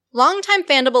Longtime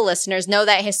Fandible listeners know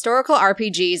that historical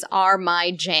RPGs are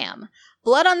my jam.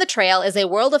 Blood on the Trail is a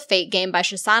World of Fate game by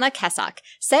Shoshana Kesak,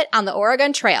 set on the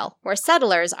Oregon Trail, where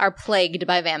settlers are plagued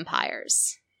by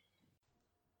vampires.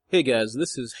 Hey guys,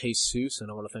 this is Jesus, and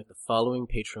I want to thank the following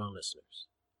Patreon listeners.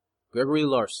 Gregory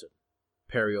Larson,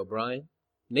 Perry O'Brien,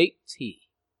 Nate T,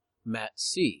 Matt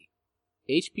C,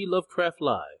 HP Lovecraft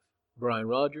Live, Brian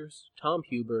Rogers, Tom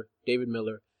Huber, David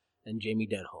Miller, and Jamie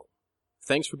Denholm.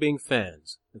 Thanks for being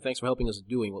fans, and thanks for helping us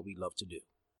doing what we love to do.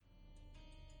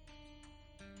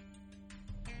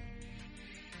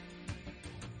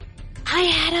 I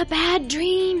had a bad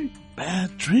dream.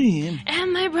 Bad dream?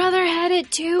 And my brother had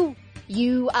it too.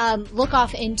 You look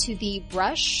off into the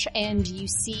brush and you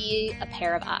see a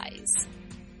pair of eyes.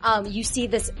 You see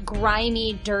this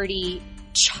grimy, dirty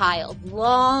child.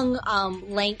 Long,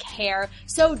 lank hair.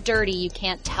 So dirty you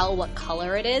can't tell what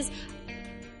color it is.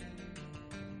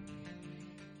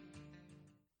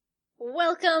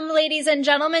 Welcome, ladies and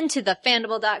gentlemen, to the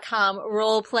Fandible.com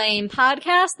role-playing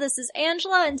podcast. This is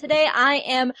Angela, and today I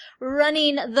am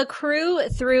running the crew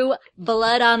through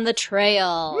Blood on the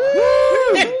Trail.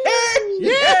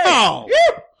 Yeah!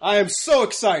 I am so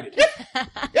excited. Get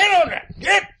on that!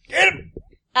 Get him!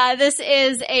 This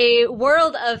is a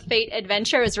World of Fate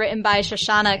adventure. It was written by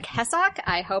Shoshana Kesak.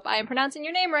 I hope I am pronouncing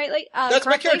your name rightly. That's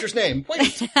correctly. my character's name.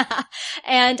 Wait.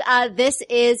 And this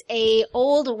is a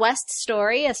Old West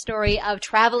story, a story of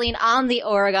traveling on the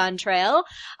Oregon Trail,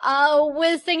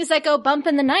 with things that go bump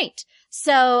in the night.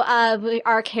 So,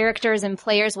 our characters and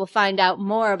players will find out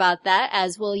more about that,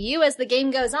 as will you as the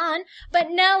game goes on. But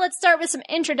now let's start with some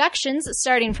introductions,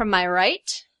 starting from my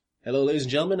right. Hello, ladies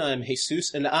and gentlemen. I am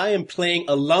Jesus, and I am playing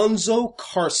Alonzo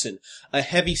Carson, a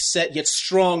heavy-set yet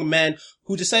strong man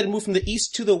who decided to move from the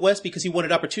east to the west because he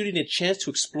wanted opportunity and a chance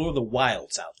to explore the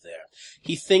wilds out there.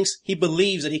 He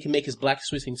believes that he can make his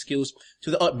blacksmithing skills to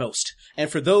the utmost.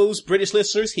 And for those British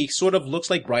listeners, he sort of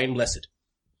looks like Brian Blessed.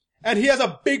 And he has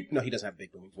no, he doesn't have a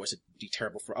big booming voice. It'd be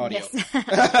terrible for audio.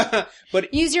 Yes.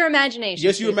 But use your imagination.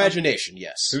 Use your imagination,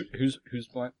 yes. Who's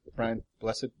Brian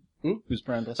Blessed? Who's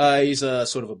Brian Blessed? He's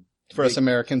sort of a... For us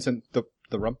Americans in the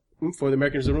room? For the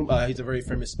Americans in the room, he's a very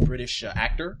famous British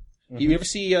actor. Mm-hmm. You ever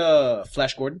see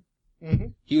Flash Gordon? Mm-hmm.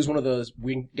 He was one of those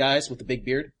wing guys with the big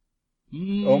beard.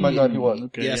 Oh my God, he was.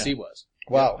 Okay, Yes, yeah. he was.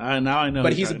 Wow. Now I know.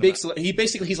 But he's a big...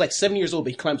 He's like 7 years old,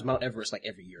 but he climbs Mount Everest like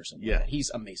every year or something. Yeah. He's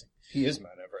amazing. He is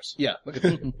Mount Everest. Yeah. Look at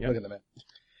the Look at the man.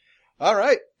 All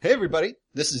right. Hey, everybody.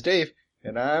 This is Dave,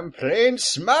 and I'm playing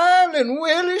Smiling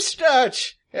Willie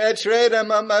Starch. That's right. I'm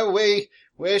on my way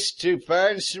west to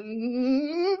find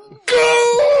some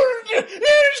gold.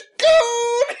 There's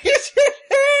gold. Yes.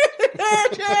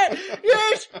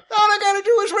 All I gotta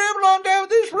do is ramble on down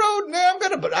this road, and I'm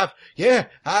gonna. But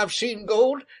I've seen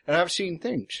gold, and I've seen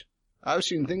things. I've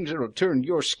seen things that'll turn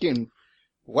your skin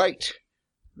white.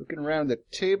 Looking around the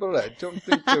table, I don't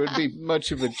think there would be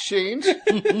much of a change,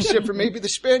 except for maybe the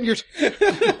Spaniard.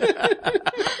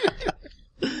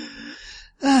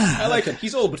 I like him.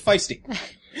 He's old but feisty.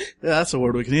 Yeah, that's a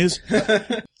word we can use.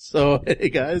 So, hey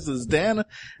guys, this is Dan,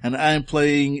 and I'm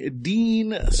playing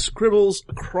Dean Scribbles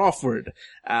Crawford.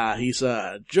 He's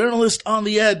a journalist on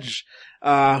the edge,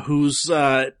 who's,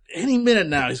 any minute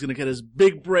now, he's gonna get his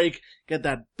big break, get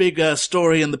that big,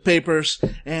 story in the papers,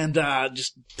 and,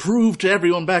 just prove to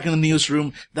everyone back in the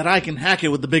newsroom that I can hack it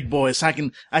with the big boys. I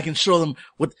can show them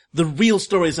what the real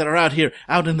stories that are out here,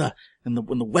 out in the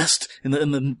West, in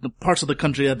the parts of the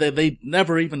country that they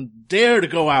never even dare to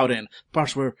go out in.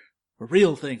 Parts where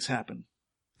real things happen.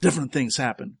 Different things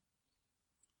happen.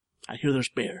 I hear there's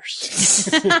bears.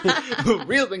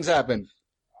 Real things happen.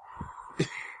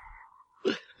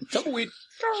 Tumbleweed.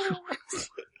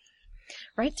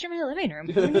 Right through my living room.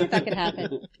 Who knew that could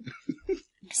happen?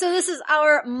 So this is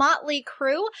our motley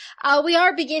crew. We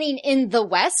are beginning in the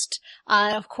West.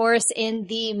 Of course, in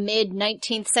the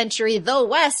mid-19th century, the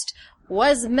West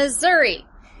was Missouri.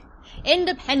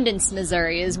 Independence,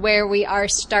 Missouri is where we are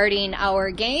starting our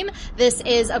game. This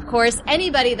is, of course,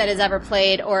 anybody that has ever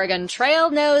played Oregon Trail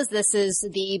knows this is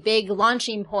the big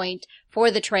launching point for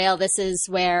the trail. This is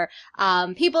where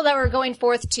people that were going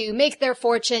forth to make their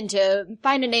fortune, to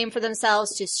find a name for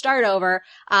themselves, to start over,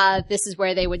 this is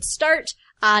where they would start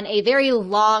on a very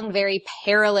long, very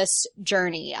perilous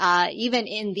journey, even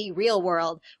in the real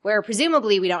world, where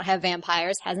presumably we don't have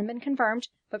vampires. Hasn't been confirmed,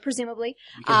 but presumably.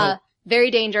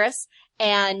 Very dangerous.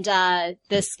 And,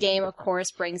 this game, of course,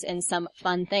 brings in some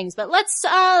fun things. But let's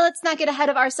not get ahead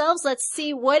of ourselves. Let's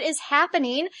see what is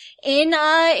happening in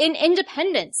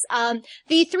Independence.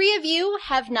 The three of you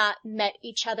have not met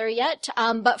each other yet.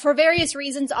 But for various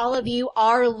reasons, all of you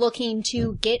are looking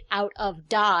to get out of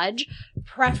Dodge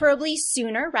preferably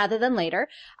sooner rather than later.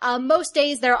 Most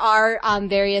days there are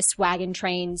various wagon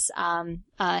trains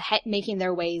making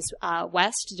their ways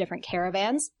west to different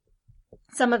caravans.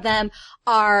 Some of them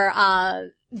are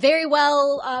very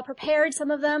well prepared.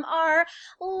 Some of them are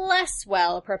less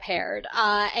well prepared.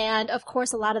 And of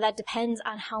course, a lot of that depends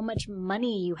on how much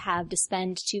money you have to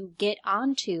spend to get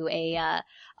onto a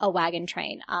wagon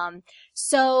train.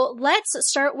 So let's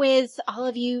start with all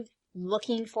of you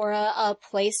looking for a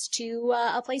place to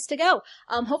go.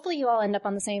 Hopefully you all end up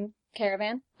on the same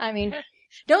caravan. I mean,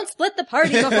 don't split the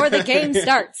party before the game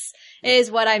starts, is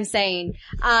what I'm saying.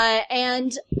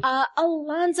 And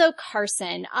Alonzo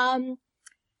Carson,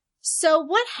 so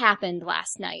what happened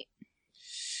last night?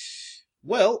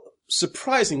 Well,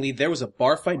 surprisingly, there was a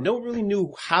bar fight. No one really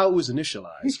knew how it was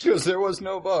initialized. Because there was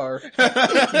no bar. The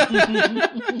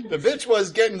bitch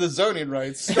was getting the zoning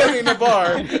rights, starting a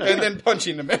bar, and then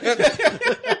punching the man.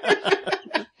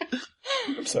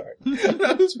 I'm sorry.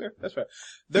 That's fair. That's fair.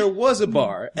 There was a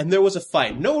bar, and there was a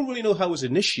fight. No one really knew how it was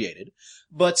initiated,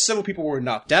 but several people were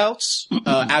knocked out.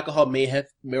 Alcohol may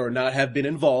or not have been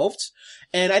involved.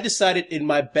 And I decided in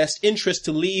my best interest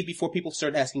to leave before people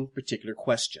started asking particular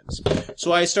questions.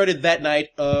 So I started that night,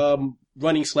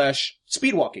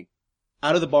 running/speed walking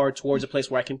out of the bar towards a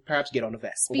place where I can perhaps get on a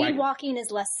vest. Speed walking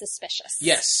is less suspicious.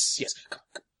 Yes.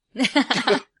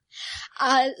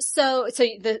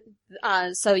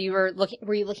 So you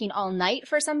were you looking all night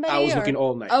for somebody? I was looking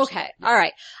all night. Okay. All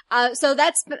right. So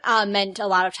that's, meant a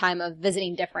lot of time of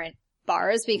visiting different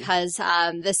bars because,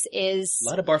 this is a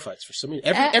lot of bar fights for some reason.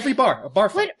 Every bar, a bar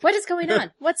fight. What is going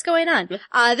on? What's going on?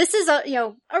 This is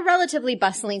a relatively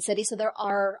bustling city, so there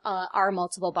are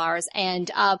multiple bars and,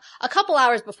 a couple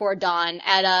hours before dawn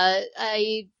at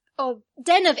a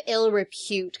den of ill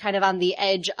repute, kind of on the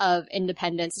edge of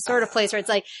Independence, the sort of place where it's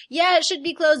like, yeah, it should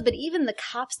be closed, but even the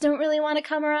cops don't really want to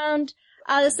come around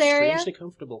this area. Strangely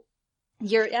comfortable.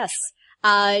 Yes.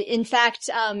 In fact,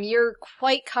 you're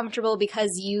quite comfortable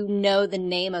because you know the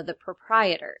name of the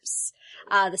proprietors,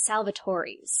 the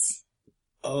Salvatoris.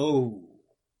 Oh.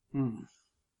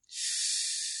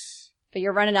 But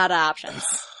you're running out of options.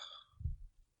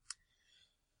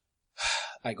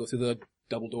 I go through the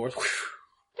double doors.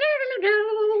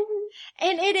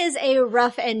 And it is a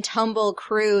rough and tumble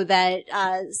crew that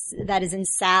is in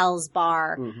Sal's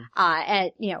bar,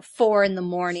 at, 4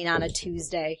 a.m. on a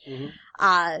Tuesday.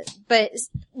 But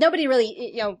nobody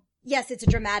really, yes, it's a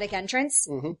dramatic entrance,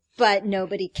 but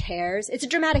nobody cares. It's a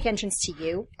dramatic entrance to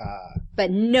you,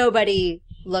 but nobody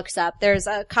looks up. There's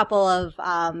a couple of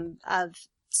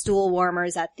stool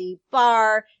warmers at the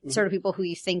bar, sort of people who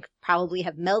you think probably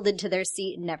have melded to their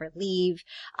seat and never leave,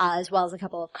 as well as a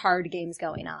couple of card games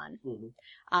going on.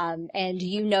 And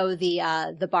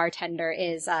the bartender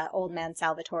is, old man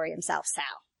Salvatore himself,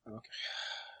 Sal. Okay.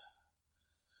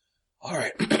 All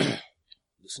right.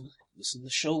 Listen to the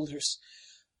shoulders.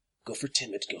 Go for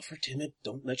timid.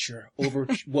 Don't let your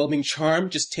overwhelming charm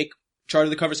just take charge of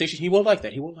the conversation. He won't like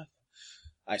that.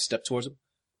 I step towards him.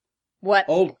 What?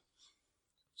 Oh,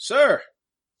 sir.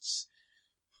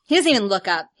 He doesn't even look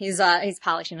up. He's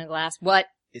polishing a glass. What?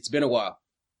 It's been a while.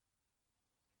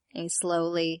 He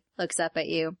slowly looks up at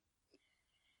you.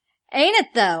 Ain't it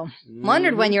though?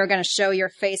 Wondered when you were gonna show your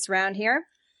face around here.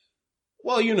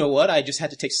 Well, you know what? I just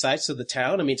had to take sights of the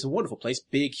town. I mean, it's a wonderful place.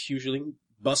 Big, hugely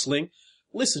bustling.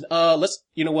 Listen,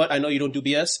 you know what? I know you don't do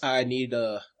BS. I need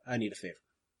a favor.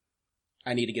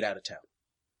 I need to get out of town.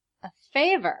 A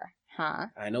favor, huh?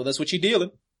 I know that's what you're dealing.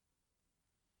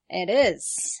 It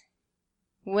is.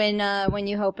 When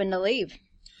you hoping to leave?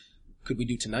 Could we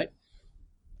do tonight?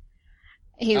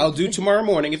 I'll do tomorrow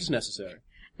morning if it's necessary.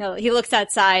 No, he looks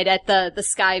outside at the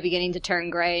sky beginning to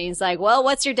turn gray. He's like, well,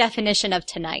 what's your definition of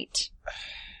tonight?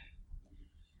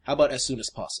 How about as soon as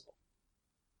possible?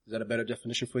 Is that a better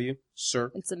definition for you,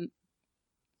 sir?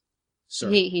 Sir.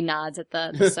 He nods at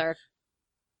the sir.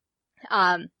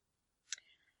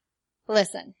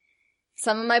 Listen,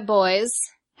 some of my boys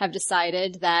have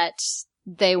decided that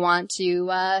they want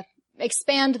to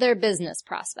expand their business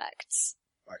prospects.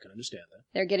 I can understand that.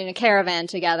 They're getting a caravan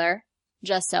together.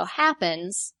 Just so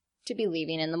happens to be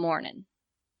leaving in the morning.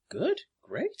 Good.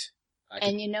 Great.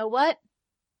 And you know what?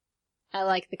 I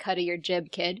like the cut of your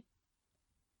jib, kid.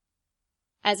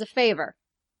 As a favor,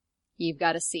 you've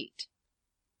got a seat.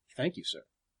 Thank you, sir.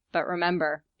 But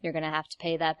remember, you're going to have to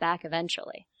pay that back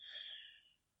eventually.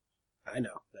 I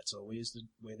know. That's always the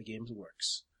way the game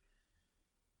works.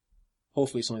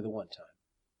 Hopefully it's only the one time.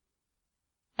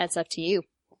 That's up to you.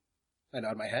 I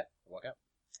nod my hat. Walk out.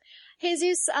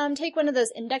 Jesus, take one of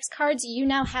those index cards. You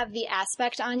now have the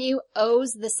aspect on you.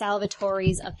 Owes the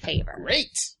Salvatoris a favor.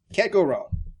 Great. Can't go wrong.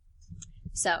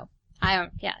 So,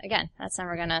 Again, that's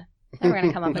never gonna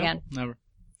come up again. Never.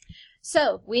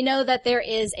 So, we know that there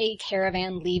is a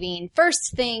caravan leaving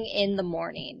first thing in the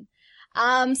morning.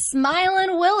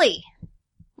 Smilin' Willie,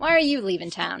 why are you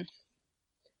leaving town?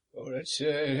 Oh, that's,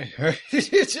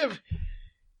 it's an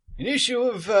issue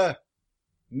of,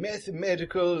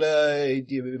 mathematical,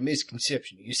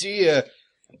 misconception. You see,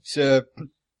 so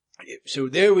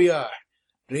there we are,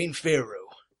 Drain Pharaoh,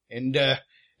 and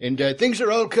things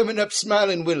are all coming up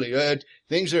Smiling Willie.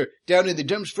 Things are down in the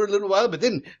dumps for a little while, but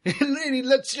then, lady,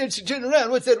 let's turn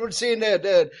around. What's that one saying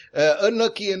that,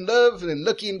 unlucky in love and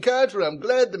lucky in cards? Well, I'm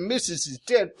glad the missus is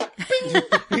dead.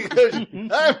 Because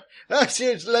I see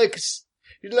it's like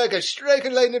a strike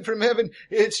of lightning from heaven.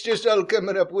 It's just all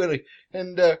coming up Willie.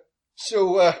 And,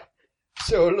 so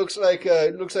it looks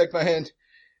like my hand.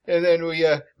 And then we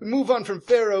move on from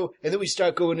Pharaoh, and then we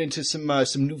start going into some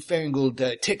newfangled,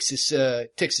 Texas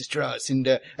draws. And,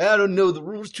 I don't know the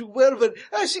rules too well, but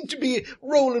I seem to be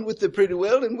rolling with it pretty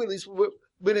well, and Willie's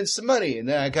winning some money. And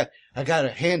then I got a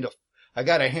hand of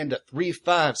 3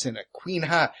 5s and a queen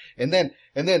high. And then,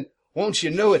 won't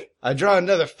you know it, I draw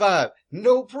another 5.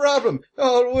 No problem.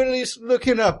 Oh, Willie's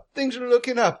looking up. Things are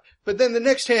looking up. But then the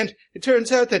next hand, it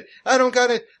turns out that I don't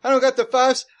got the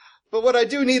 5s, but what I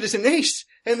do need is an ace.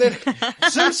 And then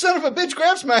some son of a bitch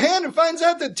grabs my hand and finds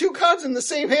out that 2 cards in the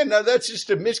same hand. Now that's just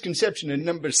a misconception in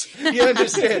numbers. You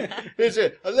understand? There's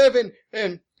 11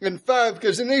 and 5,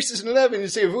 because an ace is an 11. You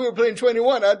see, if we were playing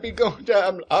 21, I'd be going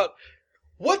down.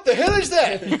 What the hell is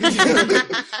that?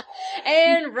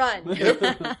 And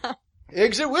run.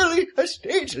 Exit Willie, a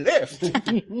stage left. And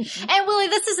Willie,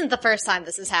 this isn't the first time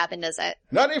this has happened, is it?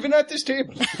 Not even at this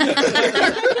table.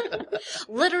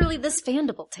 Literally this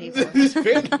Fandible table. This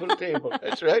Fandible table,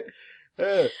 that's right.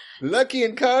 Lucky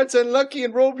in cards, unlucky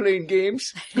in role-playing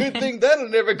games. Good thing that'll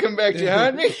never come back to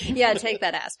haunt me. Yeah, take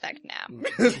that aspect now.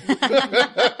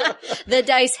 The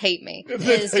dice hate me. It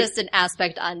is just an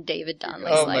aspect on David Donnelly's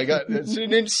life. Oh my god, that's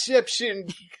an Inception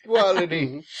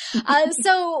quality.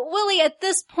 So, Willie, at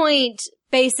this point,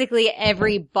 basically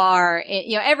every bar,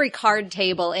 every card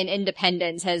table in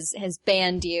Independence has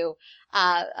banned you,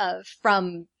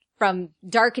 from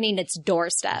darkening its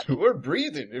doorstep. We're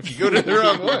breathing if you go to the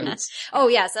wrong ones. Oh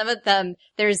yeah, some of them,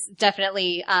 there's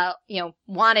definitely,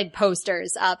 wanted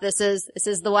posters. This is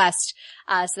the West.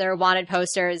 So there are wanted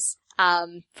posters,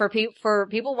 for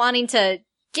people wanting to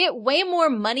get way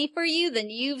more money for you than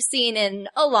you've seen in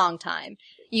a long time.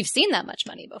 You've seen that much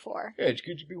money before. Yeah, it's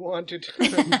good to be wanted.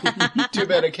 Too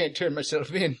bad I can't turn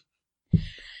myself in.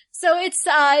 So it's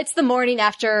the morning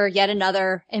after yet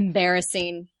another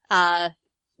embarrassing,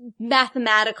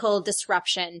 mathematical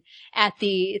disruption at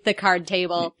the card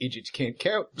table. Idiots can't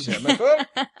count. Is that my fault?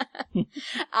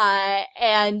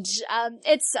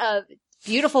 It's a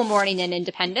beautiful morning in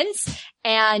Independence,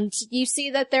 and you see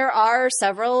that there are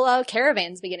several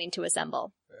caravans beginning to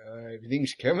assemble.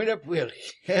 Everything's coming up, Willie.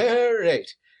 All right.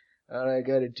 All I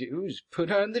gotta do is put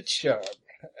on the charm.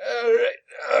 All right.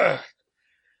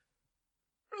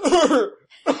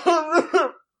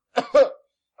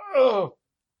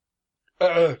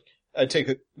 I take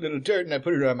a little dirt and I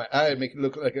put it on my eye and make it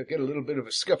look like I get a little bit of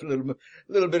a scuff, a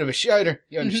little bit of a shiner.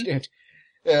 You understand?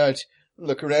 I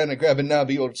look around, I grab a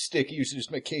knobby old stick, use it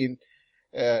as my cane.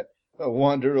 I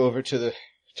wander over to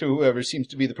whoever seems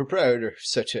to be the proprietor of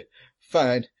such a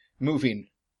fine, moving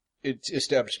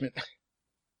establishment.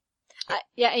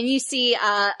 And you see,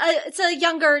 it's a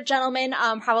younger gentleman,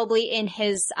 probably in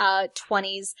his,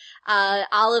 20s,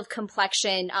 olive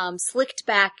complexion, slicked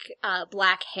back,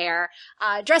 black hair,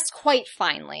 dressed quite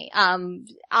finely.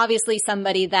 Obviously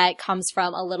somebody that comes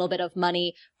from a little bit of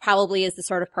money, probably is the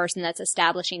sort of person that's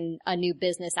establishing a new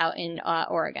business out in,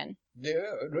 Oregon. Yeah,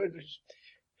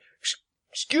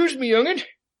 excuse me, young'un.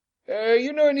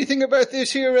 You know anything about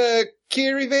this here,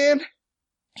 caravan?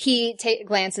 He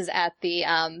glances at the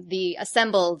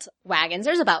assembled wagons.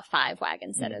 There's about 5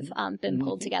 wagons that have been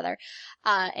pulled together.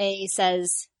 And he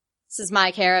says, "This is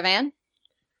my caravan."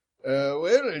 Well,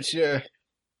 it's a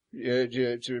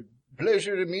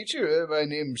pleasure to meet you. My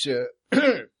name's,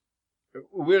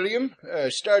 William,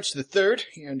 starts the 3rd,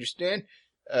 you understand?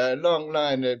 Long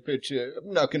line, but,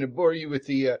 I'm not gonna bore you with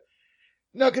the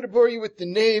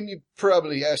name. You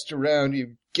probably asked around,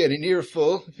 you get an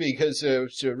earful, because,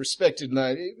 it's a respected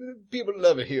line. People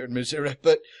love it here in Missouri,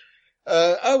 but,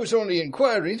 I was only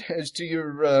inquiring as to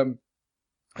your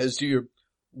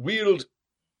wheeled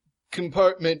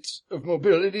compartment of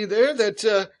mobility there,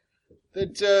 that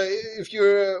if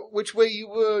you're, which way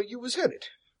you was headed.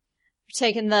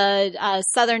 Taking the,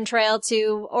 southern trail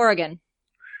to Oregon.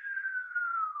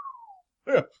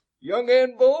 Young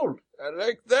and bold. I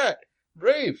like that.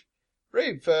 Brave.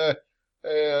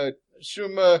 Well,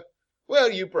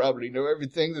 you probably know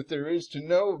everything that there is to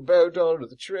know about all of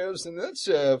the trails, and that's,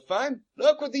 fine.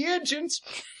 Luck with the engines.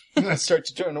 And I start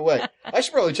to turn away. I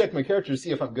should probably check my character to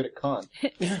see if I'm good at con.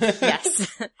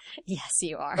 Yes. Yes,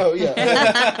 you are. Oh,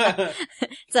 yeah.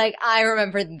 It's like, I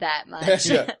remember that much.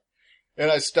 Yeah. And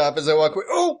I stop as I walk away.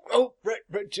 Oh,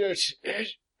 right, Judge.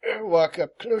 Walk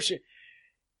up closer.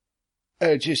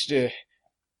 Just a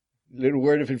little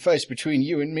word of advice between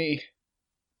you and me.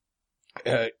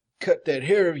 Cut that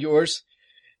hair of yours.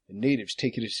 The natives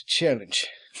take it as a challenge.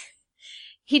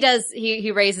 He does,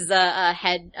 he raises a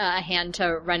hand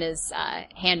to run his,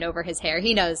 hand over his hair.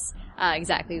 He knows,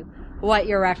 exactly what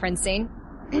you're referencing.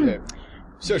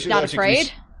 Not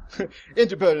afraid?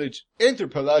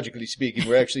 Anthropologically speaking,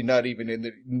 we're actually not even in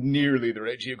nearly the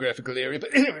right geographical area,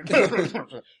 but anyway.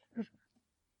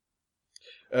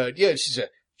 It's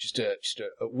just a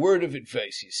word of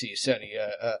advice, you see, Sonny.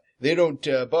 They don't,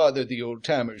 bother the old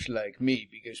timers like me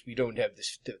because we don't have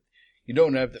you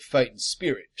don't have the fighting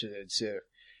spirit.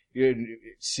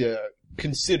 It's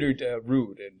considered,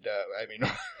 rude. And, I mean,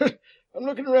 I'm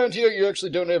looking around here. You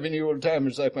actually don't have any old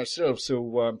timers like myself.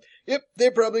 So, yep,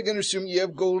 they're probably going to assume you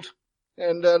have gold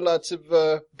and, lots of,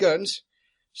 guns.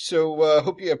 So,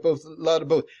 hope you have a lot of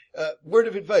both. Word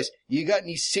of advice. You got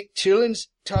any sick chillins?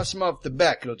 Toss them off the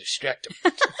back. It'll distract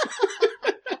them.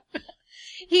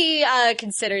 He,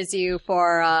 considers you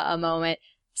for, a moment.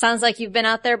 Sounds like you've been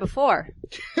out there before.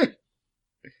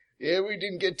 Yeah, we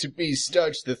didn't get to be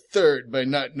Starch the Third by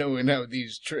not knowing how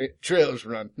these trails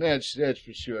run. That's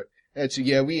for sure.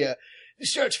 We, the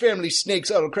Starch family snakes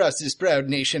all across this proud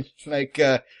nation. Like,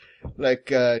 a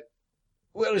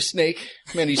snake,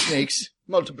 many snakes,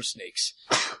 multiple snakes.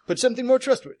 But something more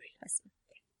trustworthy.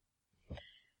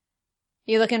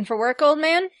 You looking for work, old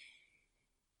man?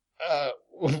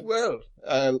 Well,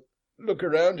 I look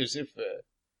around as if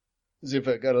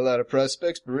I got a lot of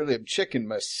prospects, but really I'm checking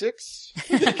my six.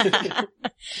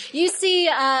 You see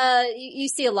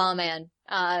a lawman,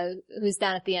 who's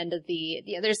down at the end of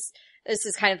this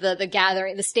is kind of the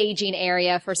gathering, the staging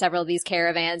area for several of these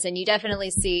caravans, and you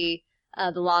definitely see,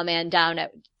 the lawman down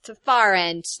at the far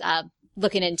end,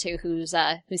 looking into who's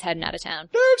heading out of town.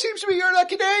 That seems to be your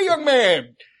lucky day, young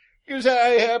man. Because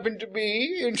I happen to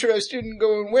be interested in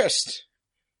going west,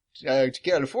 to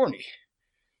California.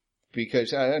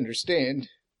 Because I understand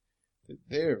that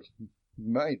there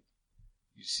might,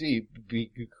 you see,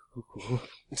 be...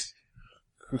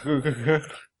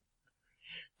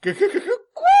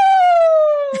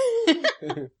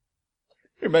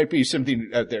 There might be something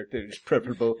out there that is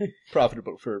profitable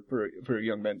for a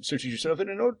young man such as yourself and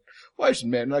an old wise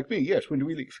man like me. Yes, when do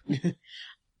we leave?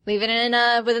 Leaving in,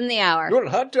 within the hour. Well,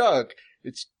 hot dog.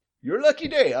 It's your lucky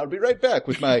day. I'll be right back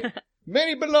with my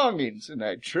many belongings. And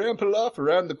I trample off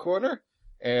around the corner,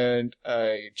 and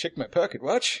I check my pocket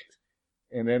watch.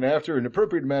 And then after an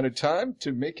appropriate amount of time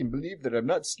to make him believe that I'm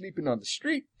not sleeping on the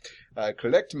street, I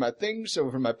collect my things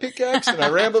over my pickaxe, and I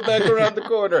ramble back around the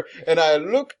corner. And I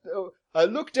look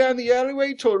down the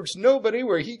alleyway towards nobody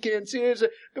where he can't see it and say,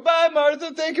 "Goodbye,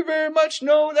 Martha. Thank you very much.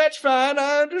 No, that's fine.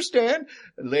 I understand."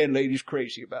 The landlady's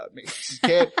crazy about me. She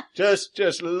can't,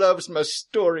 just loves my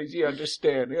stories. You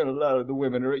understand. You know, a lot of the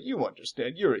women you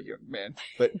understand. You're a young man.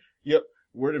 But, yep,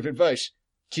 word of advice.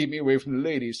 Keep me away from the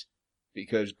ladies.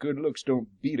 Because good looks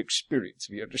don't beat experience,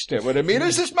 if you understand what I mean.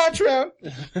 Is this my tram?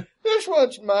 This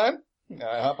one's mine.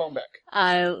 I hop on back.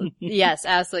 Yes,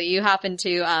 absolutely. You hop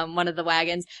into, one of the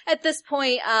wagons. At this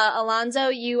point, Alonzo,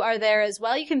 you are there as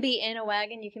well. You can be in a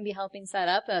wagon. You can be helping set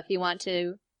up if you want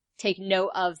to take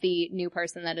note of the new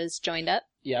person that has joined up.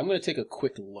 Yeah, I'm going to take a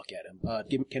quick look at him.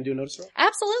 Can I do a notice roll?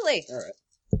 Absolutely. All right.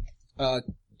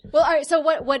 Well, all right. So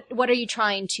what are you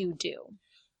trying to do?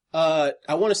 I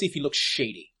want to see if he looks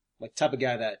shady. Like type of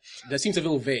guy that seems a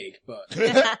little vague, but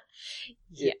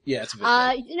Yeah. yeah, it's a bit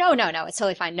vague. No, it's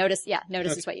totally fine. Notice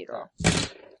is what you roll.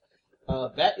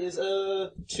 That is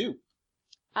a 2.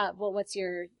 Well, what's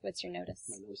your notice?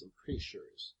 My notice, I'm pretty sure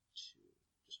is 2.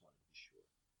 Just want to be sure.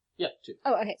 Yeah, 2.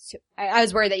 Oh, okay, it's 2. I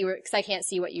was worried that you were, cause I can't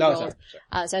see what you rolled. Sorry.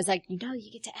 So I was like, you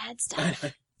get to add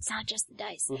stuff. It's not just the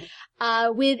dice.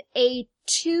 Mm-hmm. With a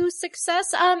 2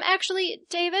 success, actually,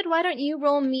 David, why don't you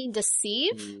roll me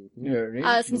deceive?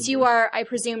 Since you are, I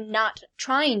presume, not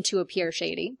trying to appear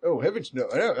shady. Oh, heavens no.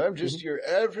 I'm just your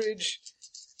average,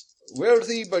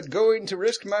 wealthy, but going to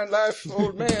risk my life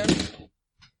old man.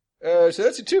 So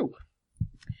that's a 2.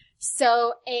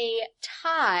 So a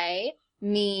tie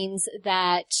means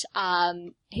that,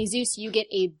 Jesus, you get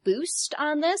a boost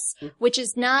on this, which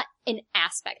is not an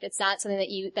aspect. It's not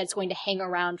something that's going to hang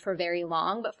around for very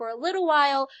long, but for a little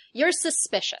while, you're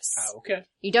suspicious. Okay.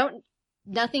 You don't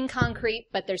Nothing concrete,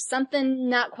 but there's something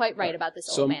not quite right about this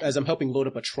So old man. as I'm helping load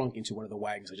up a trunk into one of the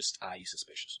wagons, I just eye you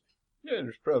suspicious. Yeah,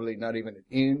 there's probably not even an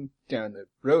inn down the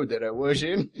road that I was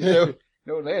in.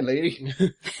 No landlady.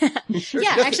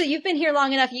 Yeah, actually, you've been here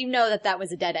long enough, you know that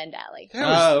was a dead-end alley.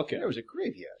 Okay. That was a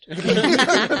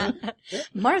graveyard.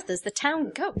 Martha's the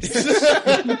town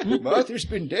ghost. Martha's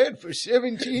been dead for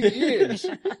 17 years.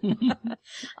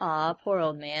 Aw, poor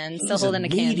old man. Still He's holding a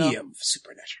candle. medium of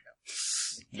supernatural.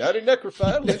 Not a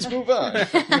necrophile. Let's move on.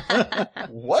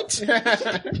 What?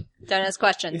 Don't ask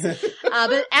questions.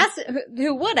 But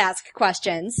who would ask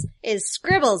questions is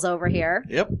Scribbles over here.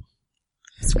 Yep.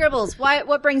 Scribbles,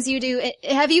 what brings you to,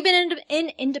 have you been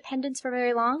in Independence for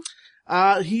very long?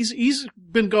 He's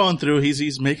been going through,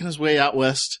 he's making his way out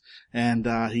west, and,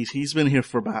 he's been here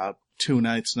for about 2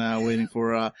 nights now, waiting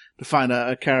for, to find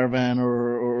a caravan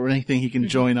or anything he can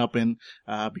join up in,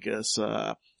 because,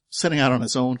 setting out on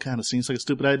his own kind of seems like a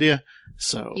stupid idea.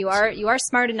 So. You are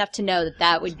smart enough to know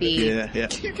that would be. Yeah.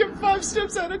 You get 5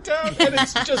 steps out of town and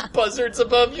it's just buzzards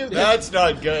above you? That's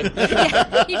not good.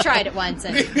 Yeah, you tried it once.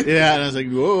 Yeah, and I was like,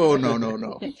 whoa,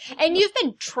 no. And you've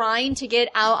been trying to get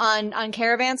out on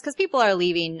caravans because people are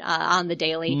leaving, on the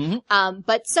daily. Mm-hmm.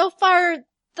 But so far,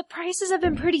 the prices have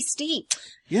been pretty steep.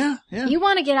 Yeah. You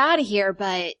want to get out of here,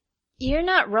 but you're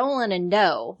not rolling in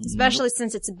dough, especially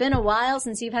since it's been a while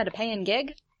since you've had a paying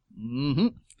gig. Mm-hmm.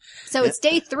 So it's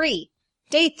day 3.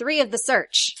 Day 3 of the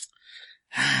search.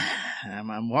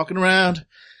 I'm walking around,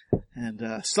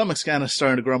 and stomach's kind of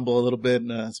starting to grumble a little bit.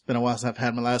 And, it's been a while since I've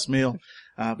had my last meal,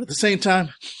 but at the same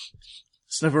time,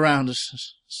 sniff around.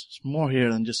 There's more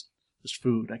here than just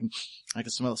food. I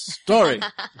can smell a story.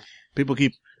 People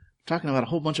keep talking about a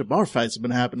whole bunch of bar fights have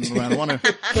been happening around. I wonder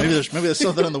maybe there's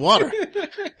something in the water.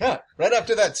 Yeah, right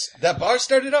after that bar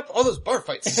started up, all those bar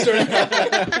fights started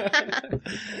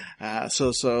up.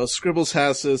 So Scribbles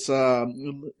has this,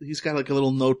 he's got like a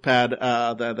little notepad,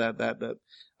 that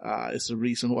is the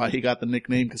reason why he got the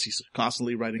nickname, because he's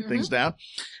constantly writing things down.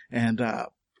 And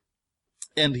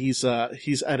he's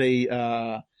at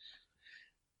a,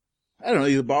 I don't know,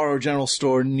 either bar or general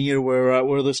store near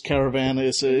where this caravan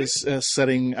is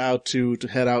setting out to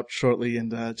head out shortly,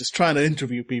 and, just trying to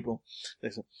interview people.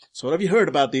 They said, so what have you heard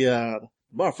about the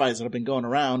bar fights that have been going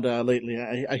around, lately?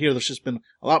 I hear there's just been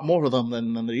a lot more of them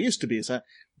than there used to be. Is that,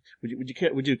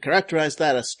 would you characterize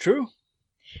that as true?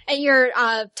 And you're,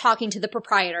 talking to the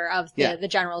proprietor of the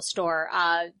general store,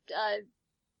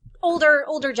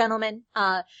 older gentleman,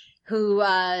 who,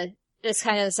 just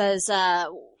kind of says,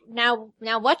 Now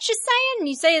what you saying?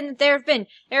 You saying that there have been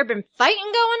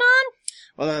fighting going on?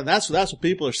 Well, that's what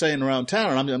people are saying around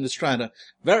town, and I'm just trying to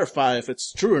verify if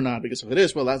it's true or not, because if it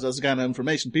is, well, that's the kind of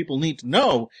information people need to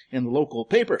know in the local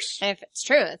papers. If it's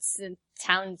true, the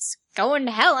town's going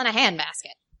to hell in a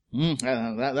handbasket.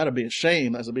 That'd be a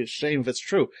shame. That'd be a shame if it's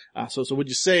true. So would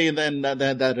you say then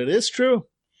that it is true?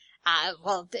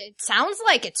 Well, it sounds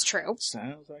like it's true.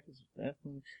 Sounds like it's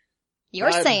definitely.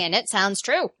 You're saying it sounds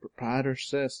true. Proprietor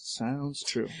says it sounds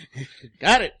true.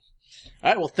 Got it. All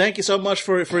right. Well, thank you so much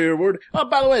for your word. Oh,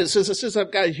 by the way, since I've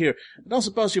got you here, I don't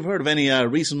suppose you've heard of any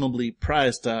reasonably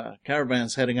priced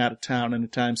caravans heading out of town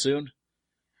anytime soon?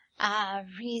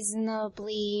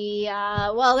 Reasonably.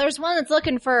 Well, there's one that's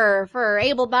looking for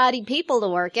able-bodied people to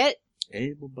work it.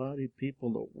 Able-bodied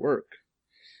people to work.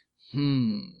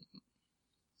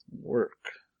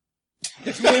 Work.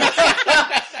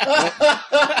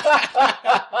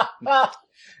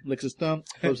 Licks his thumb,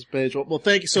 closes the page. Well,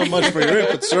 thank you so much for your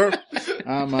input, sir.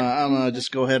 I'm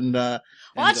just go ahead and watch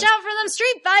out for them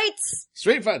street fights.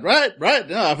 Street fight, right.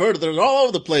 Yeah, I've heard they're all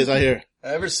over the place. I hear.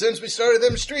 Ever since we started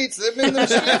them streets, they've been them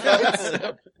street fights.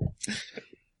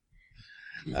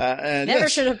 And Never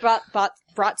should have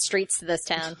brought streets to this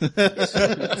town.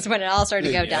 That's when it all started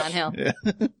to go downhill.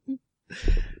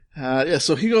 Yeah.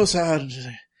 So he goes out and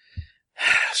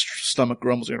stomach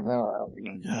grumbles.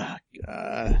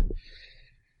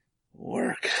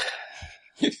 Work.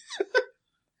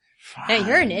 Hey,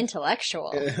 you're an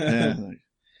intellectual. Yeah.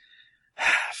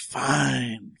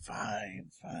 Fine. I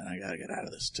gotta get out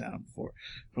of this town before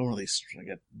one of these, I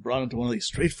get brought into one of these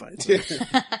street fights.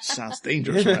 Sounds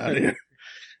dangerous around here.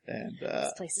 And,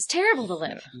 this place is terrible to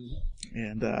live.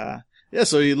 And,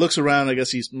 so he looks around. I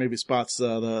guess he maybe spots,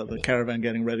 the caravan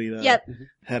getting ready to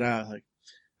head out. Like,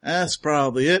 that's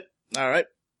probably it. All right.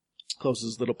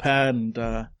 Closes his little pad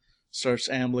and, starts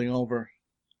ambling over.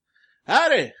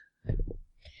 Howdy!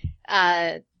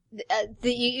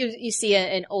 You see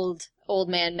an old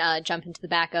man, jump into the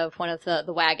back of one of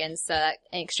the wagons, that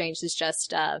exchange is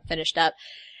just, finished up.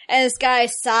 And this guy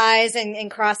sighs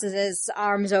and crosses his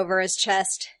arms over his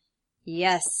chest.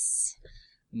 Yes.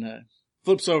 No.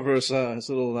 flips over his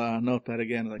little notepad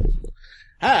again. Like,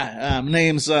 hi, my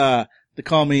name's they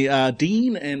call me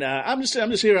Dean, and I'm just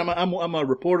here. I'm a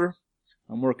reporter.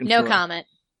 I'm working. No for, comment.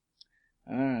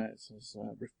 All right, so it's,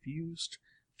 refused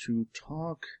to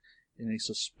talk in a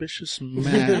suspicious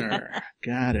manner.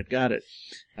 Got it.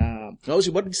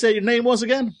 Rosie, what did you say your name was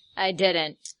again? I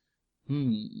didn't.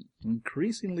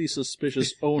 Increasingly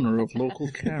suspicious owner of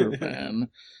local caravan.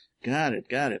 Got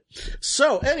it.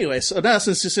 So, anyway, now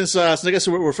since I guess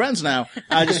we're friends now,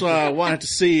 I just wanted to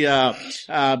see, where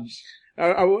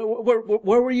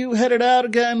were you headed out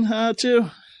again,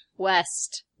 to?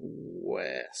 West.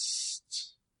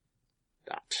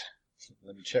 Dot.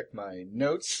 Let me check my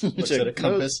notes. Looks at a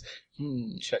compass.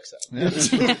 Checks out.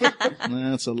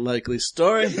 That's a likely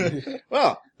story.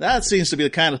 Well, that seems to be the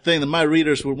kind of thing that my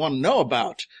readers would want to know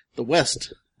about. The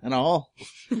West and all.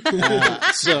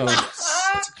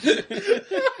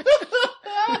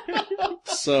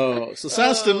 So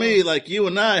sounds to me like you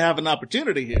and I have an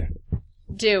opportunity here.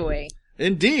 Do we?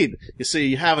 Indeed. You see,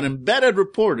 you have an embedded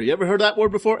reporter. You ever heard that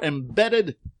word before?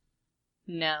 Embedded?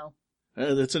 No.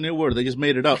 That's a new word. They just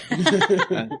made it up.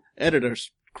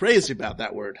 Editor's crazy about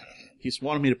that word. He's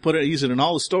wanted me to use it in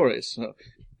all the stories. So,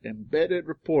 embedded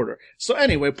reporter. So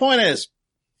anyway, point is,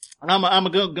 I'm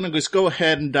gonna just go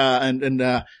ahead and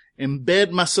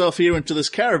embed myself here into this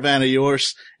caravan of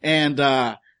yours, and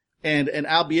I'll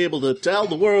be able to tell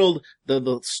the world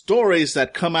the stories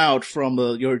that come out from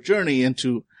your journey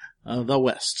into the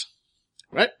West.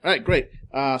 Right, great.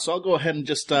 So I'll go ahead and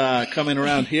just come in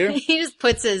around here. He just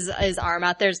puts his arm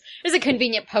out. There's a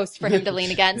convenient post for him to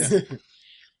lean against.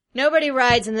 Nobody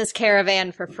rides in this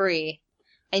caravan for free.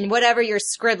 And whatever you're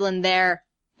scribbling there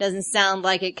doesn't sound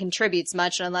like it contributes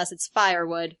much unless it's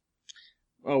firewood.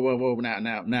 Oh, whoa,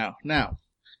 now.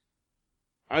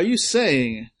 Are you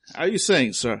saying,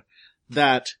 sir,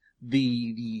 that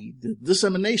the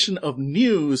dissemination of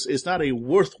news is not a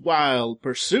worthwhile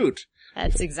pursuit?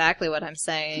 That's exactly what I'm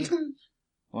saying.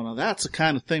 Well, now that's the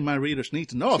kind of thing my readers need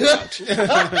to know about.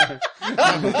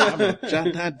 I'm gonna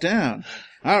jot that down.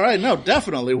 All right, no,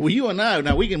 definitely. Well, you and I,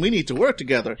 now we need to work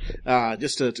together,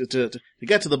 just to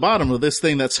get to the bottom of this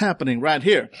thing that's happening right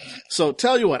here. So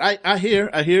tell you what, I hear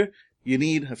you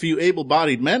need a few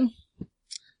able-bodied men.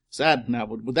 Sad. Now,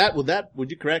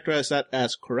 would you characterize that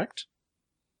as correct?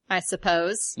 I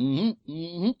suppose.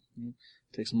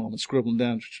 Takes a moment scribbling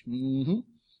down.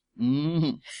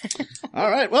 All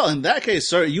right. Well, in that case,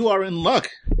 sir, you are in luck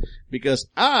because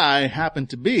I happen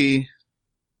to be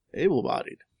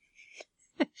able-bodied.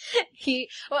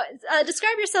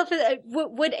 Describe yourself.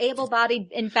 Would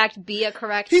able-bodied, in fact, be a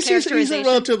correct characterization? He's a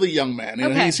relatively young man. You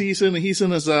know, okay. He's in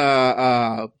his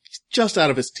just out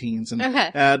of his teens, and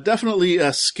okay. Definitely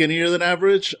skinnier than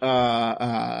average.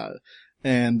 And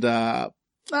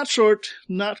not short,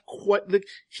 not quite.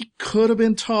 He could have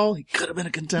been tall. He could have been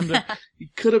a contender. He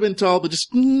could have been tall, but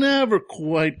just never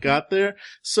quite got there.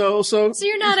 So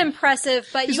you're not impressive,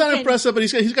 but he's not impressive, but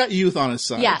he's got youth on his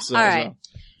side. Yeah. So, all right.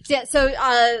 Yeah, so,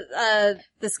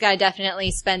 this guy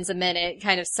definitely spends a minute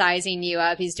kind of sizing you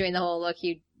up. He's doing the whole look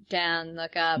you down,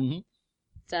 look up,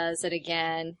 does it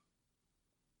again,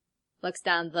 looks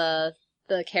down the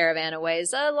caravan a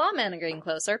ways. Lawmen are getting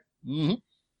closer.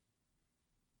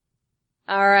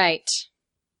 All right.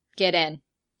 Get in.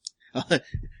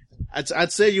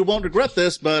 I'd say you won't regret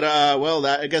this, but, well,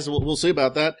 I guess we'll see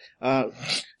about that.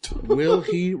 Will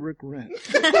he regret?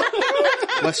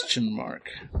 Question mark.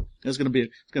 It's gonna be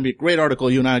a great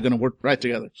article. You and I are gonna work right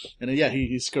together. And then, yeah,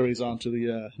 he scurries on to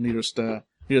the, nearest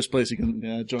place he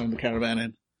can, join the caravan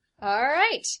in. All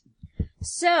right.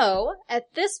 So,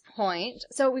 at this point,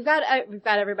 we've got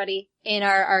everybody in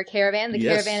our caravan. The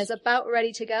caravan is about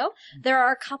ready to go. There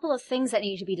are a couple of things that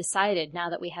need to be decided now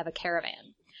that we have a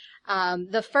caravan.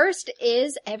 The first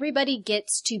is everybody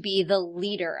gets to be the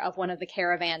leader of one of the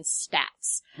caravan's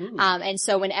stats. And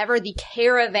so whenever the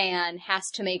caravan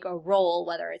has to make a roll,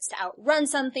 whether it's to outrun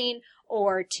something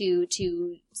or to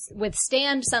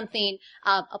withstand something,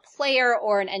 a player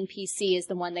or an NPC is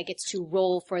the one that gets to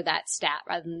roll for that stat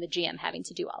rather than the GM having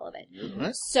to do all of it.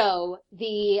 Right. So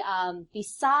the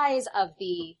size of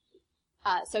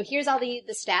so here's all the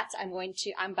stats. I'm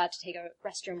about to take a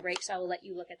restroom break, so I will let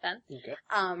you look at them. Okay.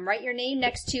 Write your name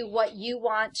next to what you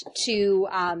want to,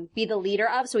 be the leader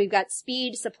of. So we've got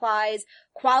speed, supplies,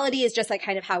 quality is just like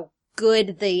kind of how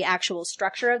good the actual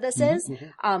structure of this is.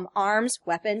 Arms,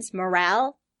 weapons,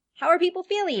 morale. How are people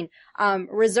feeling?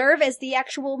 Reserve is the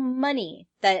actual money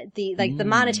that the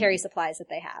monetary supplies that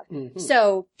they have.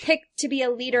 So pick to be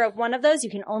a leader of one of those. You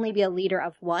can only be a leader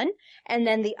of one. And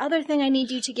then the other thing I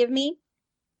need you to give me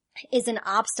is an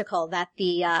obstacle that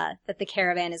the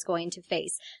caravan is going to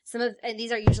face. And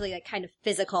these are usually like kind of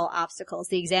physical obstacles.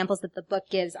 The examples that the book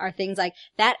gives are things like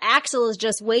that axle is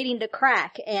just waiting to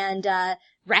crack, and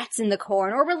rats in the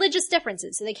corn, or religious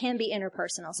differences. So they can be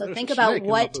interpersonal. So think about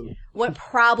what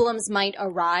problems might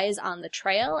arise on the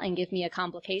trail and give me a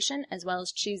complication, as well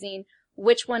as choosing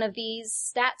which one of these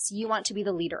stats you want to be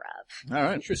the leader of. All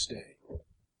right. Interesting.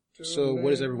 So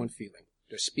what is everyone feeling?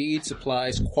 Their speed,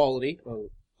 supplies, quality,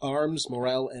 arms,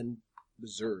 morale, and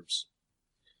reserves.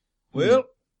 Well,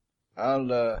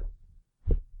 I'll,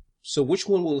 So which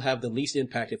one will have the least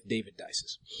impact if David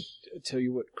dices? tell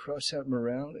you what, cross out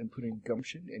morale and put in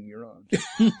gumption, and you're on.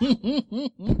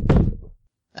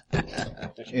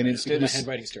 And instead My of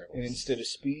handwriting's terrible. and instead of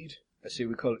speed, I say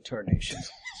we call it tarnation.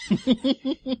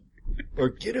 Or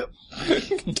get up.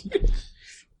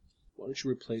 Why don't you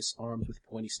replace arms with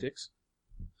pointy sticks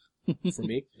for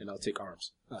me, and I'll take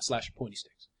arms / pointy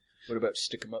sticks. What about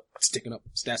stick 'em up? Sticking up,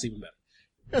 stats even better.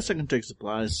 Yes, I can take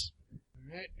supplies.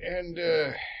 All right, and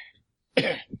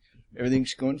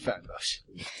everything's going fine, boss.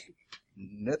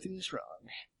 Nothing's wrong.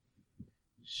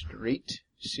 Straight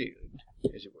sailing,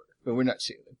 as it were. But we're not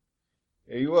sailing.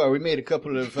 There you are. We made a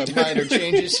couple of minor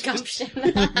changes to Gumption.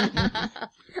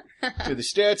 the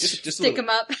stats. Just Stick them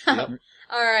up. Yep.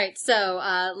 All right.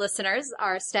 So, listeners,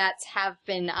 our stats have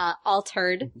been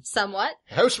altered somewhat.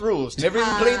 House rules. Never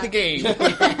even played the game.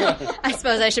 I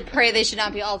suppose I should pray they should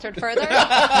not be altered further.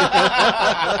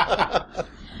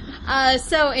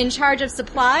 So in charge of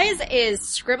supplies is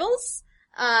Scribbles.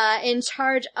 In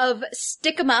charge of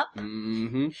Stick 'em Up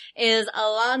is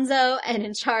Alonzo, and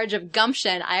in charge of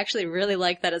Gumption, I actually really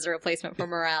like that as a replacement for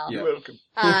morale, You're welcome.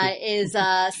 is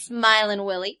Smilin'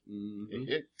 Willie.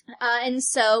 Mm-hmm. And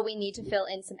so we need to fill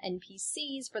in some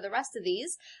NPCs for the rest of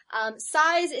these.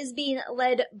 Size is being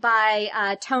led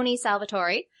by Tony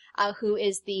Salvatore, who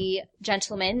is the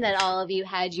gentleman that all of you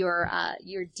had your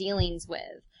dealings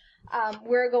with.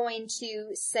 We're going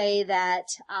to say that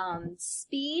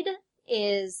speed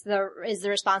is the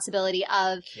responsibility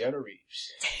of Keanu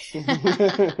Reeves.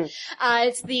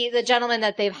 it's the gentleman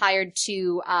that they've hired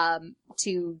to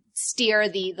steer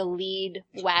the lead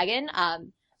wagon.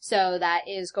 So that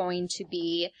is going to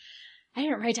be, I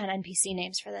didn't write down NPC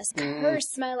names for this.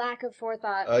 Curse my lack of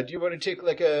forethought. Do you want to take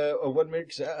like a 1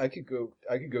 minute? 'Cause I could go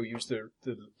use the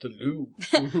loo.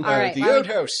 All right, the why don't we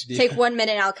outhouse. take 1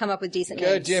 minute and I'll come up with decent God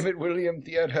names. damn it, William!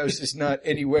 The outhouse is not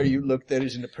anywhere you look. That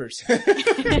isn't a person.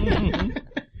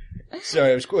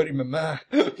 Sorry, I was quoting my ma.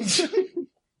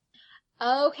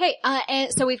 Okay,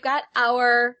 and so we've got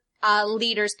our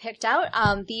leaders picked out.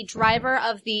 The driver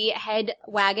of the head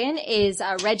wagon is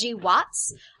Reggie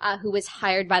Watts, who was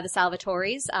hired by the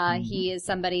Salvatores. He is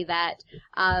somebody that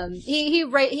he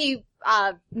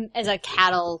is a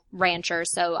cattle rancher,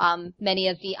 so many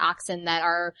of the oxen that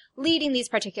are leading these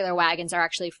particular wagons are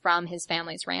actually from his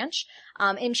family's ranch.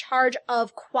 In charge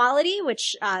of quality,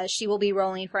 which she will be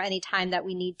rolling for any time that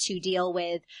we need to deal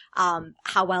with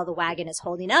how well the wagon is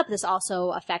holding up. This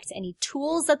also affects any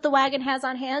tools that the wagon has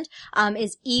on hand,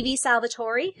 is Evie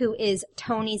Salvatore, who is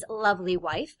Tony's lovely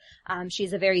wife.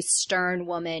 She's a very stern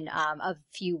woman of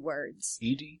few words.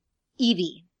 Edie?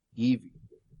 Evie.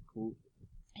 Cool.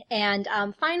 And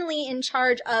finally, in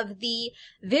charge of the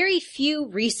very few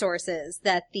resources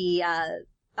that the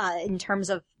in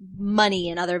terms of money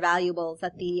and other valuables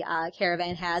that the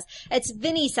caravan has, it's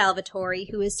Vinny Salvatore,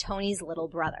 who is Tony's little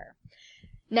brother.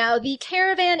 Now, the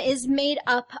caravan is made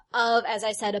up of, as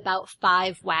I said, about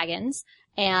 5 wagons.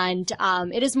 And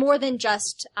it is more than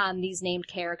just these named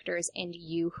characters and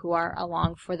you who are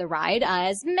along for the ride,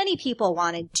 as many people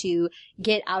wanted to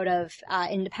get out of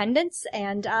Independence,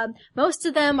 and most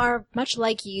of them are much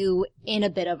like you, in a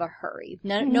bit of a hurry.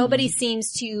 Nobody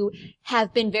seems to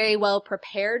have been very well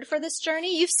prepared for this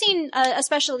journey. You've seen,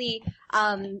 especially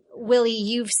Willie,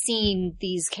 you've seen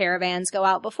these caravans go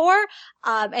out before,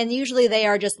 and usually they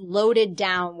are just loaded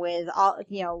down with all,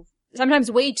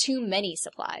 sometimes way too many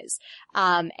supplies,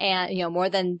 and, more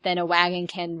than a wagon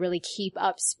can really keep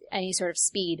up any sort of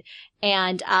speed.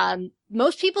 And,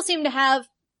 most people seem to have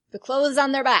the clothes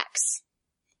on their backs.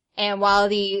 And while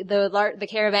the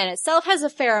caravan itself has a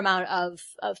fair amount of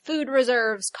food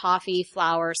reserves, coffee,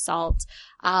 flour, salt,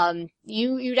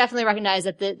 you definitely recognize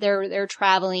that they're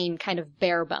traveling kind of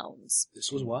bare bones. This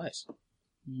was wise.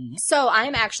 So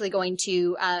I'm actually going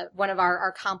to, one of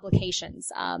our complications,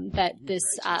 that this,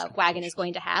 wagon is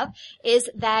going to have is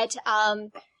that,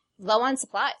 low on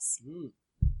supplies.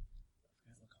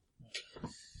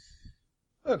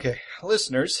 Okay,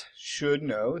 listeners should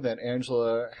know that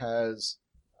Angela has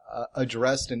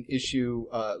addressed an issue,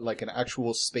 like an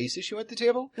actual space issue at the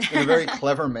table in a very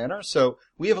clever manner. So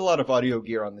we have a lot of audio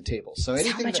gear on the table. So So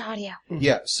anything much audio.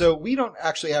 yeah, so we don't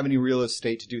actually have any real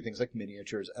estate to do things like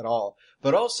miniatures at all,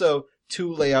 but also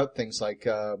to lay out things like,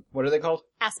 what are they called?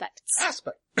 Aspects.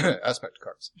 Aspect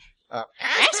cards.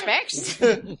 Aspects?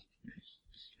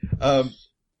 Um,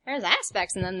 There's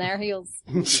aspects and then there heels.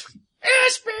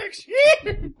 aspects!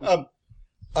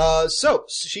 So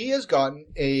she has gotten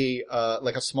a,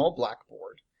 like a small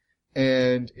blackboard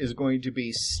and is going to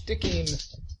be sticking,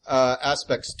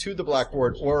 aspects to the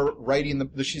blackboard or writing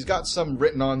them. She's got some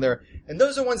written on there, and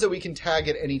those are ones that we can tag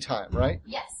at any time, right?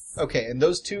 Yes. Okay, and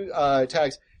those two,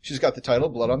 tags, she's got the title,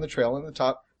 Blood on the Trail on the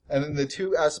top, and then the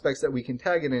two aspects that we can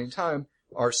tag at any time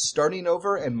are Starting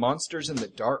Over and Monsters in the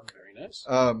Dark. Very nice.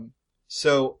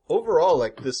 So overall,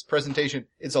 like, this presentation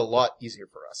is a lot easier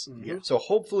for us. Mhm. So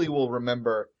hopefully we'll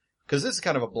remember, because this is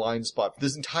kind of a blind spot.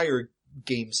 This entire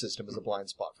game system is a blind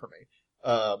spot for me.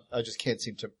 I just can't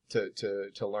seem to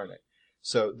learn it.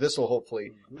 So this will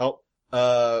hopefully help.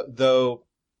 Though,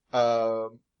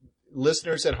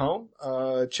 listeners at home,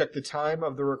 check the time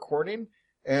of the recording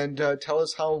and, tell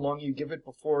us how long you give it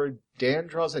before Dan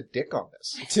draws a dick on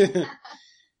this.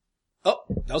 Oh,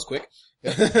 that was quick.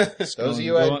 Those of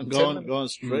you at going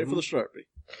straight for the Sharpie.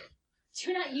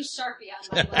 Do not use Sharpie on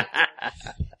my blackboard.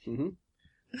 Mm-hmm.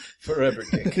 Forever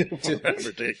dick.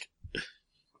 Forever dick.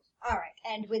 All right,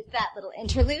 and with that little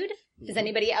interlude, does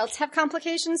anybody else have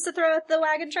complications to throw at the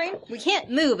wagon train? We can't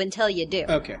move until you do.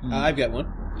 Okay, I've got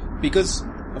one. Because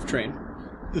of train.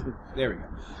 There we go.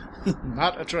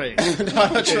 Not a train.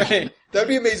 Not a train. That'd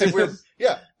be amazing if we're,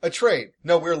 yeah, a train.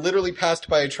 No, we're literally passed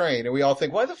by a train and we all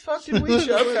think, why the fuck did we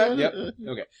shove that? Yep.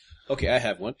 Okay. Okay, I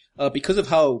have one. Because of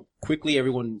how quickly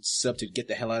everyone set up to get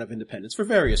the hell out of Independence for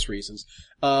various reasons,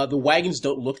 the wagons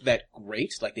don't look that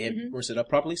great, like they were set up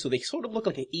properly, so they sort of look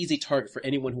like an easy target for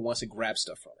anyone who wants to grab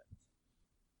stuff from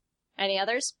it. Any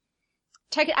others?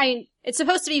 It's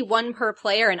supposed to be one per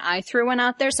player, and I threw one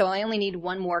out there, so I only need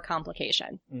one more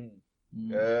complication.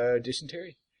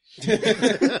 Dysentery?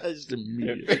 Just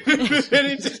immediately.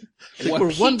 What?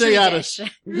 We're one day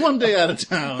Petri out of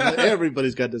town.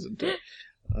 Everybody's got dysentery.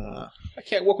 I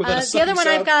can't walk without a the other one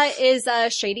sucking I've got is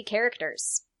shady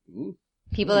characters. Ooh.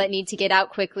 People that need to get out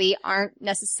quickly aren't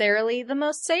necessarily the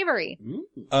most savory. Ooh.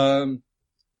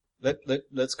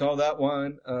 Let's call that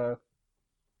one,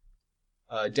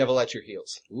 Devil at Your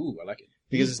Heels. Ooh, I like it.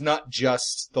 Because it's not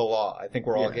just the law. I think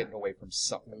we're all Yeah. getting away from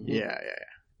something. Yeah.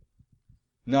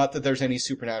 Not that there's any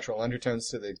supernatural undertones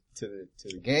to the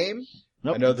game.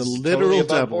 Nope, I know the this is literal totally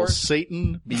above devil, board.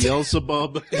 Satan,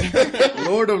 Beelzebub,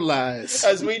 Lord of Lies.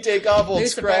 As we take off, Old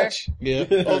Lucifer. Scratch. Yeah.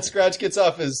 Old Scratch gets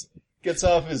off his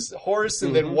horse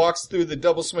and then walks through the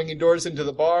double swinging doors into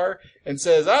the bar and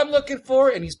says, "I'm looking for,"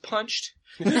 and he's punched.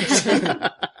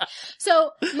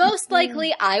 So, most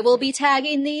likely I will be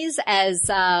tagging these as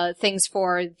things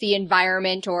for the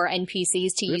environment or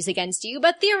NPCs to use against you,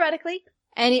 but theoretically,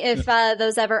 and if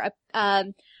those ever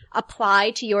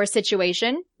apply to your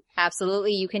situation,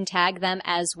 absolutely you can tag them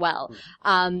as well.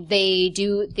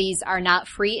 These are not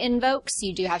free invokes,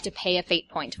 you do have to pay a fate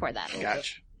point for them.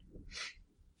 Gotcha.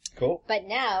 Cool. But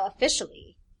now,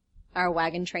 officially, our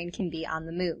wagon train can be on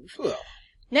the move. Well,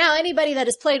 Now, anybody that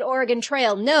has played Oregon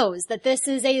Trail knows that this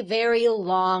is a very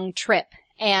long trip,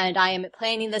 and I am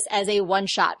planning this as a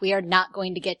one-shot. We are not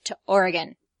going to get to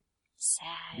Oregon.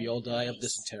 Sad. we all die of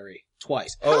dysentery.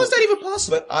 Twice. Oh, How is that even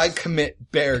possible? But I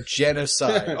commit bear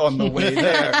genocide on the way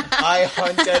there. I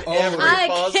hunt at every I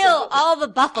possible... kill all the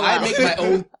buffalo. I make my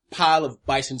own pile of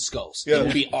bison skulls. Yeah. It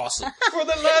will be awesome. For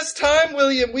the last time,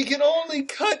 William, we can only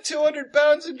cut 200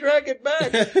 pounds and drag it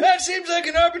back. That seems like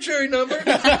an arbitrary number.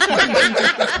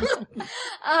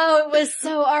 Oh, it was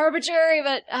so arbitrary,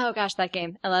 but oh gosh, that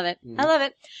game. I love it. I love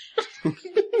it.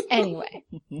 Anyway.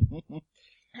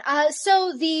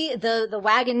 So the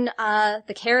wagon,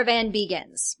 the caravan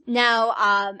begins. Now,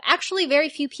 actually very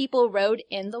few people rode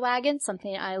in the wagon,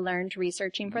 something I learned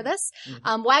researching for this.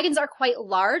 Wagons are quite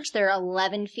large. They're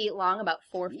 11 feet long, about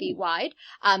 4 feet wide.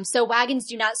 So wagons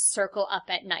do not circle up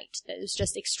at night. It was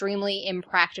just extremely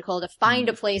impractical to find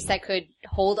a place that could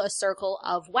hold a circle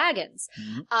of wagons.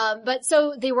 But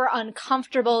so they were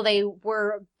uncomfortable. They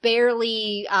were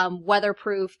barely,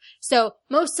 weatherproof. So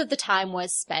most of the time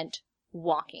was spent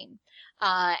walking.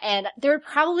 And there would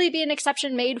probably be an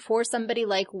exception made for somebody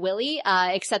like Willie,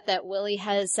 except that Willie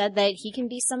has said that he can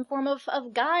be some form of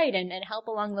guide and help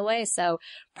along the way, so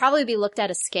probably be looked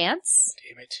at askance.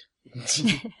 Damn it.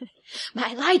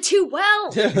 I lied too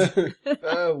well!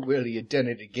 Oh, Willie, you done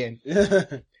it again.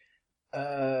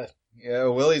 Yeah,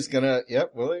 Willie's gonna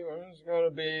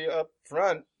be up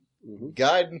front.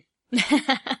 Guide.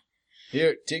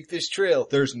 Here, take this trail.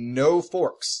 There's no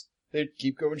forks. They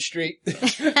keep going straight.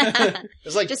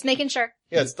 It's like, Just making sure.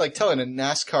 yeah, it's like telling a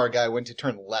NASCAR guy when to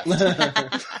turn left.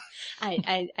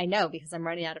 I know because I'm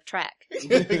running out of track.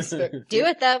 Exactly. Do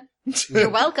it though. You're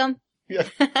welcome. Yeah.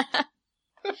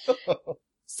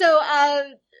 So,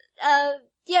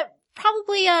 yeah,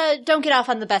 probably, don't get off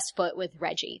on the best foot with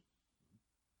Reggie.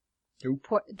 Who?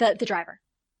 The driver.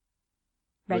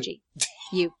 Reggie.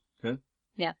 You. Huh?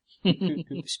 Yeah.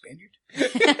 Spaniard?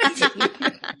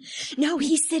 No,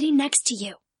 he's sitting next to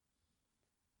you.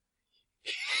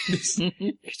 It's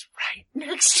right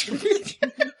next to me.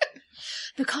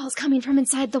 The call's coming from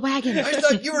inside the wagon. I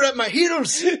thought you were at my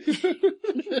heels. Damn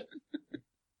it,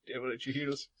 at your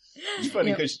heels. It's funny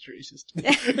Yep. because it's racist.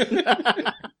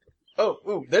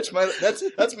 Ooh, that's my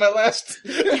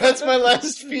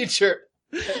last feature.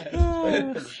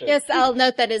 Yes, I'll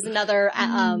note that is another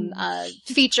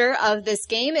feature of this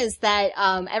game is that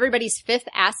everybody's fifth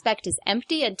aspect is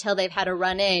empty until they've had a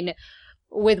run-in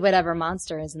with whatever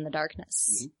monster is in the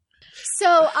darkness.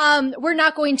 So we're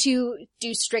not going to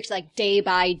do strict like day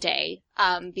by day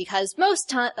because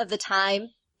most of the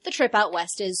time the trip out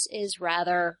west is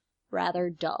rather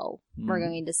dull, we're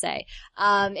going to say.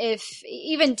 If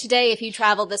even today, if you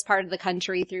travel this part of the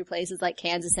country through places like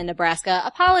Kansas and Nebraska,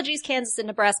 apologies, Kansas and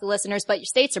Nebraska listeners, but your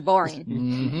states are boring.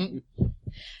 Mm-hmm.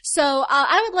 So,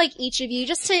 I would like each of you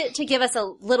just to give us a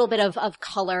little bit of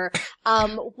color.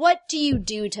 What do you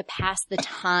do to pass the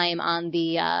time on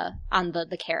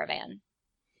the caravan?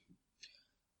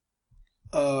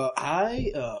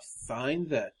 I find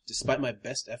that despite my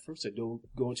best efforts, I don't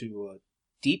go into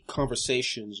deep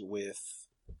conversations with,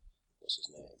 what's his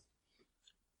name?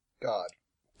 God,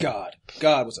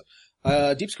 what's up?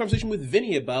 Deep conversation with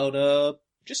Vinny about,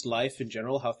 just life in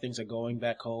general, how things are going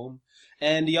back home,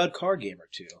 and the odd card game or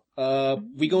two.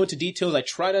 We go into details I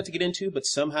try not to get into, but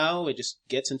somehow it just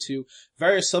gets into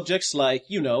various subjects like,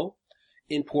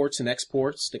 imports and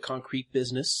exports, the concrete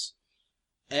business,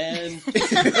 and...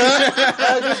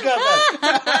 I just got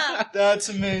that. That's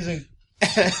amazing.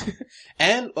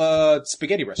 and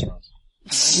spaghetti restaurants.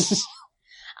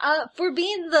 For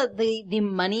being the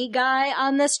money guy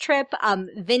on this trip,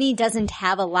 Vinny doesn't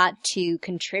have a lot to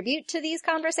contribute to these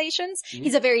conversations. Mm-hmm.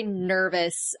 He's a very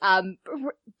nervous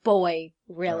boy,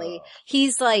 really.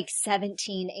 He's like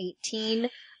 17, 18.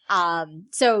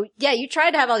 So yeah, you tried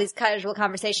to have all these casual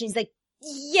conversations. He's like,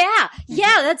 yeah,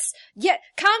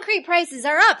 concrete prices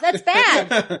are up. That's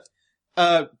bad.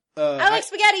 I like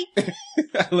spaghetti.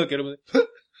 I look at him like,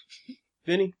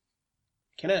 Vinny,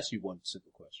 can I ask you one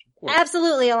simple question? Or,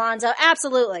 Absolutely, Alonzo.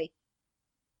 Absolutely.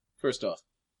 first off,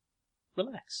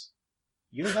 relax.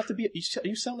 You don't have to be,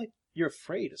 you sound like you're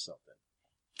afraid of something.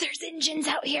 There's engines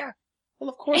out here. Well,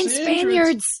 of course, And the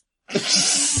entrance-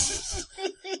 Spaniards.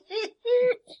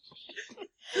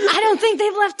 I don't think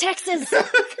they've left Texas.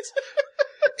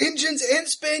 Engines and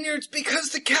Spaniards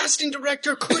because the casting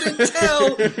director couldn't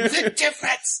tell the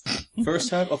difference. First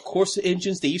time, of course, the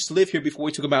engines, they used to live here before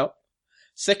we took them out.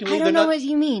 Secondly, I they're don't know not... what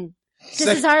you mean.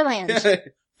 This is our land.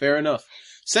 Fair enough.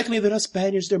 Secondly, they're not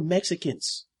Spaniards, they're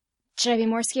Mexicans. Should I be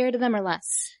more scared of them or less?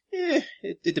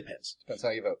 It depends. Depends how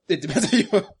you vote. It depends how you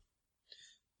vote.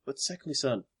 But secondly,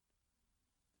 son,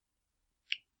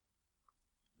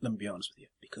 let me be honest with you,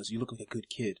 because you look like a good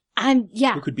kid.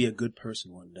 You could be a good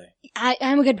person one day.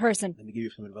 I'm a good person. Let me give you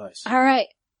some advice. All right.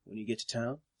 When you get to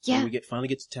town, Yeah. when we finally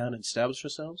get to town and establish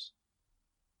ourselves,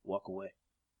 walk away.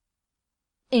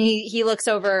 And he looks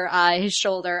over, his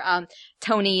shoulder.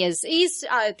 Tony he's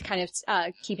kind of,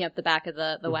 keeping up the back of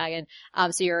the wagon.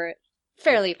 So you're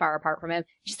fairly far apart from him.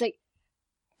 She's like,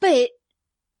 but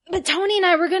Tony and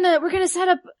I, we're gonna set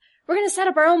up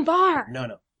our own bar.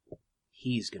 No.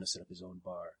 He's gonna set up his own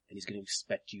bar, and he's gonna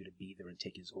expect you to be there and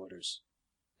take his orders.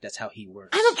 That's how he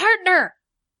works. I'm a partner.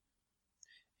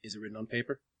 Is it written on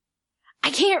paper?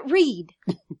 I can't read.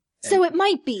 So it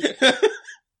might be.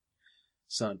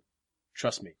 Son,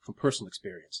 trust me, from personal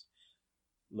experience.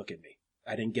 Look at me.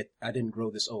 I didn't grow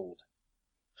this old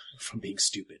from being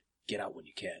stupid. Get out when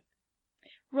you can.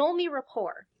 Roll me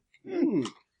rapport. I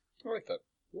like that.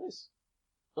 Nice.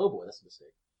 Oh boy, that's a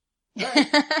mistake.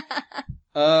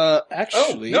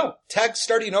 Actually. Oh, no. Tag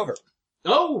starting over.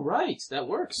 Oh, right. That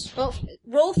works. Well,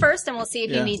 roll first and we'll see if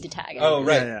you Yeah. need to tag it. Oh,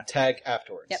 right. Yeah. Tag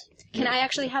afterwards. Yep. Can I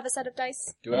actually have a set of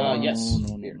dice? Do I? Yes.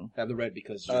 No. Have the red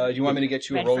because... Do you want me to get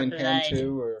you a Red rolling for pan blood.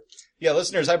 too? Or yeah,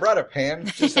 listeners, I brought a pan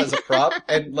just as a prop,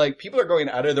 and like people are going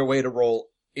out of their way to roll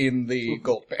in the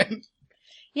gold pan.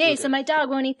 Yay, so my dog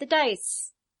won't eat the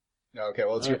dice. Okay,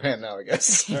 well it's your pan now, I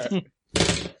guess.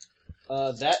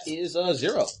 That is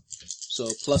 0. So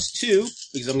 +2,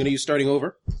 because I'm going to use starting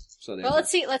over. So Well, let's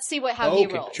see how he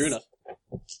rolls. True enough.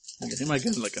 Yeah, he might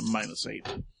get like a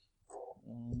 -8.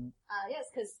 Yes,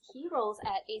 because he rolls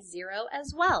at a 0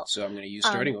 as well. So I'm going to use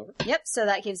starting over. Yep, so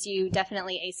that gives you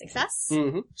definitely a success.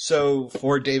 Mm-hmm. So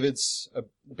for David's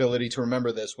ability to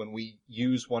remember this, when we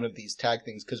use one of these tag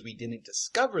things because we didn't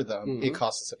discover them, it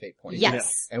costs us a fate point.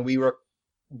 Yes. And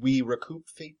we recoup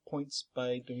fate points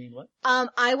by doing what?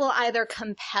 I will either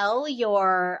compel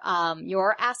your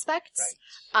aspect,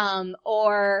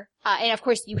 or, and of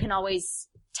course you can always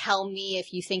tell me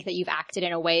if you think that you've acted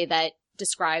in a way that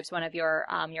describes one of your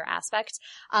aspects,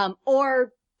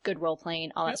 or good role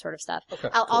playing, all that sort of stuff. Okay,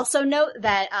 I'll cool. also note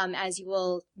that, as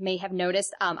you may have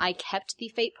noticed, I kept the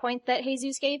fate point that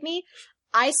Jesus gave me.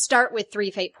 I start with 3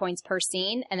 fate points per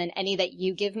scene, and then any that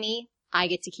you give me, I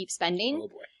get to keep spending. Oh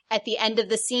boy. At the end of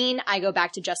the scene, I go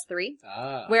back to just 3.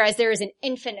 Ah. Whereas there is an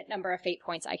infinite number of fate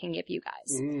points I can give you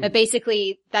guys. Mm. But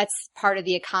basically, that's part of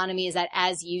the economy, is that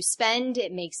as you spend,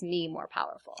 it makes me more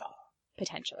powerful.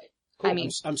 Potentially. Cool. I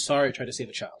mean, I'm sorry I tried to save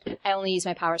a child. I only use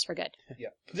my powers for good. Yeah.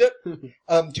 Do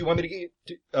you want me to get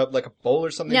you, like a bowl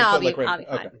or something? No, to I'll put, be like,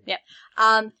 fine. okay. Yep.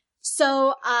 I'm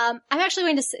actually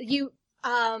going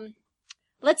to,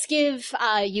 let's give,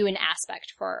 you an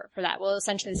aspect for that. We'll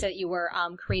essentially say that you were,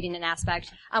 creating an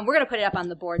aspect. We're going to put it up on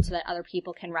the board so that other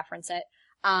people can reference it.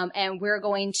 And we're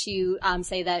going to,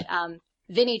 say that,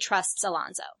 Vinny trusts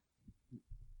Alonzo.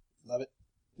 Love it.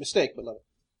 Mistake, but love it.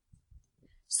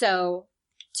 So,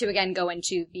 to again go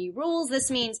into the rules, this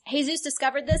means Jesus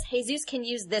discovered this. Jesus can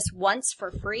use this once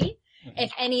for free.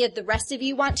 If any of the rest of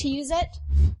you want to use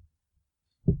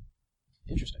it,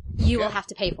 Interesting. you will have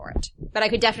to pay for it. But I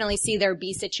could definitely see there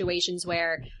be situations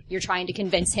where you're trying to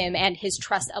convince him and his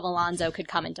trust of Alonzo could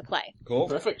come into play. Cool.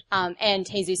 Perfect. And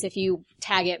Jesus, if you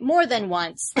tag it more than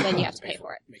once, then you have to pay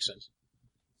for it. Makes sense.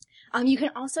 You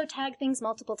can also tag things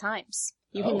multiple times.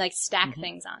 You can stack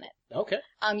things on it. Okay.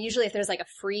 Usually if there's a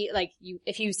free,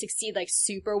 if you succeed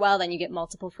super well, then you get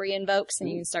multiple free invokes and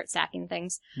you can start stacking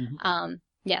things.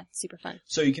 Yeah, super fun.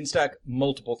 So you can stack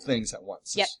multiple things at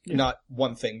once. Yep. Not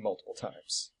one thing multiple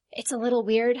times. It's a little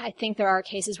weird. I think there are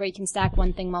cases where you can stack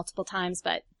one thing multiple times,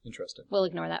 but Interesting. we'll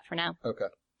ignore that for now. Okay.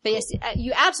 But yes,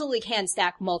 you absolutely can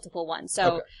stack multiple ones.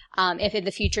 So, if in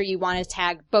the future you want to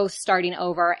tag both starting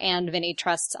over and Vinny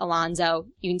trusts Alonzo,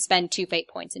 you can spend 2 fate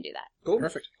points and do that. Cool.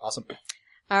 Perfect. Awesome.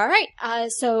 All right.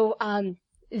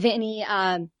 Vinny,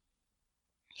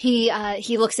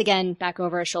 he looks again back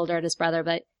over his shoulder at his brother,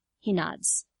 but he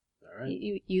nods. All right.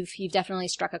 You've definitely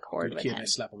struck a chord Good with kid, him. I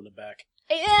slap him in the back.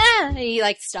 Yeah, he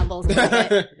stumbles a little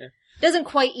bit. Doesn't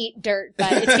quite eat dirt,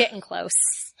 but it's getting close.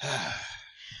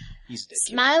 He's dead.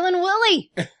 Smiling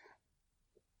Willie.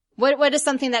 What is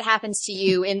something that happens to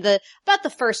you in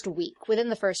within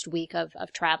the first week of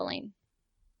traveling?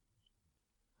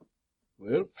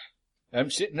 Well, I'm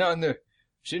sitting on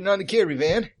the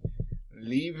caravan,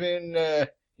 leaving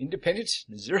Independence,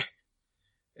 Missouri.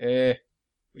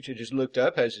 Which I just looked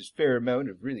up has a fair amount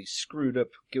of really screwed up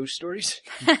ghost stories,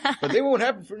 but they won't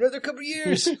happen for another couple of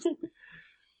years.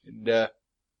 And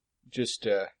just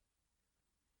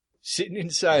sitting in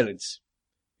silence.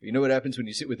 You know what happens when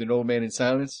you sit with an old man in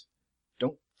silence?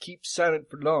 Don't keep silent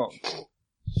for long.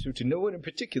 So to no one in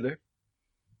particular,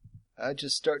 I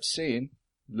just start saying,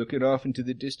 looking off into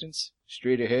the distance,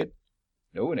 straight ahead.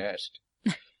 No one asked.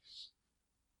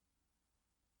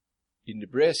 In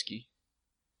Nebraska.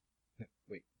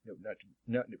 Wait, no,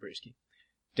 not Nebraska.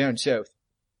 Down south,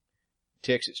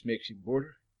 Texas-Mexican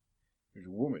border, there's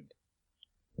a woman.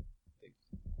 They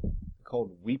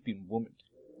called Weeping Woman.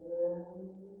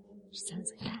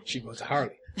 Sounds like that. She was a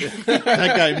Harley.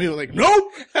 That guy immediately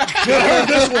nope! Never heard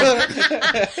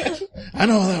this one! I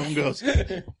know how that one goes.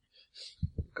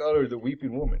 Call her the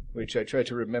Weeping Woman, which I tried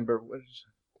to remember. What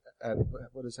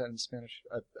is that in Spanish?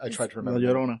 I tried to remember.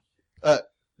 La Llorona.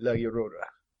 La Llorona.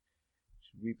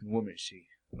 Weeping Woman, see.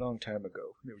 A long time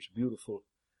ago, there was a beautiful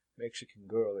Mexican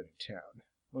girl in a town.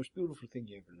 Most beautiful thing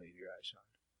you ever laid your eyes on.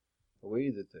 The way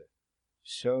that the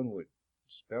sun would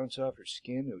bounce off her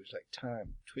skin, it was like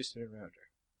time twisting around her.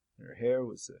 And her hair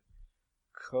was the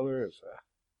color of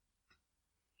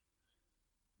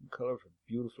a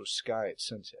beautiful sky at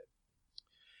sunset.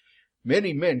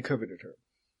 Many men coveted her,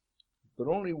 but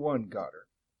only one got her.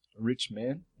 A rich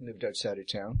man lived outside of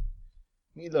town.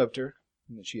 He loved her,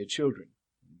 and that she had children.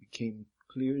 It became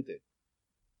clear that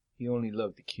he only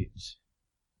loved the kids.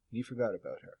 And he forgot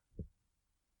about her. And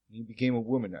he became a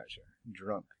womanizer and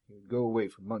drunk. He would go away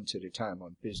for months at a time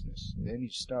on business. And then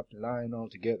he'd stop lying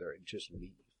altogether and just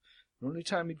leave. The only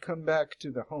time he'd come back to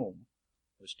the home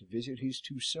was to visit his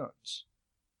 2 sons.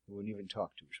 He wouldn't even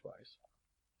talk to his wife.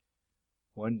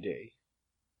 One day,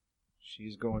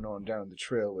 She's going on down the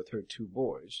trail with her 2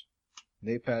 boys.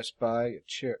 And they pass by a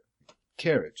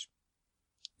carriage.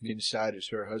 And inside is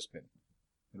her husband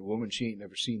and a woman she ain't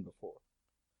never seen before.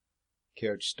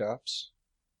 Carriage stops.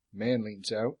 Man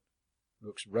leans out,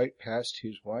 looks right past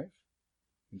his wife,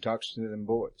 and talks to them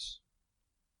boys.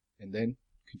 And then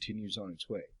continues on its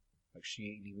way, like she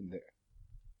ain't even there.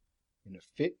 In a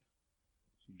fit,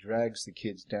 she drags the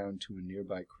kids down to a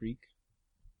nearby creek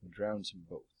and drowns them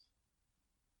both.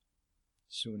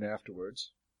 Soon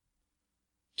afterwards,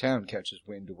 town catches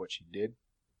wind of what she did,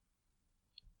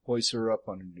 hoists her up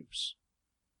on a noose.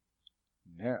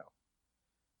 Now,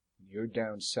 you're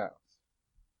down south,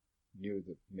 near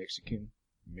the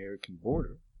Mexican-American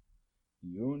border.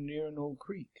 You're near an old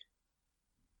creek.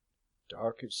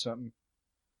 Dark as something,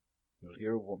 you'll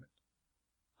hear a woman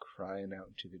crying out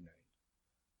into the night.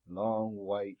 Long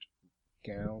white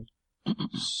gown,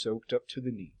 soaked up to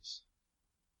the knees.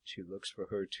 She looks for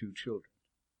her 2 children.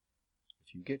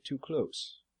 If you get too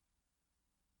close,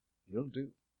 you'll do.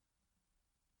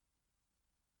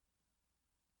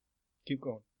 Keep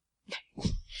going.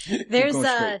 There's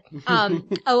a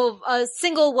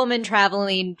single woman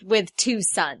traveling with 2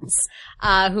 sons,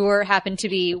 who happen to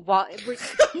be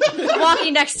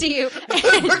walking next to you.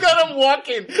 I forgot I'm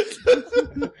walking.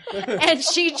 And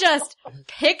she just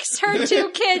picks her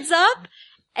 2 kids up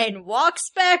and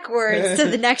walks backwards to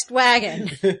the next wagon.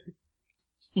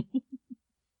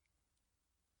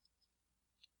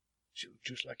 She was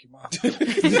just like your mom.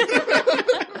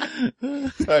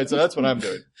 Alright, so that's what I'm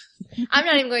doing. I'm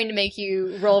not even going to make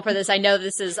you roll for this. I know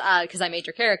this is, cause I made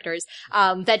your characters,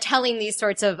 that telling these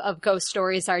sorts of ghost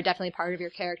stories are definitely part of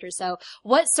your character. So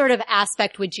what sort of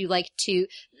aspect would you like to,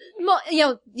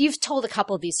 you've told a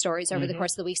couple of these stories over the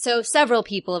course of the week. So several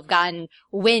people have gotten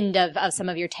wind of some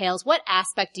of your tales. What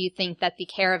aspect do you think that the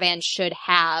caravan should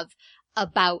have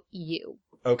about you?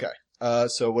 Okay.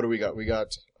 So what do we got? We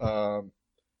got,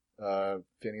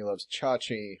 Vinny Loves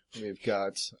Chachi. We've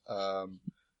got,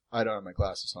 I don't have my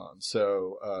glasses on.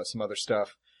 So, some other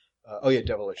stuff.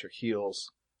 Devil at Your Heels.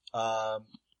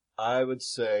 I would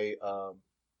say,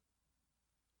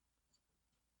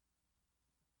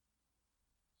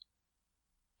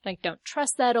 like, don't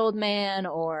trust that old man,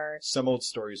 or some old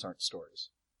stories aren't stories.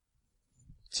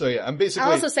 So yeah, I'm basically.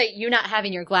 I'll also say you not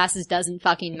having your glasses doesn't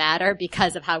fucking matter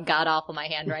because of how god awful my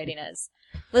handwriting is.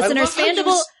 Listeners,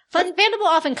 Fandible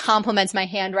often compliments my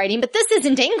handwriting, but this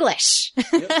isn't English.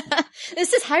 Yep.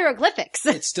 This is hieroglyphics.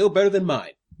 It's still better than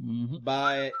mine.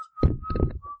 By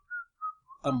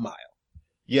a mile.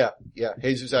 Yeah.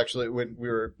 Jesus actually, when we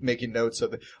were making notes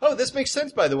of it. Oh, this makes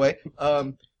sense, by the way.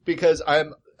 Because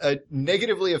I'm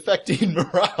negatively affecting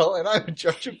morale and I'm in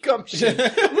charge of gumption.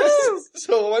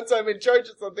 So once I'm in charge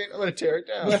of something, I'm going to tear it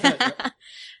down.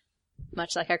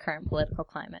 Much like our current political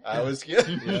climate. That's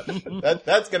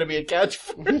going to be a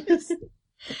catchphrase.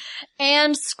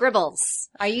 And Scribbles.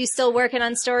 Are you still working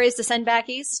on stories to send back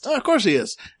east? Oh, of course he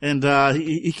is. And,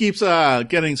 he keeps,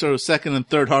 getting sort of second and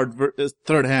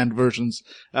third-hand versions,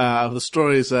 of the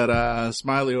stories that,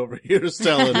 Smiley over here is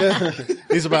telling.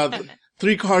 He's about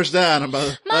 3 cars down.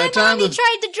 By my the time mommy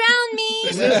tried to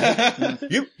drown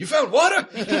me! You found water?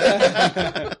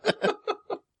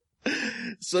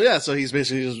 So he's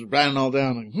basically just writing all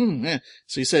down like, yeah.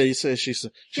 So he says she's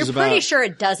You're about. pretty sure a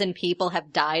dozen people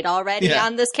have died already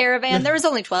on this caravan. There was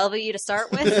only 12 of you to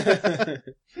start with.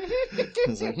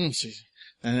 It's like,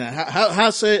 and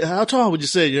how tall would you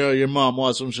say your mom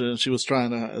was when she was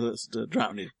trying to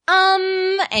drown you?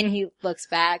 And he looks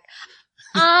back.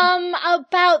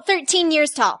 About 13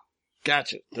 years tall.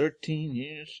 Gotcha. 13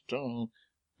 years tall.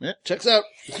 Yeah, checks out.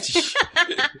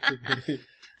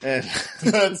 And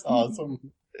that's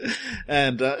awesome.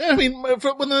 And, I mean,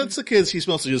 when it's the kids, he's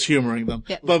mostly just humoring them.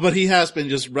 Yeah. But he has been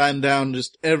just writing down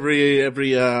just every,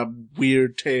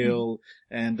 weird tale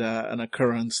and, an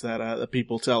occurrence that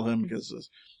people tell him because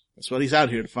that's what he's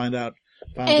out here to find out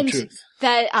the truth.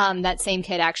 That same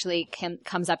kid actually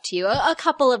comes up to you a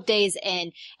couple of days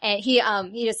in and he's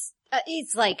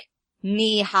like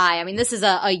knee high. I mean, this is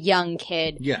a young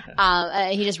kid.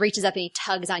 Yeah. He just reaches up and he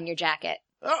tugs on your jacket.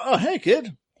 Oh, hey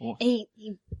kid. And he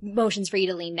motions for you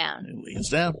to lean down. He leans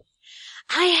down.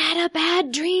 I had a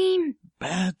bad dream.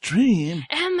 Bad dream?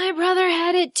 And my brother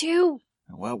had it too.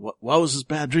 What was his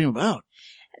bad dream about?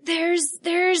 There's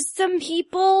some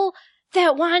people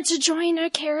that want to join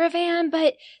our caravan,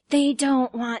 but they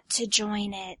don't want to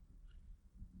join it.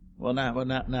 Well,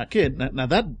 now, kid, now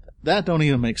that don't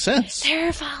even make sense.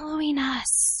 They're following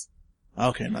us.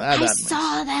 Okay, now I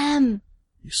saw them.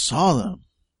 You saw them?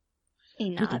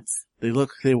 He nods.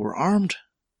 They were armed?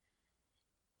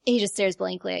 He just stares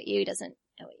blankly at you. He doesn't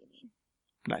know what you mean.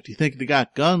 Like, do you think they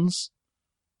got guns?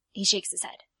 He shakes his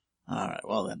head. All right,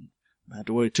 well then, I don't have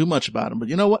to worry too much about them. But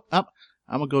you know what? I'm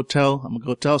gonna go tell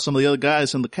some of the other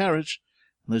guys in the carriage,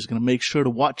 and they're just gonna make sure to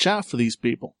watch out for these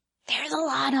people. There's a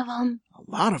lot of them. A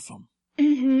lot of them.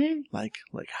 Mm-hmm. Like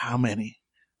how many?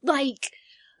 Like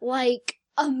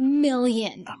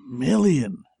 1,000,000.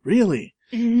 1,000,000? Really?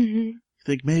 Mm-hmm. You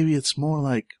think maybe it's more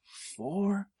like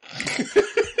 4?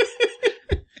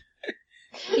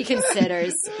 He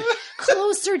considers.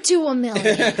 Closer to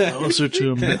 1,000,000. Closer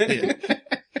to 1,000,000.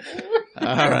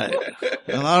 All right.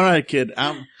 Well, all right, kid.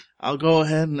 I'll go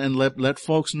ahead and let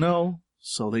folks know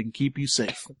so they can keep you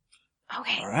safe.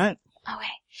 Okay. All right.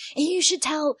 Okay. And you should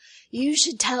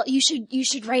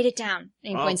write it down.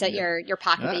 And he points at your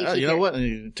pocket that you keep. You know what? And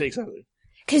he takes out.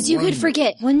 Because you could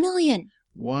forget 1,000,000.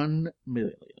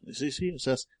 1,000,000. See, it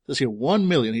says here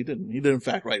 1,000,000. He didn't in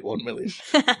fact write 1,000,000.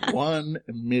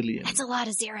 1,000,000. That's a lot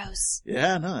of zeros.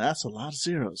 Yeah, no, that's a lot of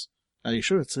zeros. Are you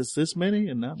sure it says this many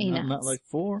and not like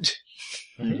 4?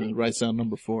 He writes down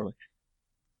number 4. Like,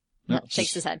 no,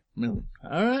 shakes his head. Million.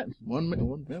 All right,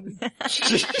 1,000,000.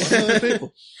 1,000,000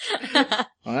 people.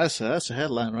 Oh, that's a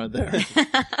headline right there.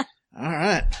 All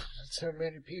right. That's how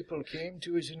many people came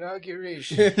to his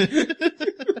inauguration.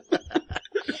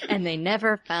 And they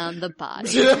never found the body.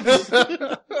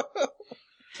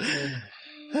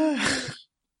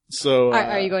 So,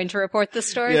 are you going to report this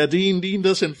story? Yeah, Dean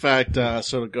does in fact,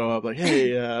 sort of go up like,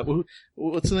 hey,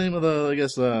 what's the name of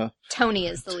Tony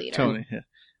is the leader. Tony, yeah.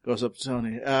 Goes up to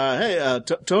Tony. Hey,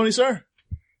 Tony, sir?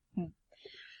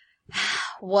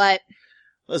 What?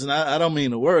 Listen, I don't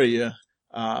mean to worry you,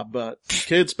 but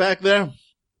kids back there,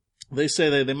 they say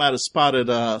they might have spotted,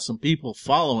 some people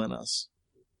following us.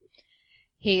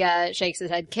 He, shakes his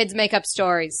head. Kids make up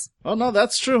stories. Oh, no,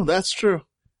 that's true.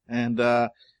 And,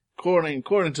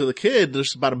 according to the kid,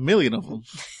 there's about 1,000,000 of them.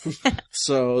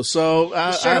 So, you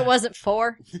sure it wasn't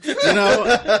 4? You know,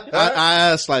 I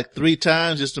asked like 3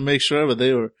 times just to make sure, but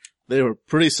they were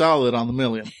pretty solid on the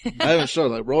 1,000,000. I even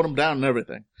showed, like, wrote them down and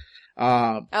everything.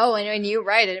 And when you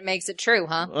write it, it makes it true,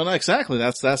 huh? Well, no, exactly.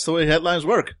 That's the way headlines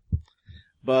work.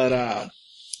 But,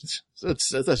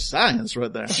 it's a science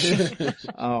right there.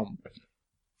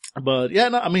 But yeah,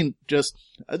 no, I mean,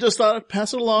 I just thought I'd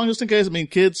pass it along just in case. I mean,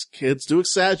 kids do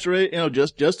exaggerate,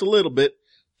 just a little bit.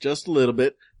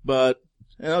 But,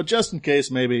 just in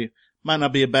case, maybe might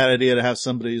not be a bad idea to have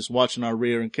somebody who's watching our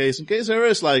rear in case there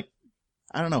is like,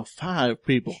 I don't know, 5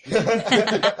 people.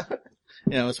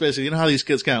 Especially, how these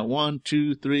kids count 1,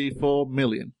 2, 3, 4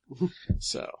 million.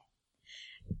 So.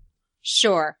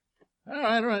 Sure.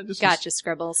 All right. Gotcha,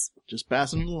 Scribbles. Just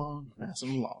passing it along.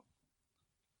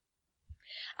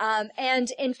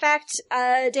 And in fact,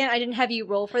 Dan, I didn't have you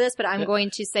roll for this, but I'm going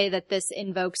to say that this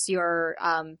invokes your,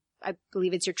 I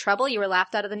believe it's your trouble. You were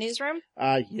laughed out of the newsroom.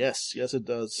 Yes, it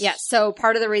does. Yeah. So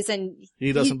part of the reason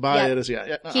he doesn't buy it is,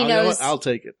 no, he knows, I'll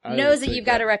take it. Knows that you've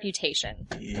got a reputation.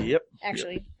 Yep.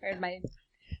 Actually, where did my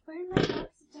box of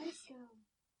dice go?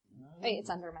 Wait, it's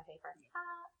under my paper.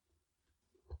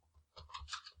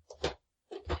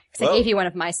 Because I gave you one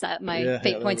of my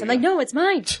fate points. I'm like, no, it's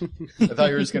mine. I thought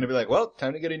you were just going to be like, well,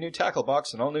 time to get a new tackle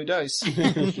box and all new dice.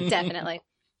 Definitely.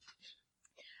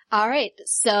 All right.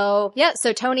 So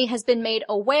Tony has been made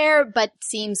aware, but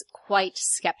seems quite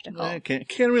skeptical. I can't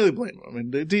really blame him. I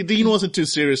mean, Dean wasn't too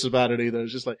serious about it either. It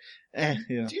was just like, Do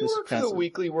you work for the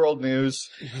Weekly World News?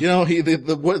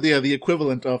 The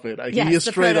equivalent of it. Yes, he is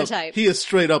the straight prototype. up. He is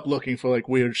straight up looking for like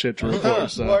weird shit to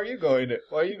report. So. Why are you going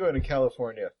to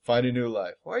California? Find a new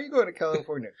life. Why are you going to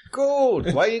California?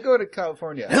 Gold. Why are you going to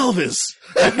California? Elvis.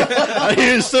 I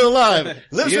hear he's still alive.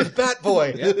 Lives with Bat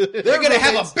Boy. They're gonna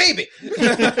have a baby.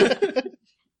 That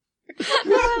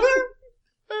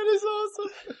is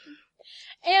awesome.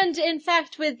 And in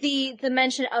fact, with the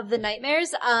mention of the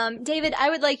nightmares, David,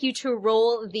 I would like you to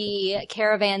roll the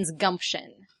caravan's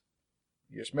gumption.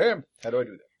 Yes, ma'am. How do I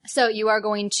do that? So you are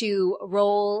going to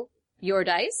roll your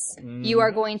dice. You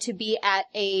are going to be at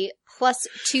a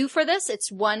 +2 for this.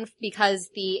 It's 1 because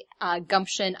the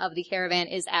gumption of the caravan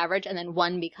is average, and then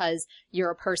 1 because you're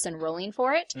a person rolling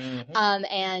for it.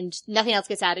 And nothing else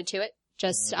gets added to it.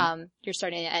 Just you're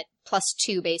starting at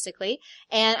 +2 basically.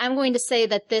 And I'm going to say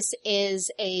that this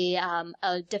is a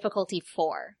difficulty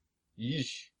 4.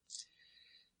 Yeesh.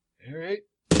 All right.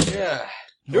 Yeah.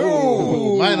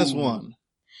 No. -1.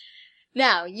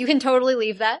 Now, you can totally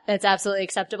leave that. That's absolutely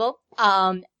acceptable.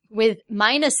 With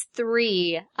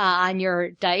 -3 on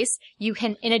your dice, you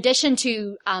can, in addition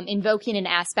to invoking an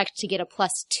aspect to get a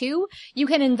 +2, you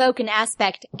can invoke an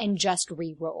aspect and just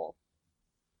re-roll.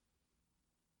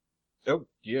 Oh,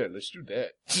 yeah, let's do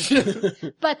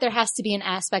that. But there has to be an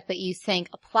aspect that you think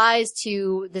applies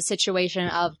to the situation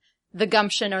of the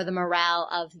gumption or the morale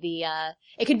of the,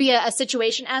 it could be a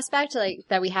situation aspect like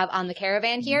that we have on the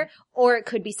caravan here, or it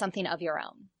could be something of your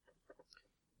own.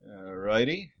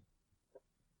 Alrighty.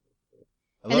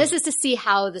 And this is to see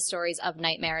how the stories of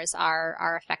nightmares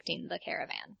are affecting the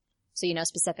caravan. So you know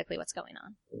specifically what's going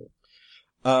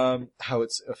on. How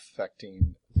it's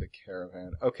affecting the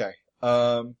caravan. Okay.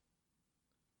 So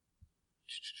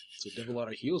Devil at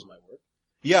Our Heels might work.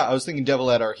 Yeah, I was thinking devil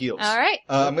at our heels. All right.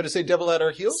 I'm gonna say devil at our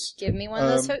heels. Give me one of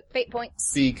those fate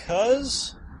points.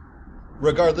 Because,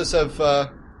 regardless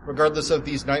of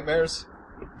these nightmares,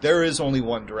 there is only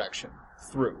one direction.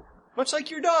 Through. Much like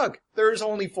your dog, there is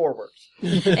only forward.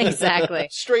 Exactly.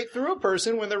 Straight through a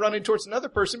person when they're running towards another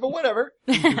person, but whatever.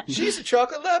 She's a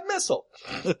chocolate lab missile.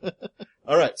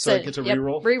 Alright, so I get to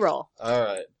reroll? Reroll.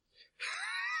 Alright.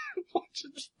 Watch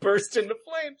it just burst into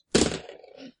flames.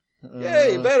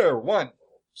 Yay, better. 1.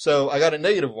 So I got a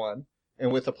 -1,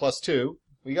 and with a +2,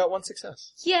 we got 1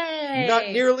 success. Yay! Not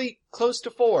nearly close to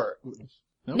 4.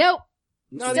 Nope.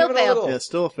 Not Still even fail. a little. Yeah,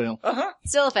 still a fail. Uh-huh.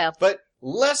 Still a fail. But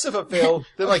less of a fail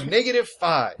than like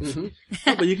 -5.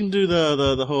 Yeah, but you can do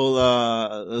the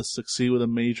whole succeed with a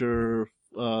major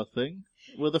thing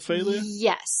with a failure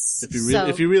Yes.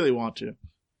 if you really want to.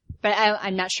 But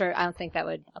I'm not sure. I don't think that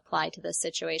would apply to this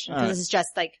situation because All right. this is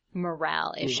just like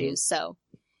morale issues. So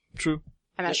True.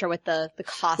 I'm not sure what the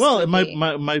cost. Well, would it be.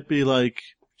 might be like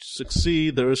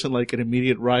succeed. There isn't like an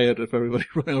immediate riot if everybody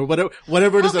or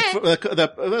whatever it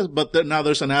is but now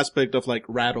there's an aspect of like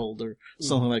rattled or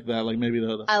something like that. Like maybe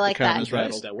the I like the caravan that. is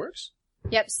rattled. Nice, that works.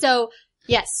 Yep. So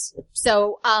yes.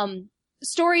 So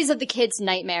stories of the kids'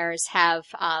 nightmares have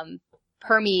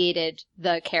permeated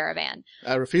the caravan.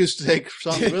 I refuse to take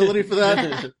responsibility for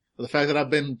that. For the fact that I've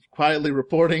been quietly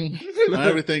reporting on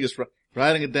everything, just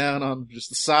writing it down on just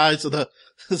the sides of the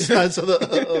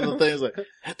things. Like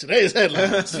today's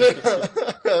headlines: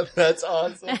 That's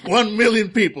awesome. 1 million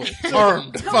people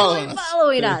armed following Totally us.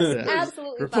 following us. Yeah.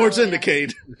 Absolutely. Reports following us.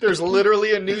 indicate. There's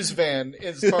literally a news van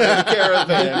as part of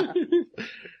the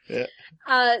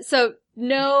caravan. So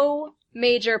no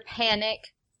major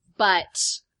panic, but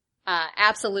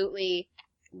absolutely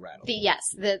Rattle.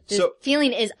 the So-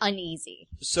 feeling is uneasy.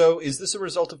 So is this a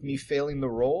result of me failing the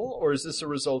roll, or is this a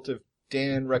result of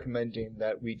Dan recommending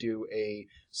that we do a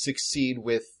succeed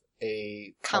with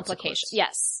a Complication. consequence?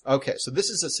 Yes. Okay, so this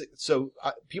is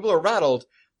people are rattled,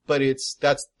 but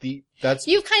that's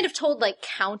You've kind of told like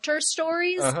counter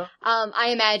stories. Uh-huh. I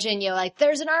imagine, like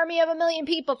there's an army of 1 million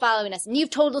people following us, and you've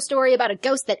told a story about a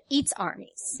ghost that eats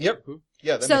armies. Yep.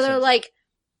 Yeah, that So makes they're sense. like,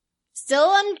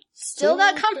 still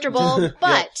not comfortable,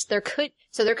 but there could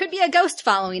be a ghost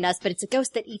following us, but it's a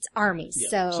ghost that eats armies.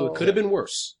 Yeah. So it could have been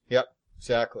worse. Yep,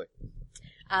 exactly.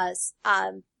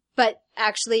 But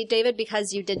actually, David,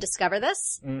 because you did discover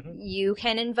this, Mhm. you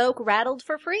can invoke Rattled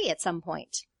for free at some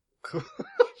point.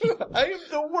 I am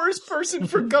the worst person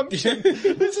for gumption.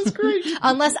 This is great.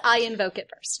 Unless I invoke it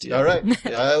first. All right,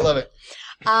 I love it.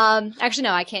 Actually,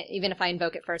 no, I can't. Even if I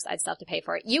invoke it first, I'd still have to pay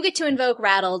for it. You get to invoke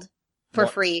Rattled for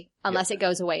Once. free, unless it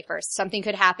goes away first. Something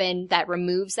could happen that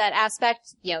removes that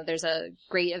aspect. There's a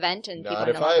great event and people Not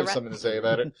are if no I longer have something to say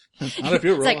about it. Not if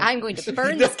you're It's like, rolling. I'm going to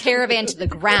burn this caravan to the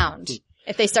ground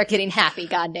if they start getting happy,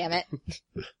 goddammit.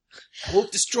 I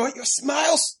won't destroy your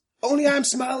smiles. Only I'm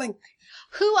smiling.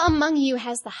 Who among you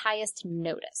has the highest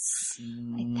notice?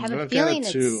 I have a I've got feeling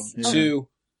a 2. it's Yeah. 2.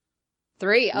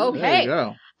 3. There Okay. you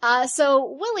go.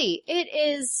 So Willie, it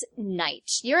is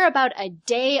night. You're about a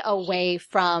day away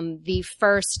from the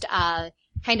first,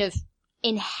 kind of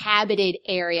inhabited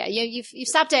area. You've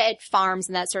stopped at farms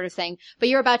and that sort of thing, but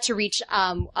you're about to reach,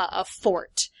 a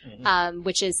fort,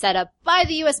 which is set up by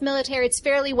the U.S. military. It's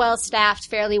fairly well staffed,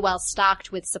 fairly well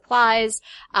stocked with supplies,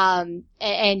 and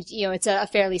it's a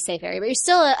fairly safe area, but you're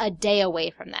still a day away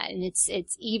from that, and it's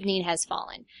evening has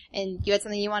fallen. And you had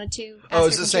something you wanted to ask I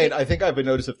was or just saying, contribute? I think I have a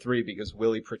notice of 3 because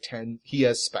Willie he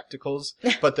has spectacles,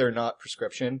 but they're not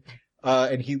prescription.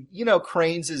 And he,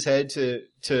 cranes his head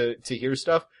to hear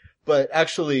stuff. But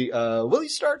actually, Willie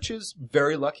Starch is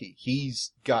very lucky.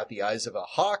 He's got the eyes of a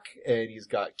hawk and he's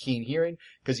got keen hearing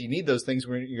because you need those things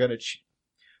when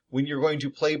you're going to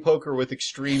play poker with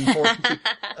extreme fortitude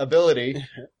ability.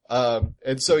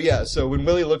 And so when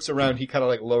Willie looks around, he kind of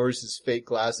like lowers his fake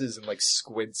glasses and like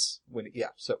squints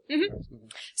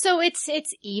So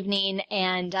it's evening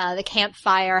and the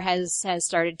campfire has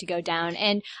started to go down,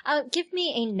 and give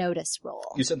me a notice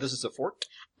roll. You said this is a fort?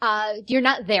 You're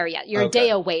not there yet. You're a Okay. day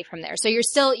away from there. So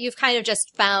you've kind of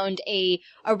just found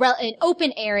an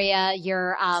open area.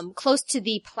 You're, close to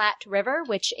the Platte River,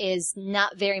 which is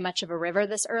not very much of a river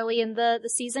this early in the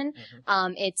season.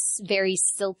 It's very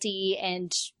silty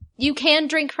and you can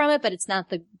drink from it, but it's not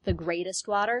the greatest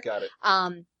water. Got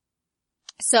it.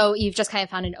 So you've just kind of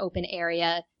found an open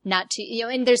area, not to,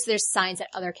 and there's signs that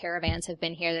other caravans have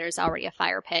been here. There's already a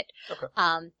fire pit. Okay.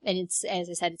 And it's, as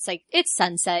I said, it's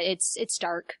sunset. It's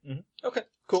dark. Okay.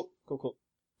 Cool.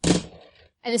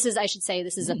 And this is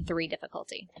a 3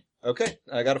 difficulty. Okay.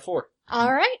 I got a 4.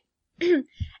 All right.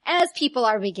 As people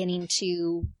are beginning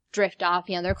to drift off,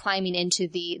 they're climbing into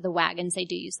the wagons. They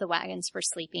do use the wagons for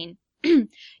sleeping.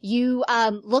 You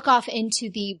look off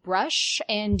into the brush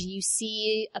and you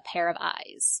see a pair of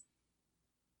eyes.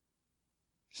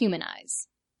 Human eyes.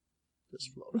 Just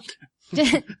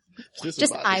floating.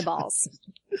 Just eyeballs.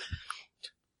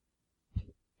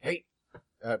 Hey.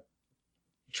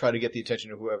 Try to get the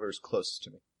attention of whoever is closest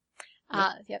to me.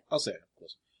 Yep. I'll say it.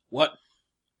 What?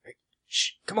 Hey,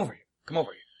 shh. Come over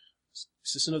here. Is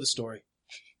this another story?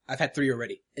 I've had 3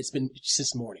 already. It's been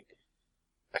since morning.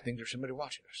 I think there's somebody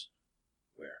watching us.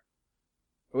 Where?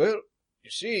 Well,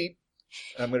 you see,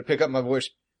 I'm going to pick up my voice.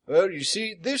 Well, you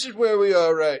see, this is where we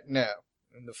are right now,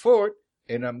 in the fort,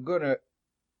 and I'm going to,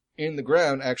 in the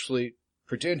ground, actually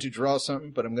pretend to draw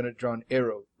something, but I'm going to draw an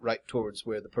arrow right towards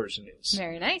where the person is.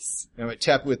 Very nice. I'm going to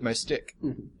tap it with my stick.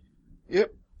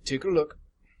 Yep, take a look.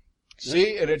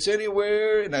 See, and it's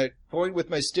anywhere, and I point with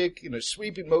my stick in a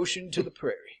sweeping motion to the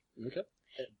prairie. Okay.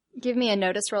 Give me a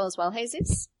notice roll as well,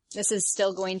 Jesus. This is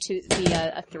still going to be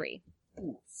a 3.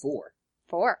 Ooh, 4.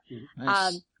 4.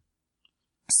 Nice.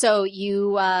 So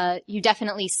you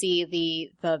definitely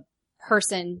see the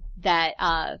person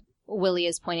that, Willie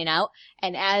is pointing out.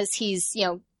 And as he's,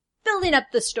 building up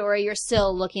the story, you're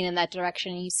still looking in that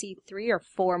direction and you see 3 or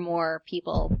 4 more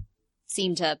people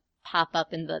seem to pop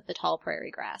up in the tall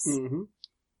prairie grass. Mm-hmm.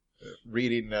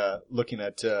 Reading, looking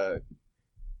at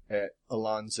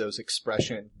Alonzo's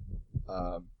expression,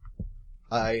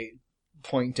 I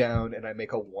point down and I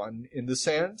make a 1 in the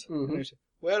sand. Mm-hmm. And I say,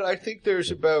 well, I think there's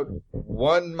about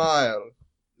 1 mile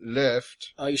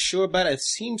left. Are you sure about it? It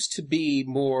seems to be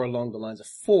more along the lines of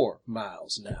 4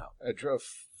 miles now. I draw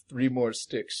 3 more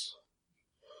sticks.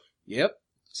 Yep.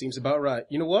 Seems about right.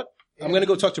 You know what? I'm going to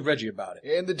go talk to Reggie about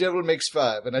it. And the devil makes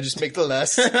 5, and I just make the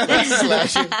last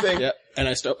slashing thing. Yep. And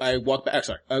I walk back.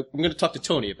 Sorry. I'm going to talk to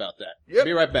Tony about that. Yep.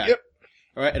 Be right back. Yep.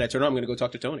 All right. And I turn around. I'm going to go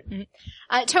talk to Tony.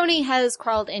 Mm-hmm. Tony has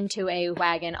crawled into a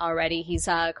wagon already. He's,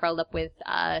 curled up with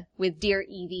dear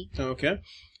Evie. Okay.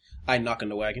 I knock on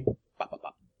the wagon. Bop, bop,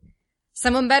 bop.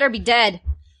 Someone better be dead.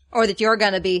 Or that you're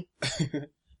gonna be.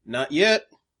 Not yet.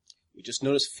 We just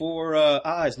noticed 4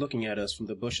 eyes looking at us from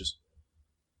the bushes.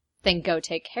 Then go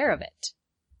take care of it.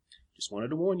 Just wanted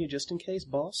to warn you just in case,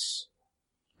 boss.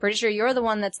 Pretty sure you're the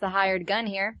one that's the hired gun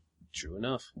here. True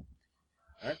enough.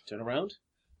 All right. Turn around.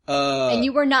 And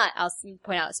you were not, I'll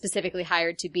point out, specifically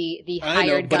hired to be the I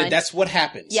know, hired gun. but that's what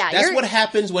happens. Yeah, that's what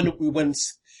happens when,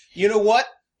 you know what?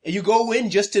 You go in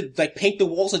just to, paint the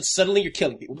walls and suddenly you're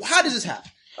killing people. How does this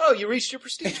happen? Oh, you reached your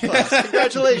prestige class.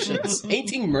 Congratulations.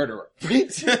 Painting murderer.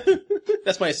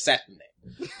 That's my assassin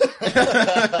name.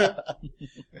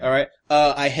 Alright,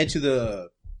 I head to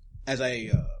as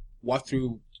I,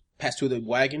 pass through the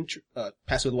wagons,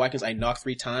 I knock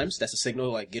 3 times. That's a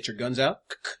signal, get your guns out.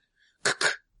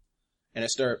 And I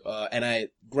start, and I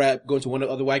go into one of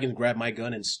the other wagons, grab my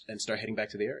gun, and start heading back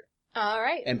to the area. All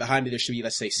right. And behind me, there should be,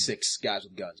 let's say, 6 guys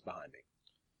with guns behind me.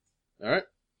 All right.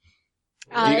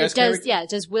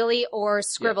 Does Willie or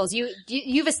Scribbles? Yeah.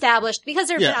 You've established, because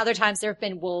there have been other times there have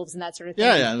been wolves and that sort of thing.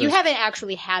 Yeah. You haven't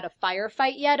actually had a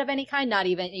firefight yet of any kind. Not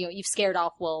even, you've scared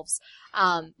off wolves.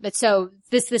 But so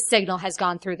this signal has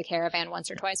gone through the caravan once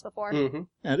or twice before. Mm-hmm.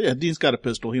 Yeah, Dean's got a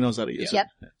pistol. He knows how to use it. Yep.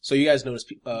 So you guys notice,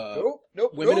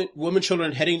 Nope. women,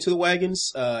 children heading to the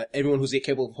wagons. Everyone who's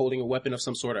capable of holding a weapon of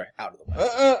some sort are out of the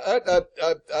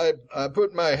wagon. I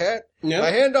put my Yeah.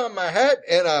 hand on my hat,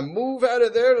 and I move out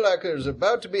of there like there's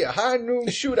about to be a high noon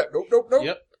shootout. Nope.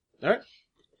 Yep. All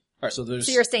right. So there's.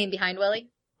 So you're staying behind Willie?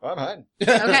 I'm hiding,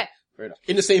 Okay. Fair enough.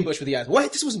 In the same bush with the eyes.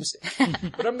 What? This was a mistake.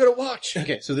 but I'm gonna watch.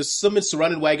 Okay, so there's some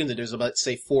surrounded wagons, and there's about,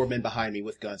 say, 4 men behind me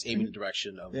with guns, aiming in the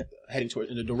direction of, in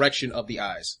the direction of the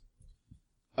eyes.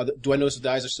 Do I notice that the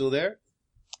eyes are still there?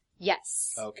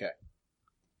 Yes. Okay.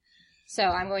 So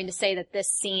I'm going to say that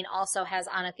this scene also has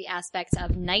on it the aspects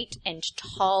of night and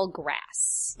tall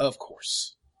grass. Of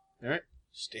course. All right.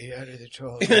 Stay out of the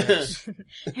tall grass.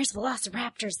 There's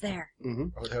velociraptors there. Mm-hmm.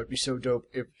 Oh, that would be so dope.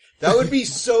 That would be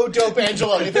so dope,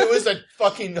 Angela, if it was a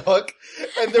fucking hook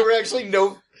and there were actually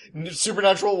no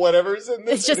supernatural whatever's in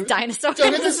this. It's just dinosaurs.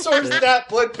 Dinosaurs that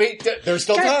blood paint. There's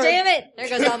still God time. damn it! There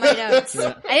goes all my notes.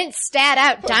 I didn't stat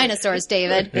out dinosaurs,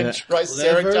 David. Yeah.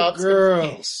 Triceratops.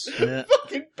 girls. Yeah.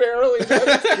 Fucking barely.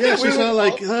 Yeah, she's not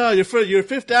like, your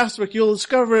fifth aspect, you'll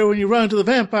discover it when you run into the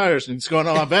vampires. And it's going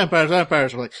on, vampires.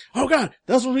 We're like, oh god,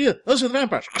 those are the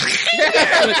vampires.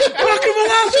 Fucking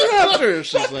velociraptors!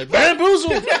 She's like,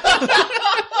 bamboozled.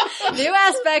 New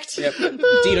aspect. Yep.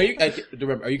 Dean,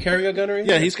 are you carrying a gun or anything?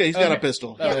 Yeah, he's got a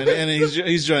pistol. And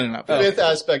he's joining up. Fifth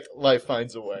aspect, life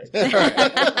finds a way.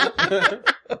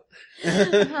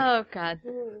 Oh god.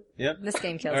 Yep. This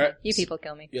game kills All right. me. You people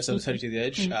kill me. Yes, I'm heading to the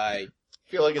edge. I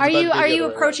Feel like it's Are about to be you the other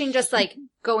way approaching just like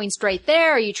going straight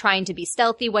there? Are you trying to be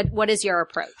stealthy? What is your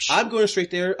approach? I'm going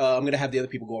straight there. I'm going to have the other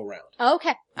people go around.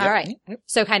 Okay. All right.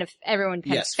 So kind of everyone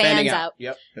kind Yes, of fans fanning out.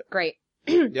 Yep. Great.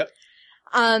 Yep.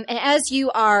 And as you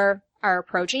are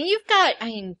approaching, you've got, I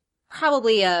mean,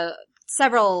 probably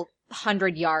several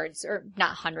hundred yards, or not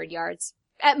 100 yards,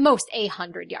 at most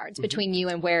 100 yards between you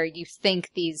and where you think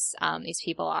these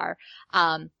people are.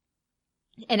 And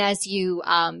as you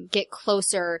get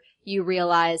closer, you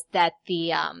realize that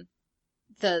it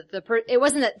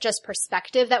wasn't just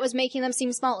perspective that was making them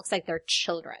seem small. It looks like they're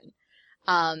children.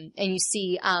 And you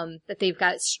see that they've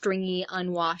got stringy,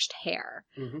 unwashed hair.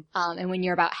 Mhm. And when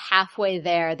you're about halfway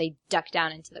there, they duck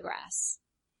down into the grass.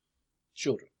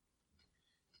 Children.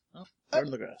 Part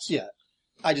of the grass. Yeah.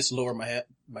 I just lower my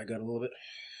gun a little bit.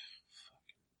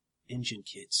 Indian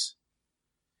kids.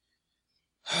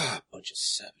 Bunch of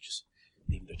savages.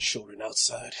 Leaving their children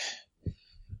outside.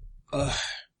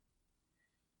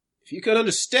 If you can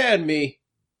understand me,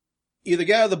 either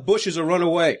get out of the bushes or run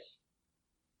away.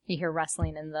 You hear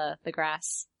rustling in the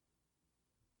grass.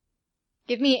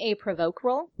 Give me a provoke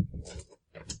roll.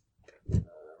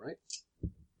 Alright.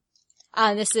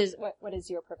 This is, what is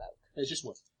your provoke? It's just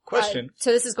one. Question.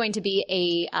 So this is going to be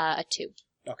a 2.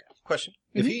 Question.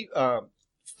 If he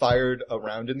fired a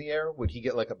round in the air, would he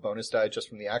get like a bonus die just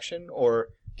from the action? Or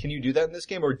can you do that in this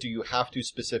game? Or do you have to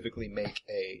specifically make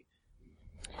a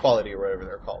quality or whatever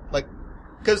they're called? Like,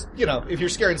 because, if you're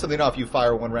scaring something off, you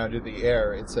fire one round in the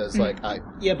air, it says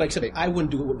Yeah, but except I wouldn't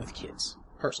do it with kids,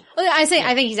 personally. Well, I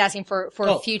think he's asking for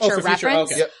future for future,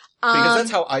 reference. okay. Yep. Because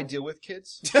that's how I deal with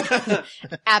kids.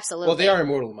 Absolutely. Well, they are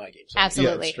immortal in my games. So.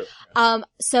 Absolutely. Yeah, that's true.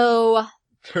 So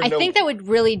There are I no- think that would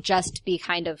really just be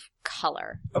kind of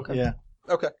color. Okay. Yeah.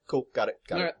 Okay, cool. Got it.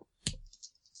 All right.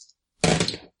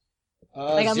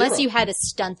 Like unless 0. you had a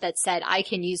stunt that said I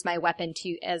can use my weapon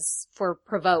for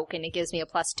provoke and it gives me a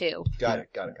 +2. Got it.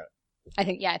 I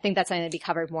think that's something that'd be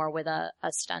covered more with a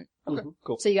stunt. Okay,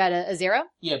 cool. So you got a 0?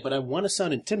 Yeah, but I want to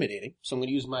sound intimidating, so I'm going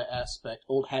to use my aspect,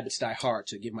 old habits die hard,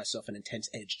 to give myself an intense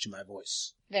edge to my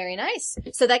voice. Very nice.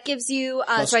 So that gives you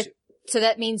 +2. so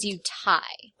that means you tie.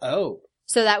 Oh.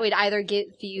 So that would either give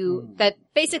you that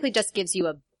basically just gives you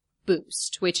a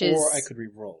boost, which is Or I could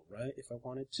re-roll, right, if I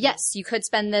wanted to? Yes, you could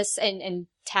spend this and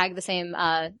tag the same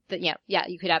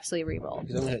you could absolutely re-roll.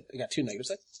 Because I got 2 negatives.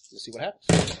 Let's see what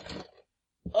happens.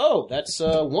 Oh, that's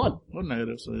 1. One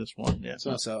negative, so this one, yeah.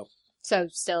 So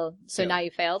So now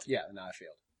you failed. yeah, now I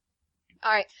failed.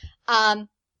 All right.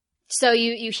 So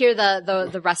you hear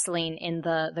the rustling in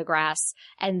the grass,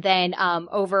 and then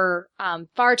over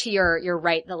far to your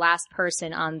right, the last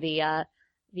person on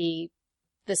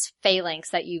this phalanx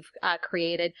that you've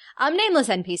created, nameless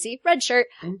NPC, red shirt.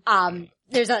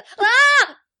 There's a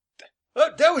Oh,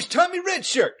 that was Tommy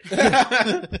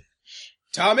Redshirt.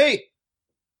 Tommy!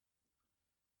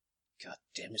 God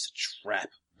damn, it's a trap.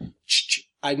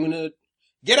 I'm gonna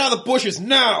get out of the bushes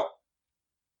now!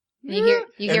 you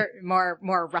hear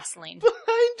more rustling.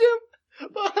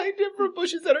 Behind him from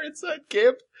bushes that are inside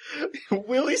camp,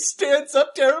 Willie stands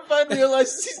up terrified and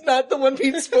realizes he's not the one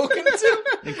being spoken to.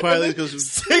 And quietly goes,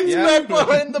 Sings back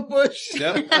behind the bush.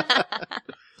 Yep.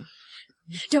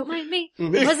 Don't mind me. I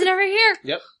wasn't ever here.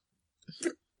 Yep.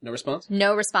 No response?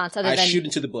 No response other I than shoot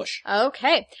into the bush.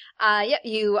 Okay. Yep.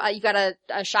 You got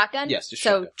a shotgun. Yes, just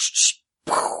so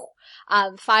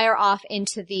fire off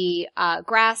into the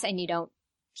grass, and you don't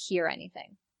hear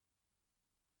anything.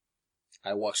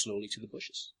 I walk slowly to the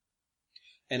bushes.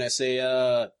 And I say,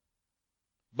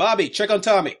 Bobby, check on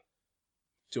Tommy.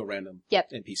 To a random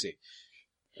NPC.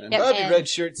 And Yep. Bobby and-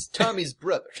 Redshirt's Tommy's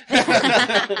brother.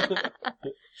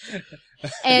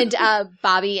 And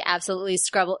Bobby absolutely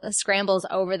scrambles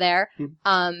over there.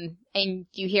 And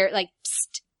you hear like,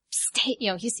 psst,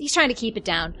 psst, he's trying to keep it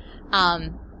down.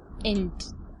 And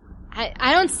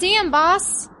I don't see him,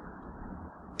 boss.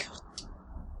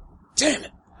 damn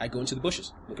it! I go into the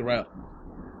bushes, look around.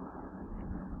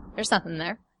 There's nothing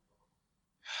there.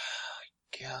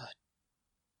 God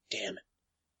damn it.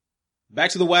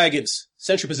 Back to the wagons.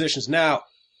 Sentry positions now.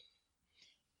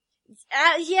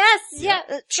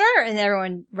 Sure. And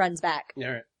everyone runs back.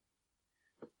 All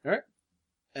right.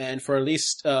 And for at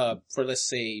least, for let's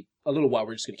say a little while,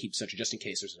 we're just going to keep sentry just in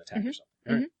case there's an attack or something.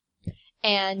 All right.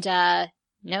 And,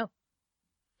 no.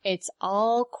 It's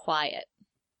all quiet.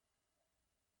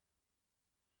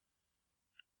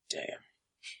 Damn.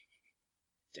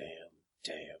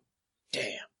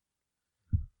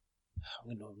 I'm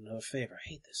going to do him another favor. I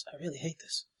hate this. I really hate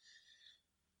this.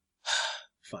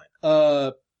 Fine.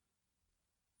 All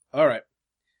right.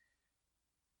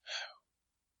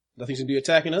 Nothing's going to be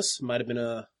attacking us. Might have been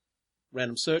a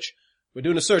random search. We're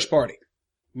doing a search party.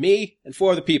 Me and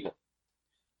 4 other people.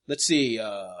 Let's see,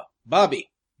 Bobby,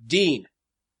 Dean.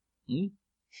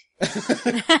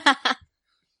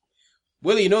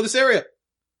 Willie, you know this area?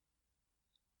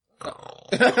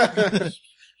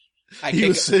 He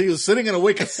was sitting in a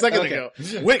wake a second ago.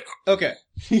 Wake. Okay.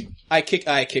 I kick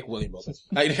William open.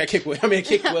 I kick William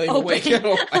awake.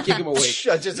 I kick him awake.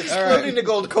 Just exploding the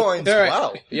gold coins. All right.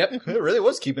 Wow. Yep. It really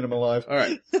was keeping him alive. All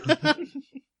right.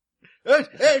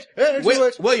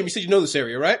 William, you said you know this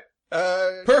area, right?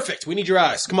 Perfect. We need your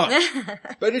eyes. Come on.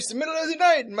 But it's the middle of the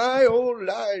night, and my old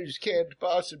eyes can't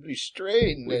possibly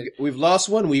strain. We've lost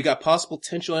one. We got possible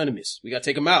potential enemies. We got to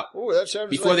take them out Oh, that sounds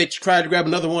before they try to grab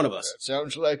another one of us. That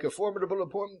sounds like a formidable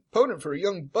opponent for a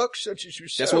young buck such as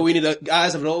yourself. That's what we need the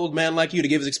eyes of an old man like you to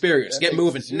give us experience. Get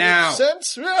moving now.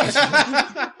 Sense?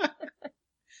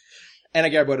 And I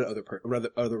grab one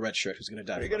other red shirt who's going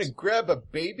to die. Are you going to grab a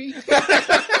baby?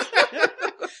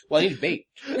 Well, I need bait.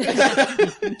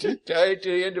 Just tie it to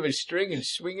the end of a string and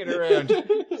swing it around.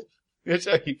 That's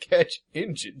how you catch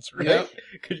Injuns, right?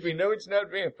 Because we know it's not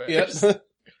vampires. Yep.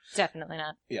 Definitely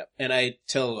not. Yeah. And I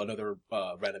tell another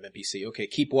random NPC, okay,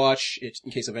 keep watch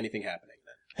in case of anything happening.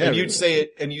 Then. And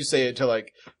you say it to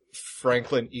like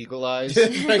Franklin Eagle Eyes,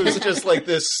 who's just like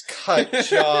this cut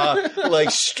jaw,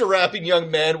 like strapping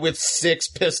young man with 6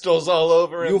 pistols all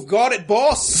over him. You've got it,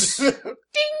 boss. Ding.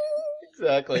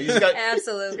 Exactly.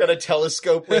 Absolutely. He's got a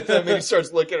telescope with him, and he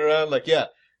starts looking around like, yeah,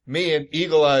 me and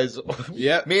Eagle Eyes,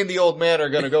 me and the old man are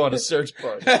going to go on a search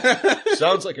party.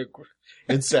 Sounds like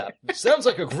sounds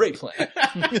like a great plan.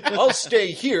 I'll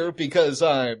stay here because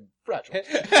I'm fragile.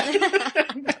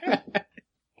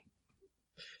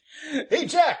 Hey,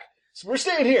 Jack, we're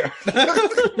staying here.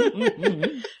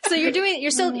 So you're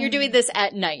doing this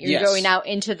at night. You're Yes. going out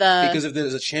into the... Because if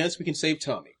there's a chance we can save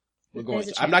Tommy, we're going There's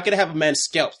a to. I'm not going to have a man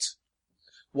scalped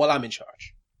while I'm in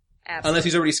charge. Absolutely. Unless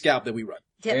he's already scalped, then we run.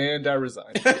 Yep. And I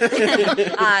resign.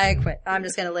 I quit. I'm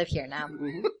just going to live here now.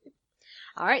 Mm-hmm.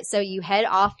 All right, so you head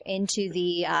off into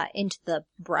the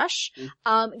brush.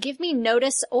 Give me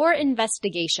notice or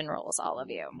investigation rolls, all of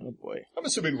you. Oh boy. I'm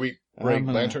assuming we bring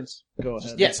gonna- lanterns Go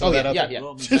ahead. Yes. Pull Okay. that up. Yeah.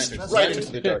 right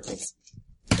into the darkness.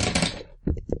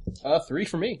 3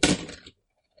 for me.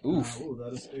 Oof. Oh,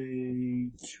 that is a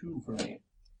 2 for me.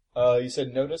 You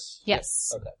said notice?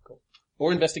 Yes. Okay, cool.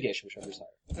 Or investigation, whichever's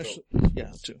higher. Actually,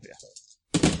 yeah, 2.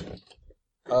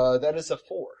 Yeah. That is a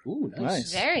 4. Ooh, nice.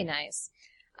 Nice. Very nice.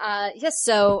 Yes,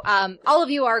 so, all of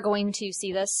you are going to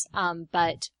see this,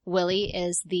 but Willie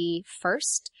is the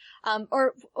first.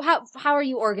 Or how are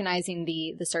you organizing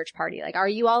the search party? Like, are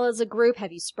you all as a group?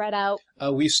 Have you spread out?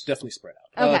 We definitely spread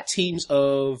out. Okay. Teams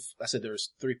of, I said there's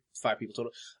 5 people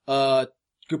total.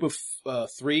 Group of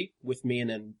 3 with me, and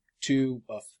then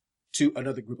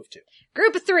another group of 2.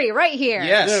 Group of 3, right here.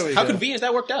 Yes. There we How go. convenient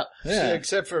that worked out. Yeah.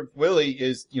 Except for Willie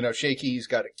is, shaky. He's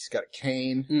got a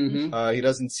cane. Mm-hmm. He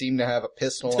doesn't seem to have a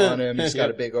pistol on him. He's got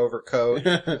a big overcoat.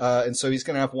 And so he's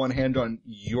going to have one hand on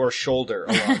your shoulder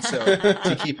a lot, so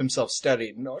to keep himself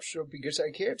steady. Not sure because I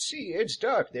can't see. It's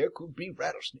dark. There could be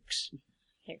rattlesnakes.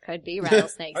 There could be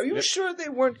rattlesnakes. Are you sure they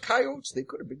weren't coyotes? They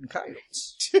could have been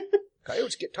coyotes.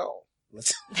 Coyotes get tall.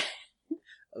 Let's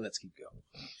keep going.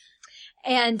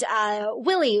 And,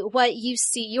 Willie, what you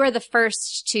see, you are the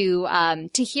first to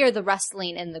hear the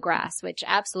rustling in the grass, which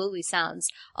absolutely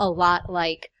sounds a lot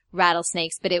like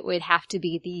rattlesnakes, but it would have to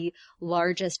be the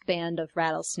largest band of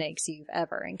rattlesnakes you've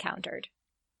ever encountered.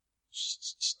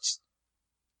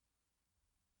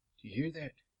 Do you hear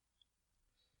that?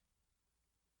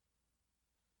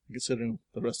 Considering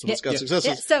the rest of us Yeah. got Yeah. successes.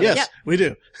 Yeah, so, yes, yeah. we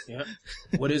do. Yeah.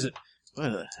 What is it? What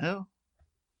the hell?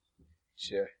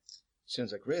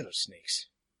 Sounds like rattlesnakes.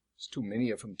 There's too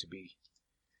many of them to be.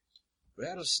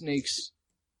 Rattlesnakes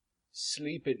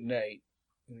sleep at night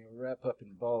and they wrap up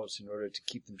in balls in order to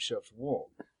keep themselves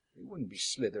warm. They wouldn't be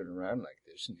slithering around like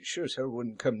this, and they sure as hell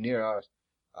wouldn't come near our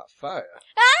fire.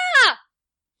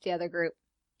 The other group,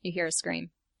 you hear a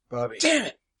scream. Bobby. Damn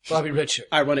it! Bobby Redshirt.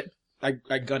 I run it.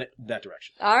 I gun it that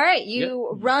direction. All right,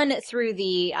 you run through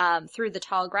the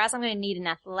tall grass. I'm going to need an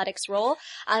athletics roll.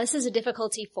 This is a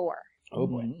difficulty 4. Oh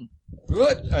boy.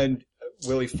 Good. And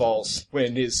Willie falls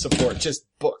when his support just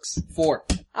books. 4.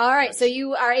 All right, so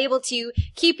you are able to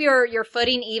keep your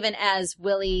footing even as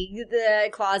Willie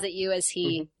claws at you as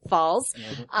he falls,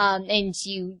 and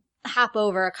you hop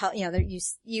over. You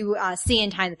see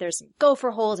in time that there's some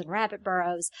gopher holes and rabbit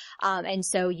burrows, and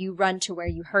so you run to where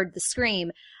you heard the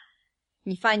scream.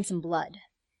 And you find some blood.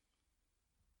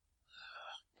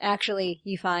 Actually,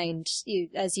 you find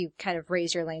as you kind of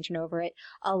raise your lantern over it,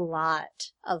 a lot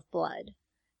of blood.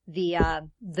 The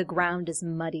ground is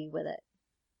muddy with it.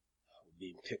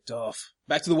 Being picked off.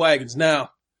 Back to the wagons now.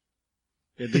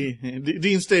 Yeah,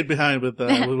 Dean stayed behind with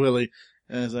Willie.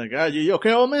 And it's like, you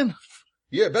okay, old man?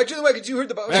 Yeah, back to the wagons. You heard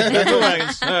the Back to the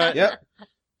wagons. All right. Yep.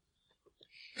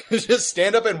 Just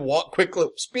stand up and walk quickly,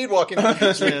 speed walking. Yeah,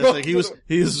 it's like he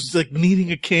was like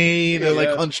needing a cane and like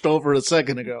hunched over a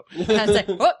second ago. It's like,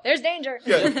 oh, there's danger.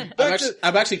 Yeah.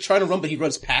 I'm actually trying to run, but he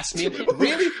runs past me.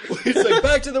 Really? It's like,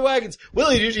 back to the wagons.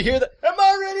 Willie, did you hear that? I'm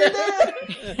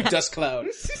already there! Dust cloud.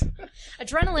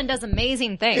 Adrenaline does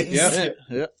amazing things.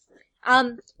 Yeah.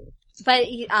 But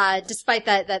despite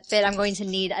that bit, I'm going to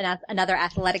need another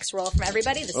athletics roll from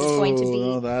everybody. This is going to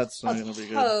be that's not going to be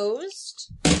good.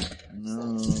 opposed.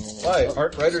 No. Why?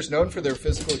 Aren't writers known for their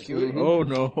physical acuity? Oh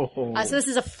no. So this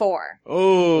is a 4.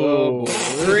 Oh.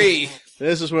 3.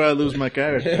 This is where I lose my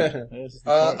character.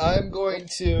 I'm going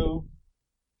to...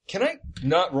 Can I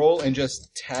not roll and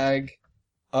just tag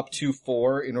up to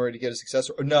 4 in order to get a success?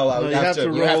 Or, no, I would you have to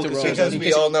roll. You have to roll. Because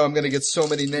we all know I'm going to get so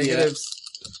many negatives.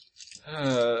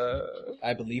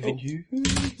 I believe in you.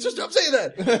 Just stop saying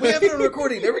that. We have it on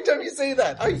recording. Every time you say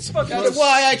that, I fucking... That's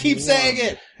why I keep saying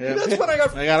it. Yeah. That's when I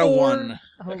got a 1.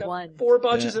 Oh, 1. 4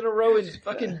 botches in a row in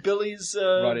fucking Billy's,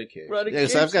 Rotted cage. Yeah,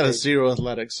 so I've got a 0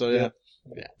 athletics, so yeah.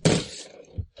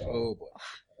 Oh boy.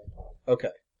 Okay.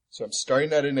 So I'm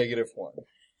starting at a -1.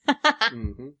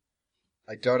 Mm-hmm.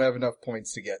 I don't have enough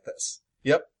points to get this.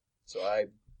 Yep. So I...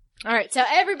 All right, so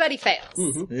everybody fails.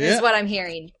 Mm-hmm. Yeah. Is what I'm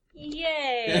hearing.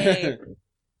 Yay!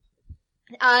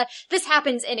 This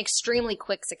happens in extremely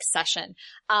quick succession.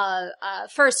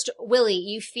 First, Willie,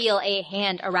 you feel a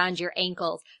hand around your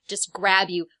ankles just grab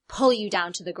you, pull you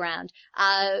down to the ground.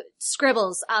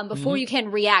 Scribbles, before you can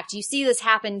react, you see this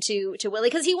happen to Willie,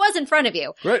 because he was in front of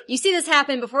you. Right. You see this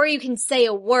happen before you can say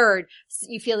a word.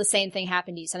 You feel the same thing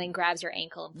happen to you. Something grabs your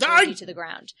ankle and pulls you to the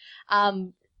ground.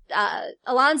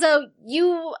 Alonzo,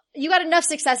 you got enough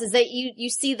successes that you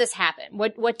see this happen.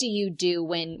 What do you do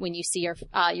when you see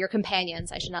your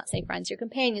companions, I should not say friends, your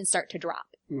companions start to drop?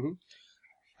 Mm-hmm.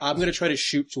 I'm gonna try to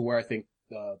shoot to where I think,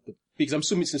 because I'm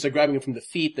assuming since they're grabbing him from the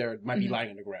feet, they might be lying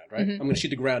on the ground, right? I'm gonna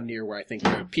shoot the ground near where I think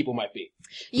people might be.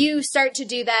 You start to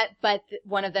do that, but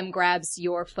one of them grabs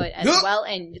your foot as well,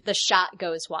 and the shot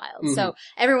goes wild. So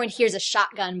everyone hears a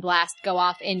shotgun blast go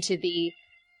off into the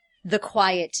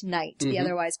quiet night, the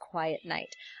otherwise quiet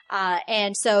night.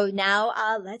 And so now,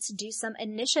 let's do some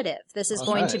initiative. This is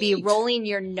going to be rolling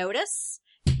your notice.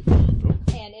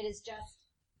 And it is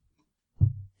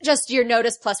just your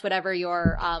notice plus whatever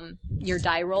your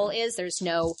die roll is. There's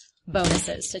no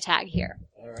bonuses to tag here.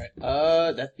 Alright.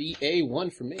 That'd be a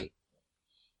 1 for me.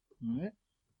 Alright.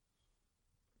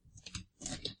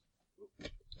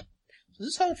 This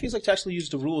is how it feels like to actually use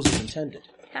the rules as intended.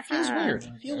 That feels weird.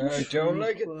 I don't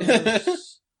like it.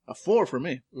 A 4 for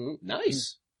me.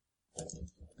 Nice.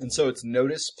 And so it's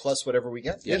notice plus whatever we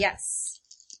get? Yep. Yes.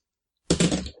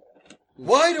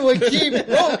 Why do I keep...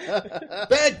 Oh!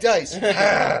 Bad dice.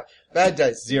 Bad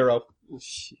dice. 0.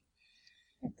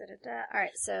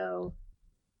 Alright, so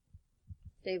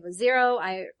Dave was 0.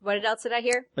 What else did I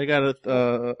hear? I got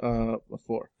a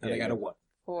 4. And I got a 1.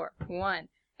 4. 1.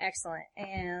 Excellent.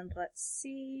 And let's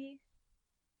see.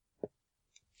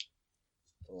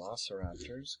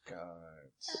 Velociraptors got...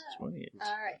 28.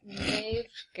 Alright, they've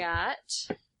got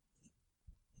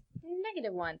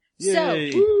 -1.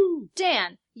 Yay. So,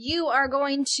 Dan, you are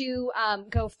going to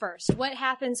go first. What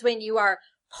happens when you are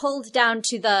pulled down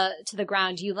to the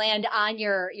ground? You land on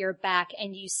your back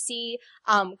and you see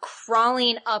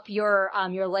crawling up your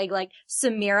leg like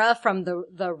Samira from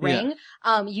the ring.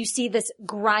 Yeah. You see this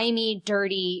grimy,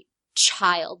 dirty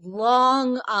child,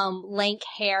 long, lank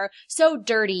hair, so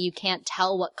dirty you can't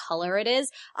tell what color it is.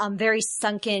 Very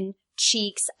sunken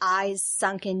cheeks, eyes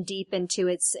sunken deep into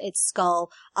its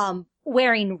skull,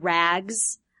 wearing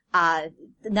rags,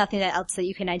 nothing else that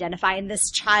you can identify. And this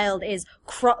child is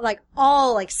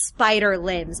all spider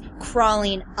limbs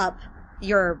crawling up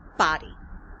your body.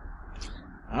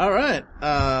 Alright.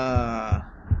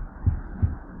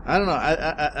 I don't know.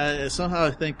 I somehow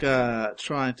I think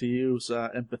trying to use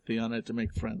empathy on it to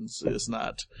make friends is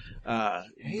not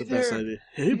the best idea.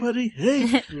 Hey, buddy.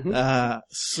 Hey.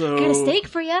 So Got a steak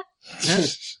for you.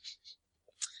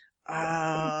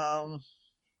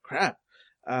 Crap.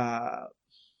 Yeah,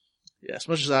 as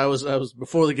much as I was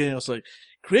before the game, I was like,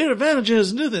 create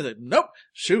advantages and do things. Like, nope,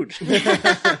 shoot.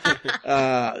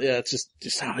 Yeah, it's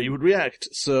just how you would react.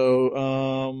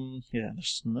 So, yeah,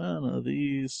 there's none of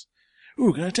these.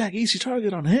 Ooh, can I attack easy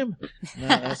target on him? No,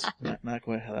 that's not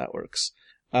quite how that works.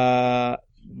 Yeah,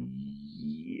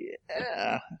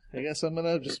 I guess I'm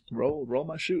gonna just roll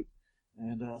my shoot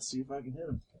and see if I can hit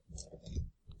him.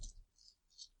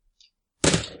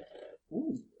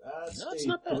 Ooh, that's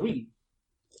not bad. 3.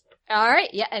 All right,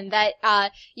 yeah, and that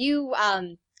you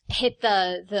hit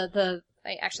the.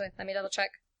 Actually, let me double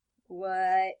check.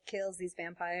 What kills these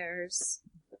vampires?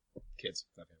 Kids,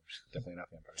 not vampires. Definitely not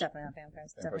vampires. Definitely not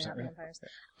vampires. Definitely not vampires.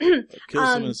 What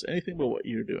kills them is anything but what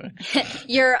you're doing.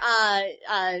 You're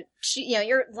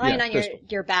you're lying Yeah, on pistol.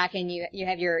 your back and you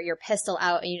have your pistol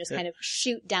out and you just kind of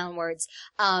shoot downwards.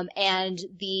 And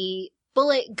the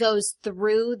bullet goes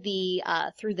through the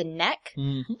neck.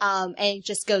 Mm-hmm. And it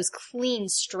just goes clean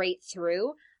straight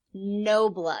through. No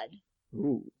blood.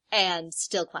 Ooh. And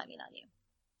still climbing on you.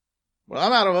 Well,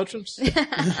 I'm out of options.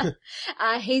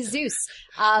 Jesus.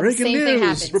 Breaking same thing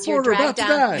news. happens. You're Reporter about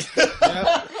dragged to down.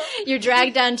 die. You're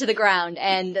dragged down to the ground,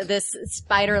 and this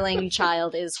spiderling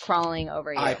child is crawling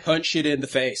over you. I punch it in the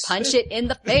face. Punch it in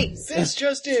the face. This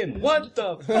just in. What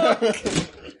the fuck?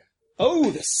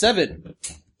 Oh, the 7.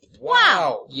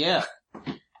 Wow. Yeah.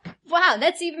 Wow,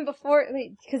 that's even before,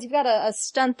 because you've got a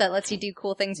stunt that lets you do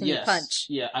cool things when you punch.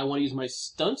 Yeah, I want to use my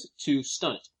stunt to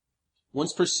stun it.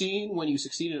 Once per scene, when you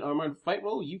succeed in an armored fight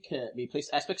roll, you may place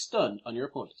aspect stunned on your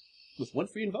opponent with 1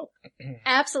 free invoke.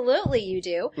 Absolutely, you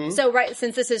do. Mhm. So, right,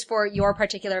 since this is for your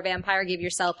particular vampire, give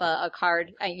yourself a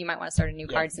card. You might want to start a new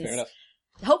card fair since enough.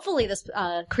 hopefully this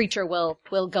creature will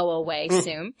go away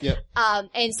soon. Yep.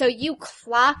 And so you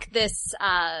clock this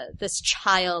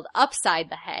child upside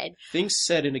the head. Things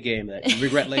said in a game that you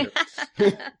regret later.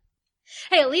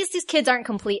 Hey, at least these kids aren't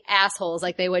complete assholes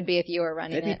like they would be if you were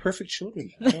running They'd be it. perfect children.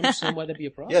 I don't understand why that'd be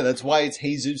a problem. Yeah, that's why it's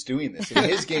Jesus doing this. In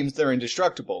his games, they're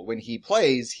indestructible. When he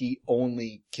plays, he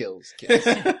only kills kids.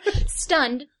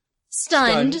 Stunned.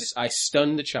 I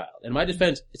stunned the child. In my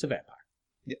defense, it's a vampire.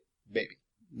 Baby.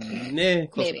 Nah,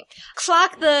 close Maybe. enough.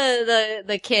 Clock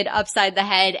the kid upside the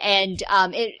head and,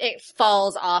 it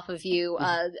falls off of you,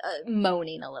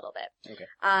 moaning a little bit.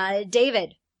 Okay.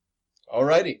 David.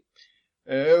 Alrighty.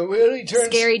 Willie turns...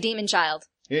 Scary demon child.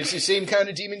 It's the same kind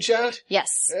of demon child?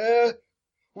 Yes.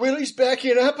 Willie's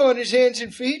backing up on his hands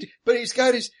and feet, but he's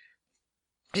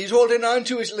holding on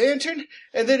to his lantern,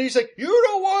 and then he's like, "You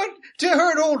don't want to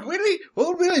hurt old Willie?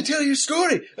 Old Willie, tell you a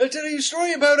story. I'll tell you a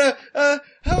story about,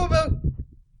 how about,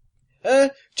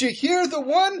 did you hear the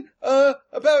one,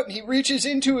 about," and he reaches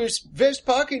into his vest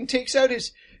pocket and takes out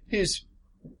his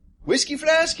whiskey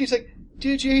flask. He's like,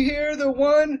 "Did you hear the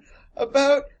one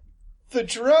about the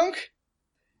drunk?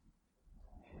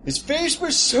 His face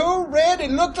was so red it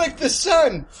looked like the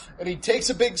sun." And he takes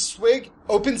a big swig,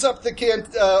 opens up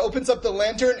the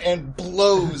lantern, and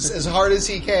blows as hard as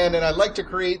he can. And I'd like to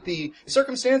create the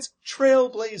circumstance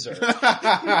Trailblazer.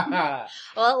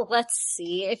 Well, let's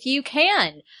see if you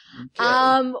can.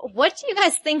 What do you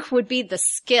guys think would be the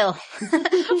skill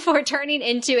for turning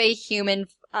into a human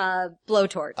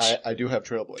blowtorch? I do have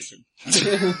Trailblazer.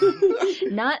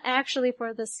 Not actually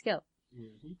for the skill.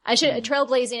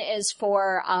 Trailblazing is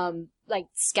for, like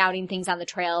scouting things on the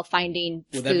trail, finding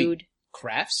Would that be food.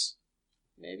 crafts?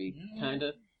 Maybe.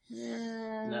 Kinda.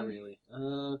 Not really.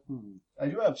 I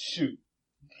do have shoot.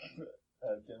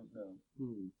 I don't know.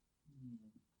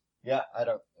 Yeah, I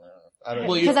don't know.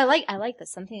 Well, Because I like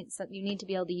this. You need to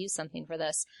be able to use something for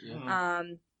this. I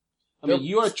mean,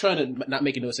 you are trying to not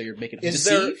make a notice that you're making a Is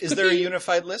deceive. there a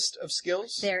unified list of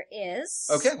skills? There is.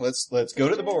 Okay, let's go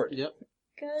to the board. Yep.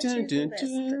 Go Dun, to the dun,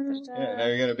 list. dun. Yeah, now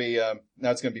you're gonna be now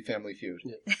it's gonna be Family Feud.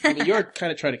 I mean, you're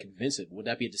kind of trying to convince it. Would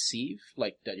that be a deceive?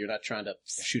 Like that you're not trying to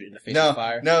shoot it in the face No, with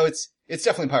fire? no, it's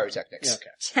definitely pyrotechnics.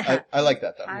 Yeah, okay. I like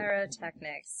that though.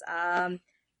 Pyrotechnics.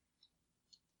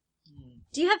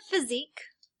 Do you have physique?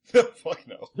 Fuck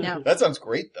no. No. That sounds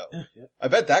great though. Yeah. I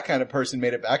bet that kind of person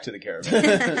made it back to the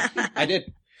caravan. I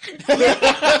did.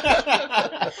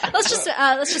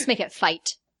 Let's just make it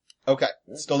fight. Okay,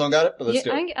 still don't got it, but let's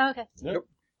do it. Okay.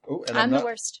 Ooh, and I'm the not,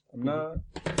 worst. I'm not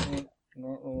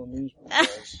rolling these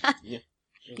guys.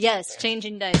 Yes,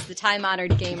 changing dice, the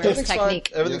time-honored gamer's Everything's technique.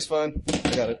 fine. Everything's fine.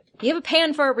 I got it. You have a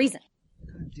pan for a reason.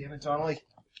 Damn it, Donnelly.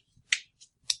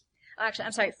 actually,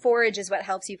 I'm sorry, forage is what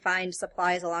helps you find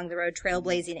supplies along the road.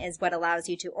 Trailblazing is what allows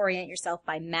you to orient yourself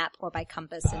by map or by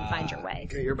compass and find your way.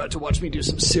 Okay, you're about to watch me do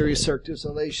some serious Cirque du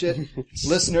Soleil shit.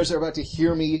 Listeners are about to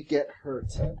hear me get hurt.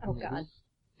 Oh, God.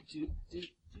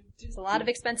 There's a lot of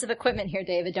expensive equipment here,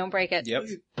 David. Don't break it. Yep.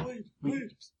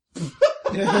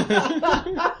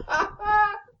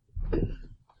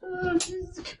 Oh,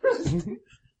 Jesus Christ.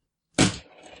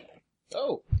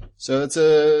 Oh, so it's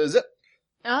a zip.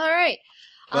 All right.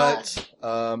 But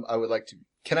I would like to.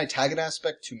 Can I tag an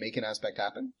aspect to make an aspect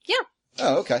happen? Yeah.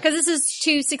 Oh, okay. Because this is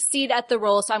to succeed at the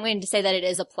roll, so I'm going to say that it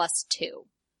is a +2.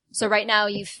 So right now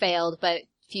you've failed, but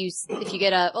if you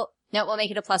get a, well, no, we'll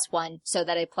make it a +1 so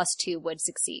that a +2 would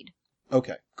succeed.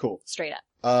 Okay, cool. Straight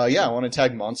up. Yeah, I want to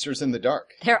tag monsters in the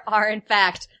dark. There are, in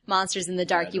fact, monsters in the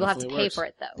dark. Yeah, you will have to definitely pay works. for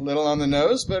it, A though. little on the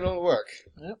nose, but it'll work.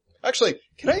 Yep. Actually,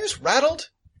 can I use rattled?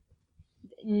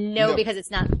 No, No. because it's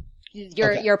not,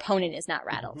 your Okay. your opponent is not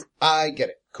rattled. I get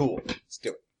it. Cool. Let's do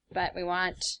it. But we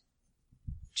want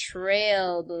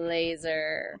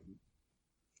Trailblazer.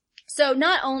 So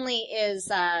not only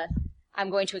is, I'm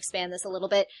going to expand this a little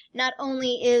bit, not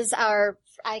only is I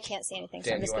can't see anything, so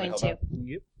Dan, I'm just you wanna going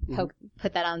help to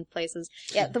put that on places.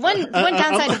 Yeah, the one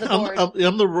downside of the board.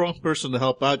 I'm the wrong person to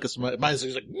help out because my is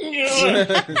like,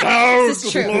 This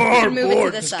is true. Board, Move it to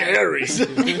board, the side. scary.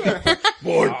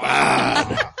 Board,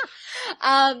 bad.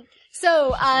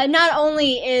 So not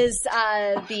only is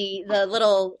the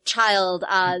little child,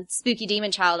 spooky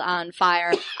demon child on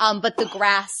fire, but the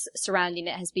grass surrounding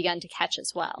it has begun to catch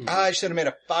as well. I should have made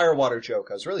a firewater joke.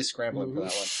 I was really scrambling for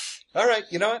that one. All right,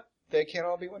 you know what? They can't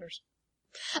all be winners.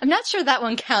 I'm not sure that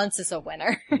one counts as a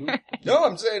winner. No,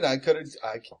 I'm saying I could have.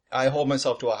 I hold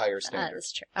myself to a higher standard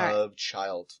That's true. All right. of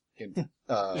child in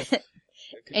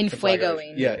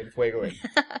Infuegoing. Yeah, infuegoing.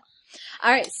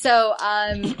 All right, so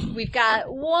we've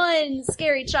got one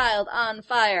scary child on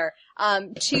fire,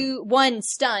 one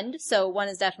stunned, so one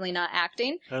is definitely not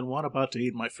acting. And one about to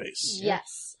eat my face.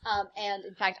 Yes. And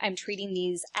in fact, I'm treating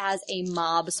these as a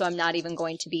mob, so I'm not even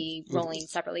going to be rolling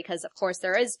separately, because of course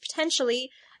there is potentially,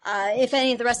 if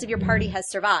any of the rest of your party has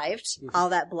survived all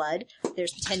that blood,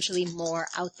 there's potentially more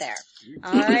out there.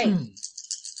 All right.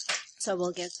 So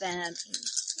we'll give them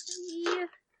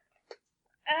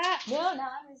no, I'm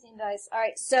using dice. All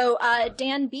right. So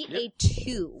Dan beat a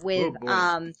 2 with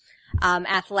Oh,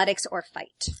 athletics or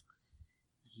fight.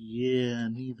 Yeah,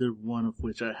 neither one of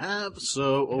which I have,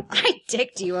 so... I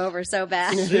dicked you over so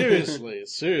bad. Seriously,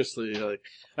 like...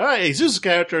 Alright, Jesus'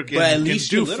 character But at can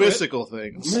least do you're literate. physical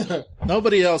things.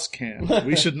 Nobody else can.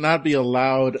 We should not be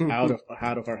allowed out of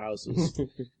our houses.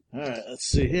 Alright, let's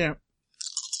see here.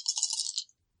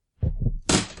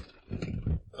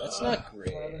 That's not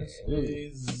great. A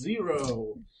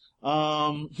 0.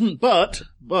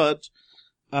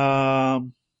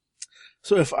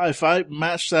 So if I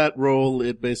match that roll,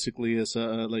 it basically is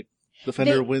like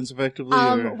defender wins effectively.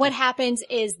 Or? What happens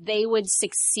is they would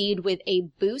succeed with a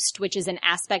boost, which is an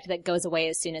aspect that goes away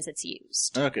as soon as it's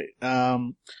used. Okay.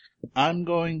 I'm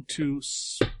going to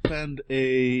spend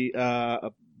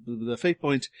the fate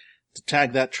point to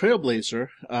tag that Trailblazer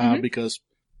because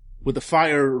with the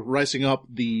fire rising up,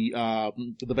 the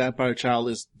vampire child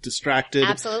is distracted.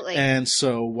 Absolutely. And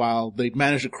so while they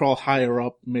manage to crawl higher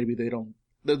up, maybe they're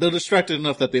distracted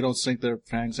enough that they don't sink their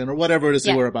fangs in or whatever it is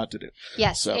they were about to do.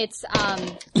 Yes, So. it's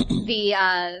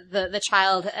the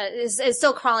child is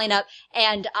still crawling up,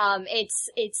 and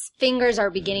its fingers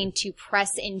are beginning to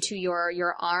press into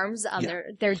your arms.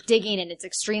 They're digging, and it's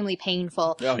extremely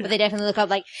painful. Yeah. But they definitely look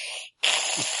up like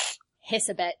hiss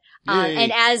a bit. Yay.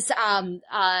 And as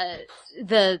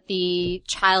the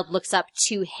child looks up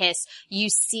to hiss, you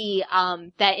see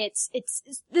that it's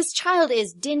this child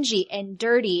is dingy and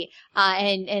dirty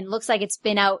and looks like it's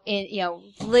been out in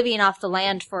living off the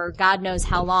land for God knows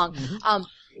how long.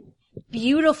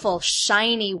 Beautiful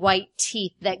shiny white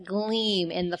teeth that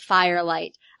gleam in the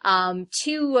firelight.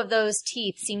 2 of those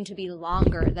teeth seem to be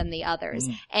longer than the others.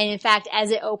 And in fact,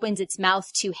 as it opens its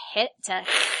mouth to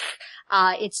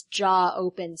its jaw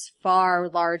opens far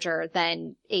larger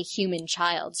than a human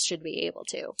child should be able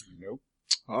to. Nope.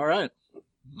 All right.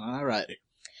 All right.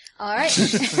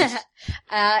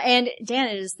 And Dan,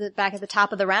 it is back at the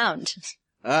top of the round.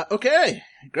 Okay.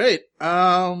 Great.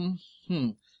 I'm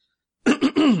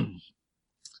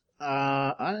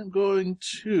going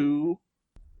to,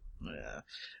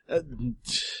 I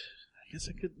guess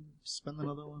I could spend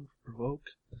another one for provoke.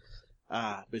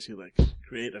 Basically like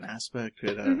create an aspect,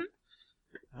 create a,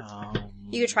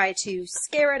 You could try to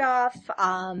scare it off.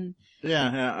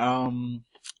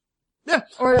 Yeah.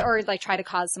 Or like try to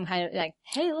cause some kind of like,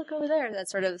 hey, look over there. That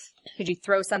sort of, could you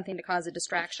throw something to cause a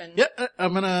distraction? Yeah,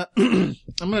 I'm gonna, I'm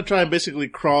gonna try and basically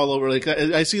crawl over, like,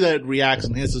 I see that it reacts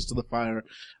and hisses to the fire,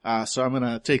 so I'm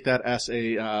gonna take that as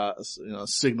a,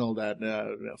 signal that,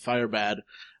 fire bad.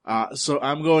 So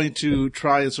I'm going to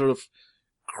try and sort of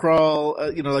crawl,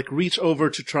 like reach over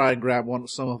to try and grab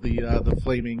some of the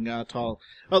flaming, tall,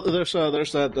 there's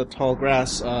the tall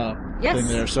grass, Yes. thing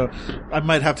there, so I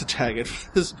might have to tag it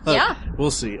for this, but Yeah.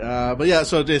 we'll see. But yeah,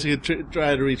 so basically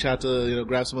try to reach out to,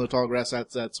 grab some of the tall grass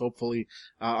that's hopefully,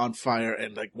 on fire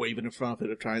and like wave it in front of it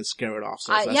to try and scare it off.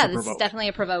 So that's Yeah, a this is provoke. definitely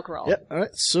a provoke roll. Yeah,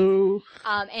 alright, so,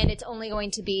 And it's only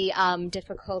going to be,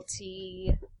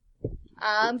 difficulty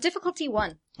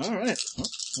 1. alright. Well,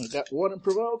 I got 1 in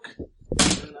provoke.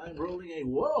 And I'm rolling a,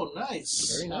 whoa,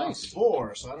 nice. Very nice.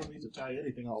 4, so I don't need to tag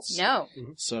anything else. No.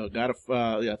 So got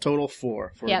a, total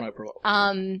 4 for Yep. my provoke.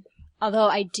 Although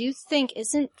I do think,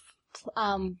 isn't,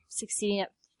 succeeding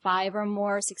at 5 or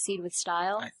more succeed with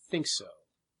style? I think so.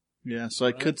 Yeah, so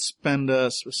I could spend a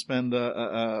A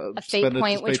fate spend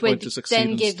point, which fate would point to succeed then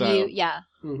in give style. you,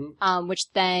 Mm-hmm. which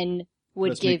then would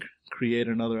Lets me give, create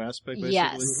another aspect, basically.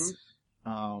 yes.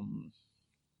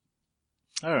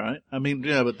 Alright. I mean,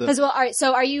 yeah, but Because, well, alright,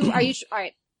 so are you,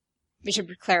 alright, we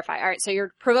should clarify. Alright, so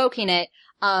you're provoking it.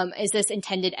 Is this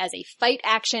intended as a fight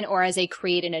action or as a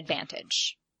create an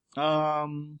advantage?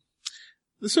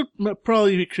 this would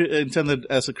probably be intended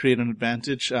as a create an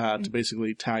advantage, to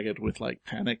basically tag it with like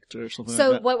panicked or something So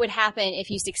like that. what would happen if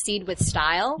you succeed with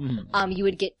style? Mhm. You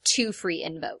would get 2 free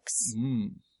invokes.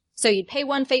 Mm. So you'd pay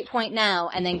 1 fate point now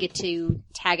and then get to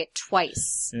tag it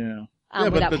twice. Yeah. Yeah,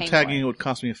 but without the paying tagging more. it would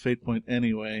cost me a fate point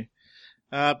anyway.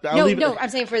 I'll No, leave no, it. I'm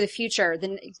saying for the future,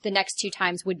 the next 2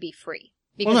 times would be free.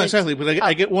 Well, no, it's- exactly, but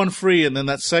I get 1 free, and then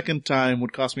that second time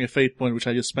would cost me a fate point, which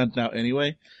I just spent now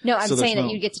anyway. No, I'm So there's saying that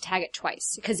no- you get to tag it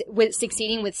twice. Because with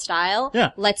succeeding with style,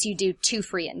 Yeah. lets you do 2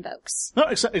 free invokes. No,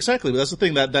 exactly, but that's the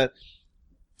thing that,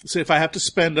 so if I have to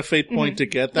spend a fate point to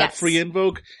get that Yes. free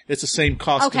invoke, it's the same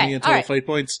cost to Okay, me in total alright. fate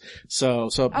points. So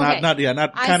Okay. not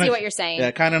I kinda, see what you're saying.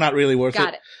 yeah, kinda not really worth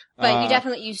Got it. But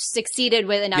Uh, you succeeded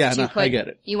with enough yeah, to no, put, I get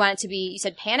it. you want it to be, you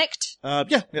said panicked?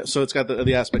 Yeah, so it's got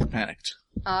the aspect of panicked.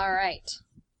 Alright.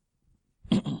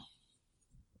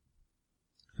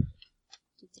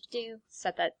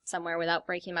 Set that somewhere without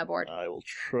breaking my board. I will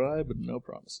try, but no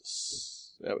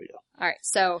promises. There we go. Alright,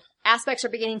 so aspects are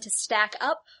beginning to stack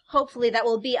up. Hopefully that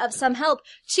will be of some help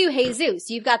to Jesus.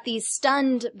 You've got the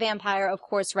stunned vampire, of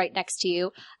course, right next to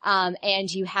you. And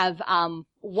you have,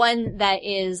 one that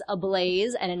is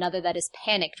ablaze and another that is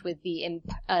panicked with the,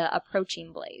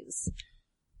 approaching blaze.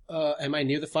 Am I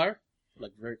near the fire?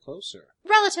 Like very close, or?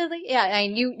 Relatively, yeah. I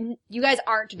mean, you guys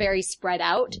aren't very spread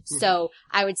out, so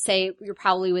I would say you're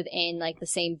probably within like the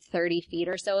same 30 feet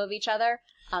or so of each other.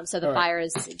 So the All right. fire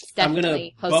is I'm gonna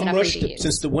definitely close bum enough for rush you to use.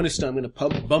 since the one is stunned. I'm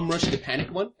gonna bum rush the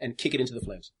panic one and kick it into the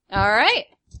flames. All right,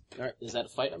 All right, is that a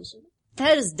fight? I'm assuming.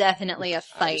 that is definitely a I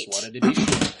fight. just wanted to be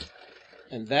sure.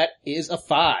 And that is a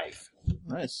 5.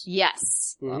 Nice.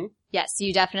 Yes, Mm-hmm. yes,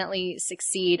 you definitely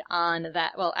succeed on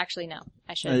that. Well, actually, no,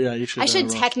 I should. Yeah, you should. I should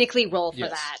roll. technically roll for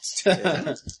Yes.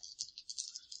 that.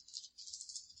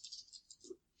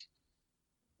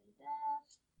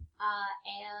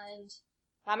 And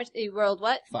how much you rolled?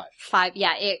 What? 5. 5.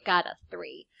 Yeah, it got a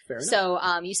 3. Fair enough. So,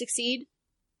 you succeed,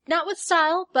 not with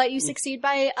style, but you succeed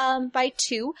by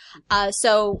 2.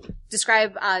 So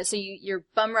describe, so you're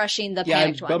bum rushing the Yeah, I'm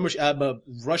panicked one.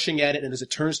 rushing at it, and as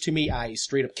it turns to me, I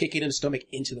straight up kick it in the stomach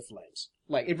into the flames.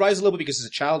 Like, it rises a little bit because it's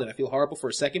a child, and I feel horrible for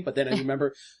a second, but then I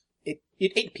remember it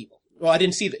ate people. Well, I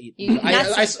didn't see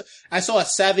that. I saw a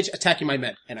savage attacking my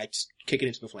men, and I just kick it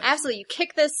into the flames. Absolutely. You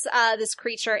kick this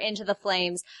creature into the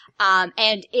flames, and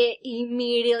it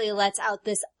immediately lets out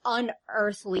this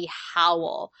unearthly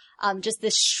howl. Just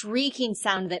this shrieking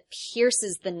sound that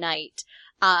pierces the night.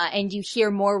 And you hear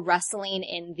more rustling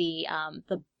in the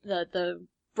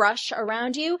brush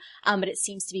around you, but it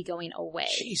seems to be going away.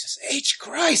 Jesus H.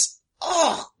 Christ!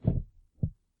 Oh!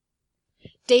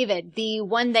 David, the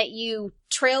one that you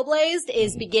trailblazed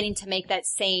is beginning to make that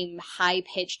same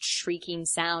high-pitched shrieking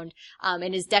sound,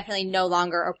 and is definitely no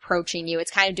longer approaching you. It's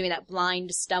kind of doing that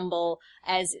blind stumble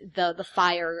as the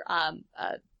fire,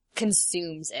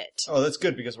 consumes it. Oh, that's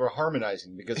good because we're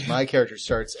harmonizing because my character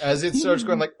starts, as it starts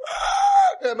going like,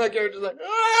 "Ah!" and my character's like,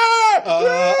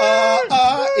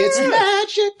 "Ah!" It's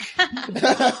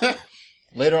magic!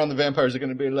 Later on the vampires are going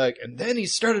to be like, and then he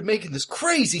started making this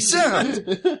crazy sound.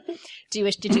 Do you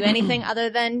wish to do anything other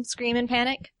than scream and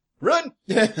panic? Run!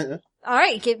 All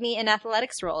right, give me an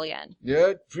athletics roll again.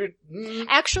 Yeah.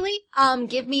 Actually,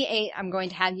 give me I'm going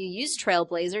to have you use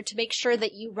Trailblazer to make sure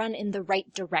that you run in the right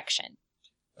direction.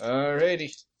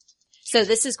 Alrighty. So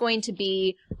this is going to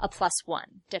be a +1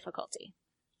 difficulty.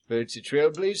 But it's a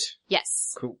Trailblaze?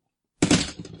 Yes. Cool.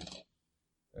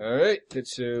 Alright,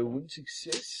 that's 1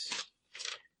 success.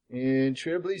 And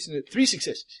Trailblazing at 3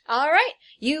 successes. All right.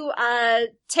 You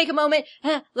take a moment,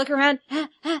 look around,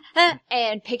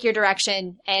 and pick your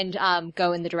direction and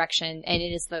go in the direction, and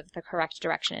it is the correct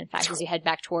direction, in fact, as you head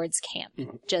back towards camp.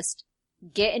 Just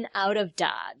getting out of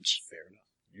Dodge. Fair enough.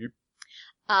 Yep.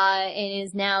 It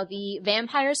is now the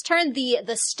vampire's turn. The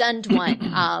stunned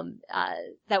one,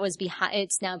 that was behind,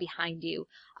 it's now behind you,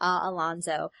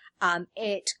 Alonzo.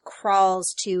 It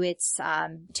crawls to its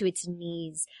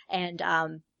knees and,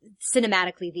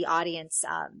 cinematically the audience,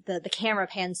 the camera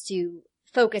pans to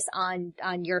focus on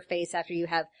your face after you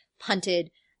have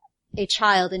punted a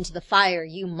child into the fire.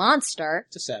 You monster.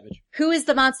 It's a savage. Who is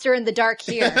the monster in the dark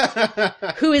here?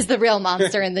 Who is the real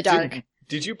monster in the dark?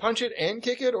 Did you punch it and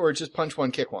kick it, or just punch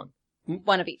one, kick one?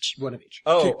 One of each. One of each.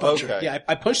 Oh, Kick puncher. okay. Yeah,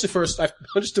 I punched the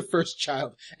first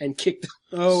child and kicked.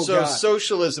 Oh, so God.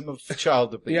 socialism of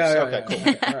child abuse. Yeah, okay, cool.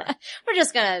 yeah, all right. We're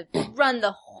just gonna run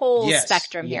the whole Yes,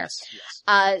 spectrum here.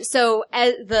 yes. So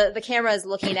as the camera is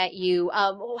looking at you,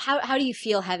 how do you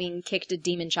feel having kicked a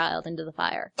demon child into the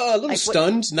fire? A little Like, what-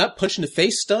 stunned, not punched in the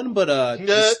face stunned, but God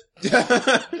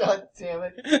damn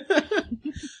it.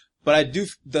 But I do,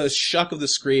 the shock of the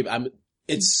scream,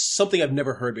 it's something I've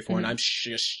never heard before, and I'm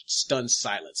just stunned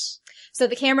silence. So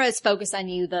the camera is focused on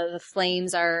you. The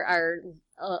flames are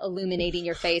illuminating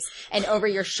your face, and over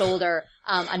your shoulder,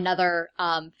 another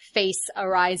face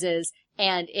arises,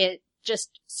 and it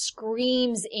just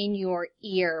screams in your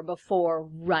ear before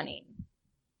running.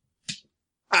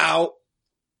 Ow!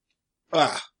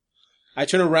 Ah! I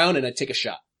turn around and I take a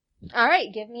shot. All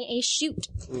right, give me a shoot.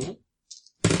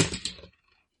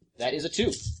 That is a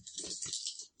 2.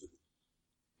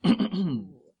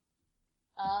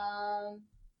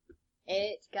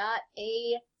 It got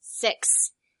a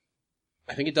 6.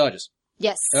 I think it dodges.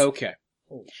 Yes. Okay.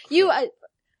 You,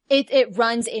 it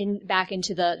runs back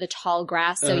into the tall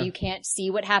grass, so you can't see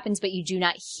what happens, but you do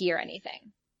not hear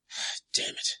anything. Damn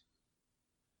it.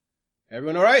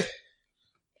 Everyone alright?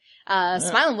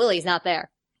 Smiling Willie's not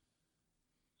there.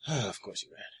 Of course he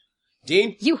ran.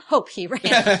 Dean? You hope he ran.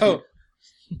 Oh.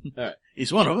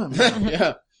 He's one of them.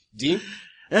 Yeah. Dean?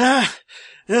 Yeah,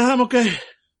 I'm okay.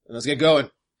 Let's get going.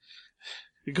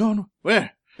 You're going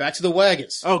where? Back to the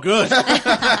wagons. Oh, good.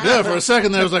 Good. For a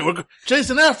second there, I was like, we're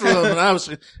chasing after them, and I was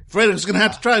afraid I was going to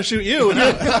have to try to shoot you, and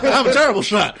I'm a terrible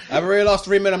shot. I've already lost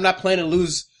 3 men. I'm not planning to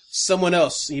lose someone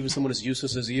else, even someone as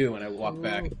useless as you, and I walk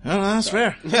back. Oh, that's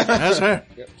fair. That's fair.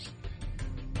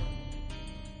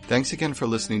 Thanks again for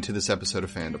listening to this episode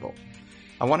of Fandible.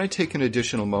 I want to take an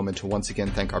additional moment to once again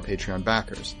thank our Patreon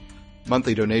backers.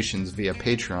 Monthly donations via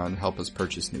Patreon help us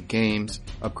purchase new games,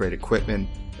 upgrade equipment,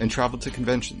 and travel to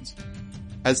conventions.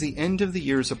 As the end of the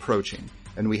year is approaching,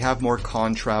 and we have more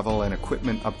con travel and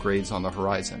equipment upgrades on the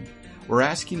horizon, we're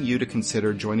asking you to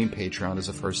consider joining Patreon as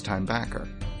a first-time backer.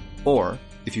 Or,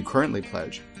 if you currently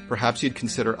pledge, perhaps you'd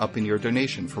consider upping your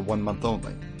donation for 1 month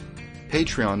only.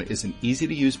 Patreon is an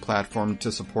easy-to-use platform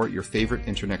to support your favorite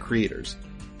internet creators,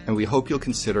 and we hope you'll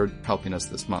consider helping us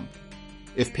this month.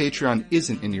 If Patreon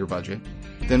isn't in your budget,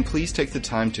 then please take the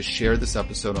time to share this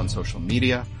episode on social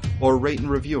media or rate and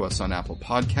review us on Apple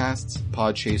Podcasts,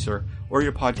 Podchaser, or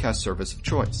your podcast service of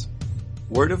choice.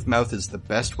 Word of mouth is the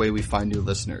best way we find new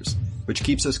listeners, which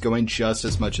keeps us going just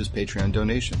as much as Patreon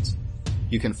donations.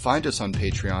 You can find us on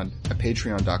Patreon at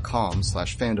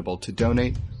patreon.com/Fandible to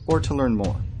donate or to learn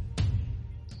more.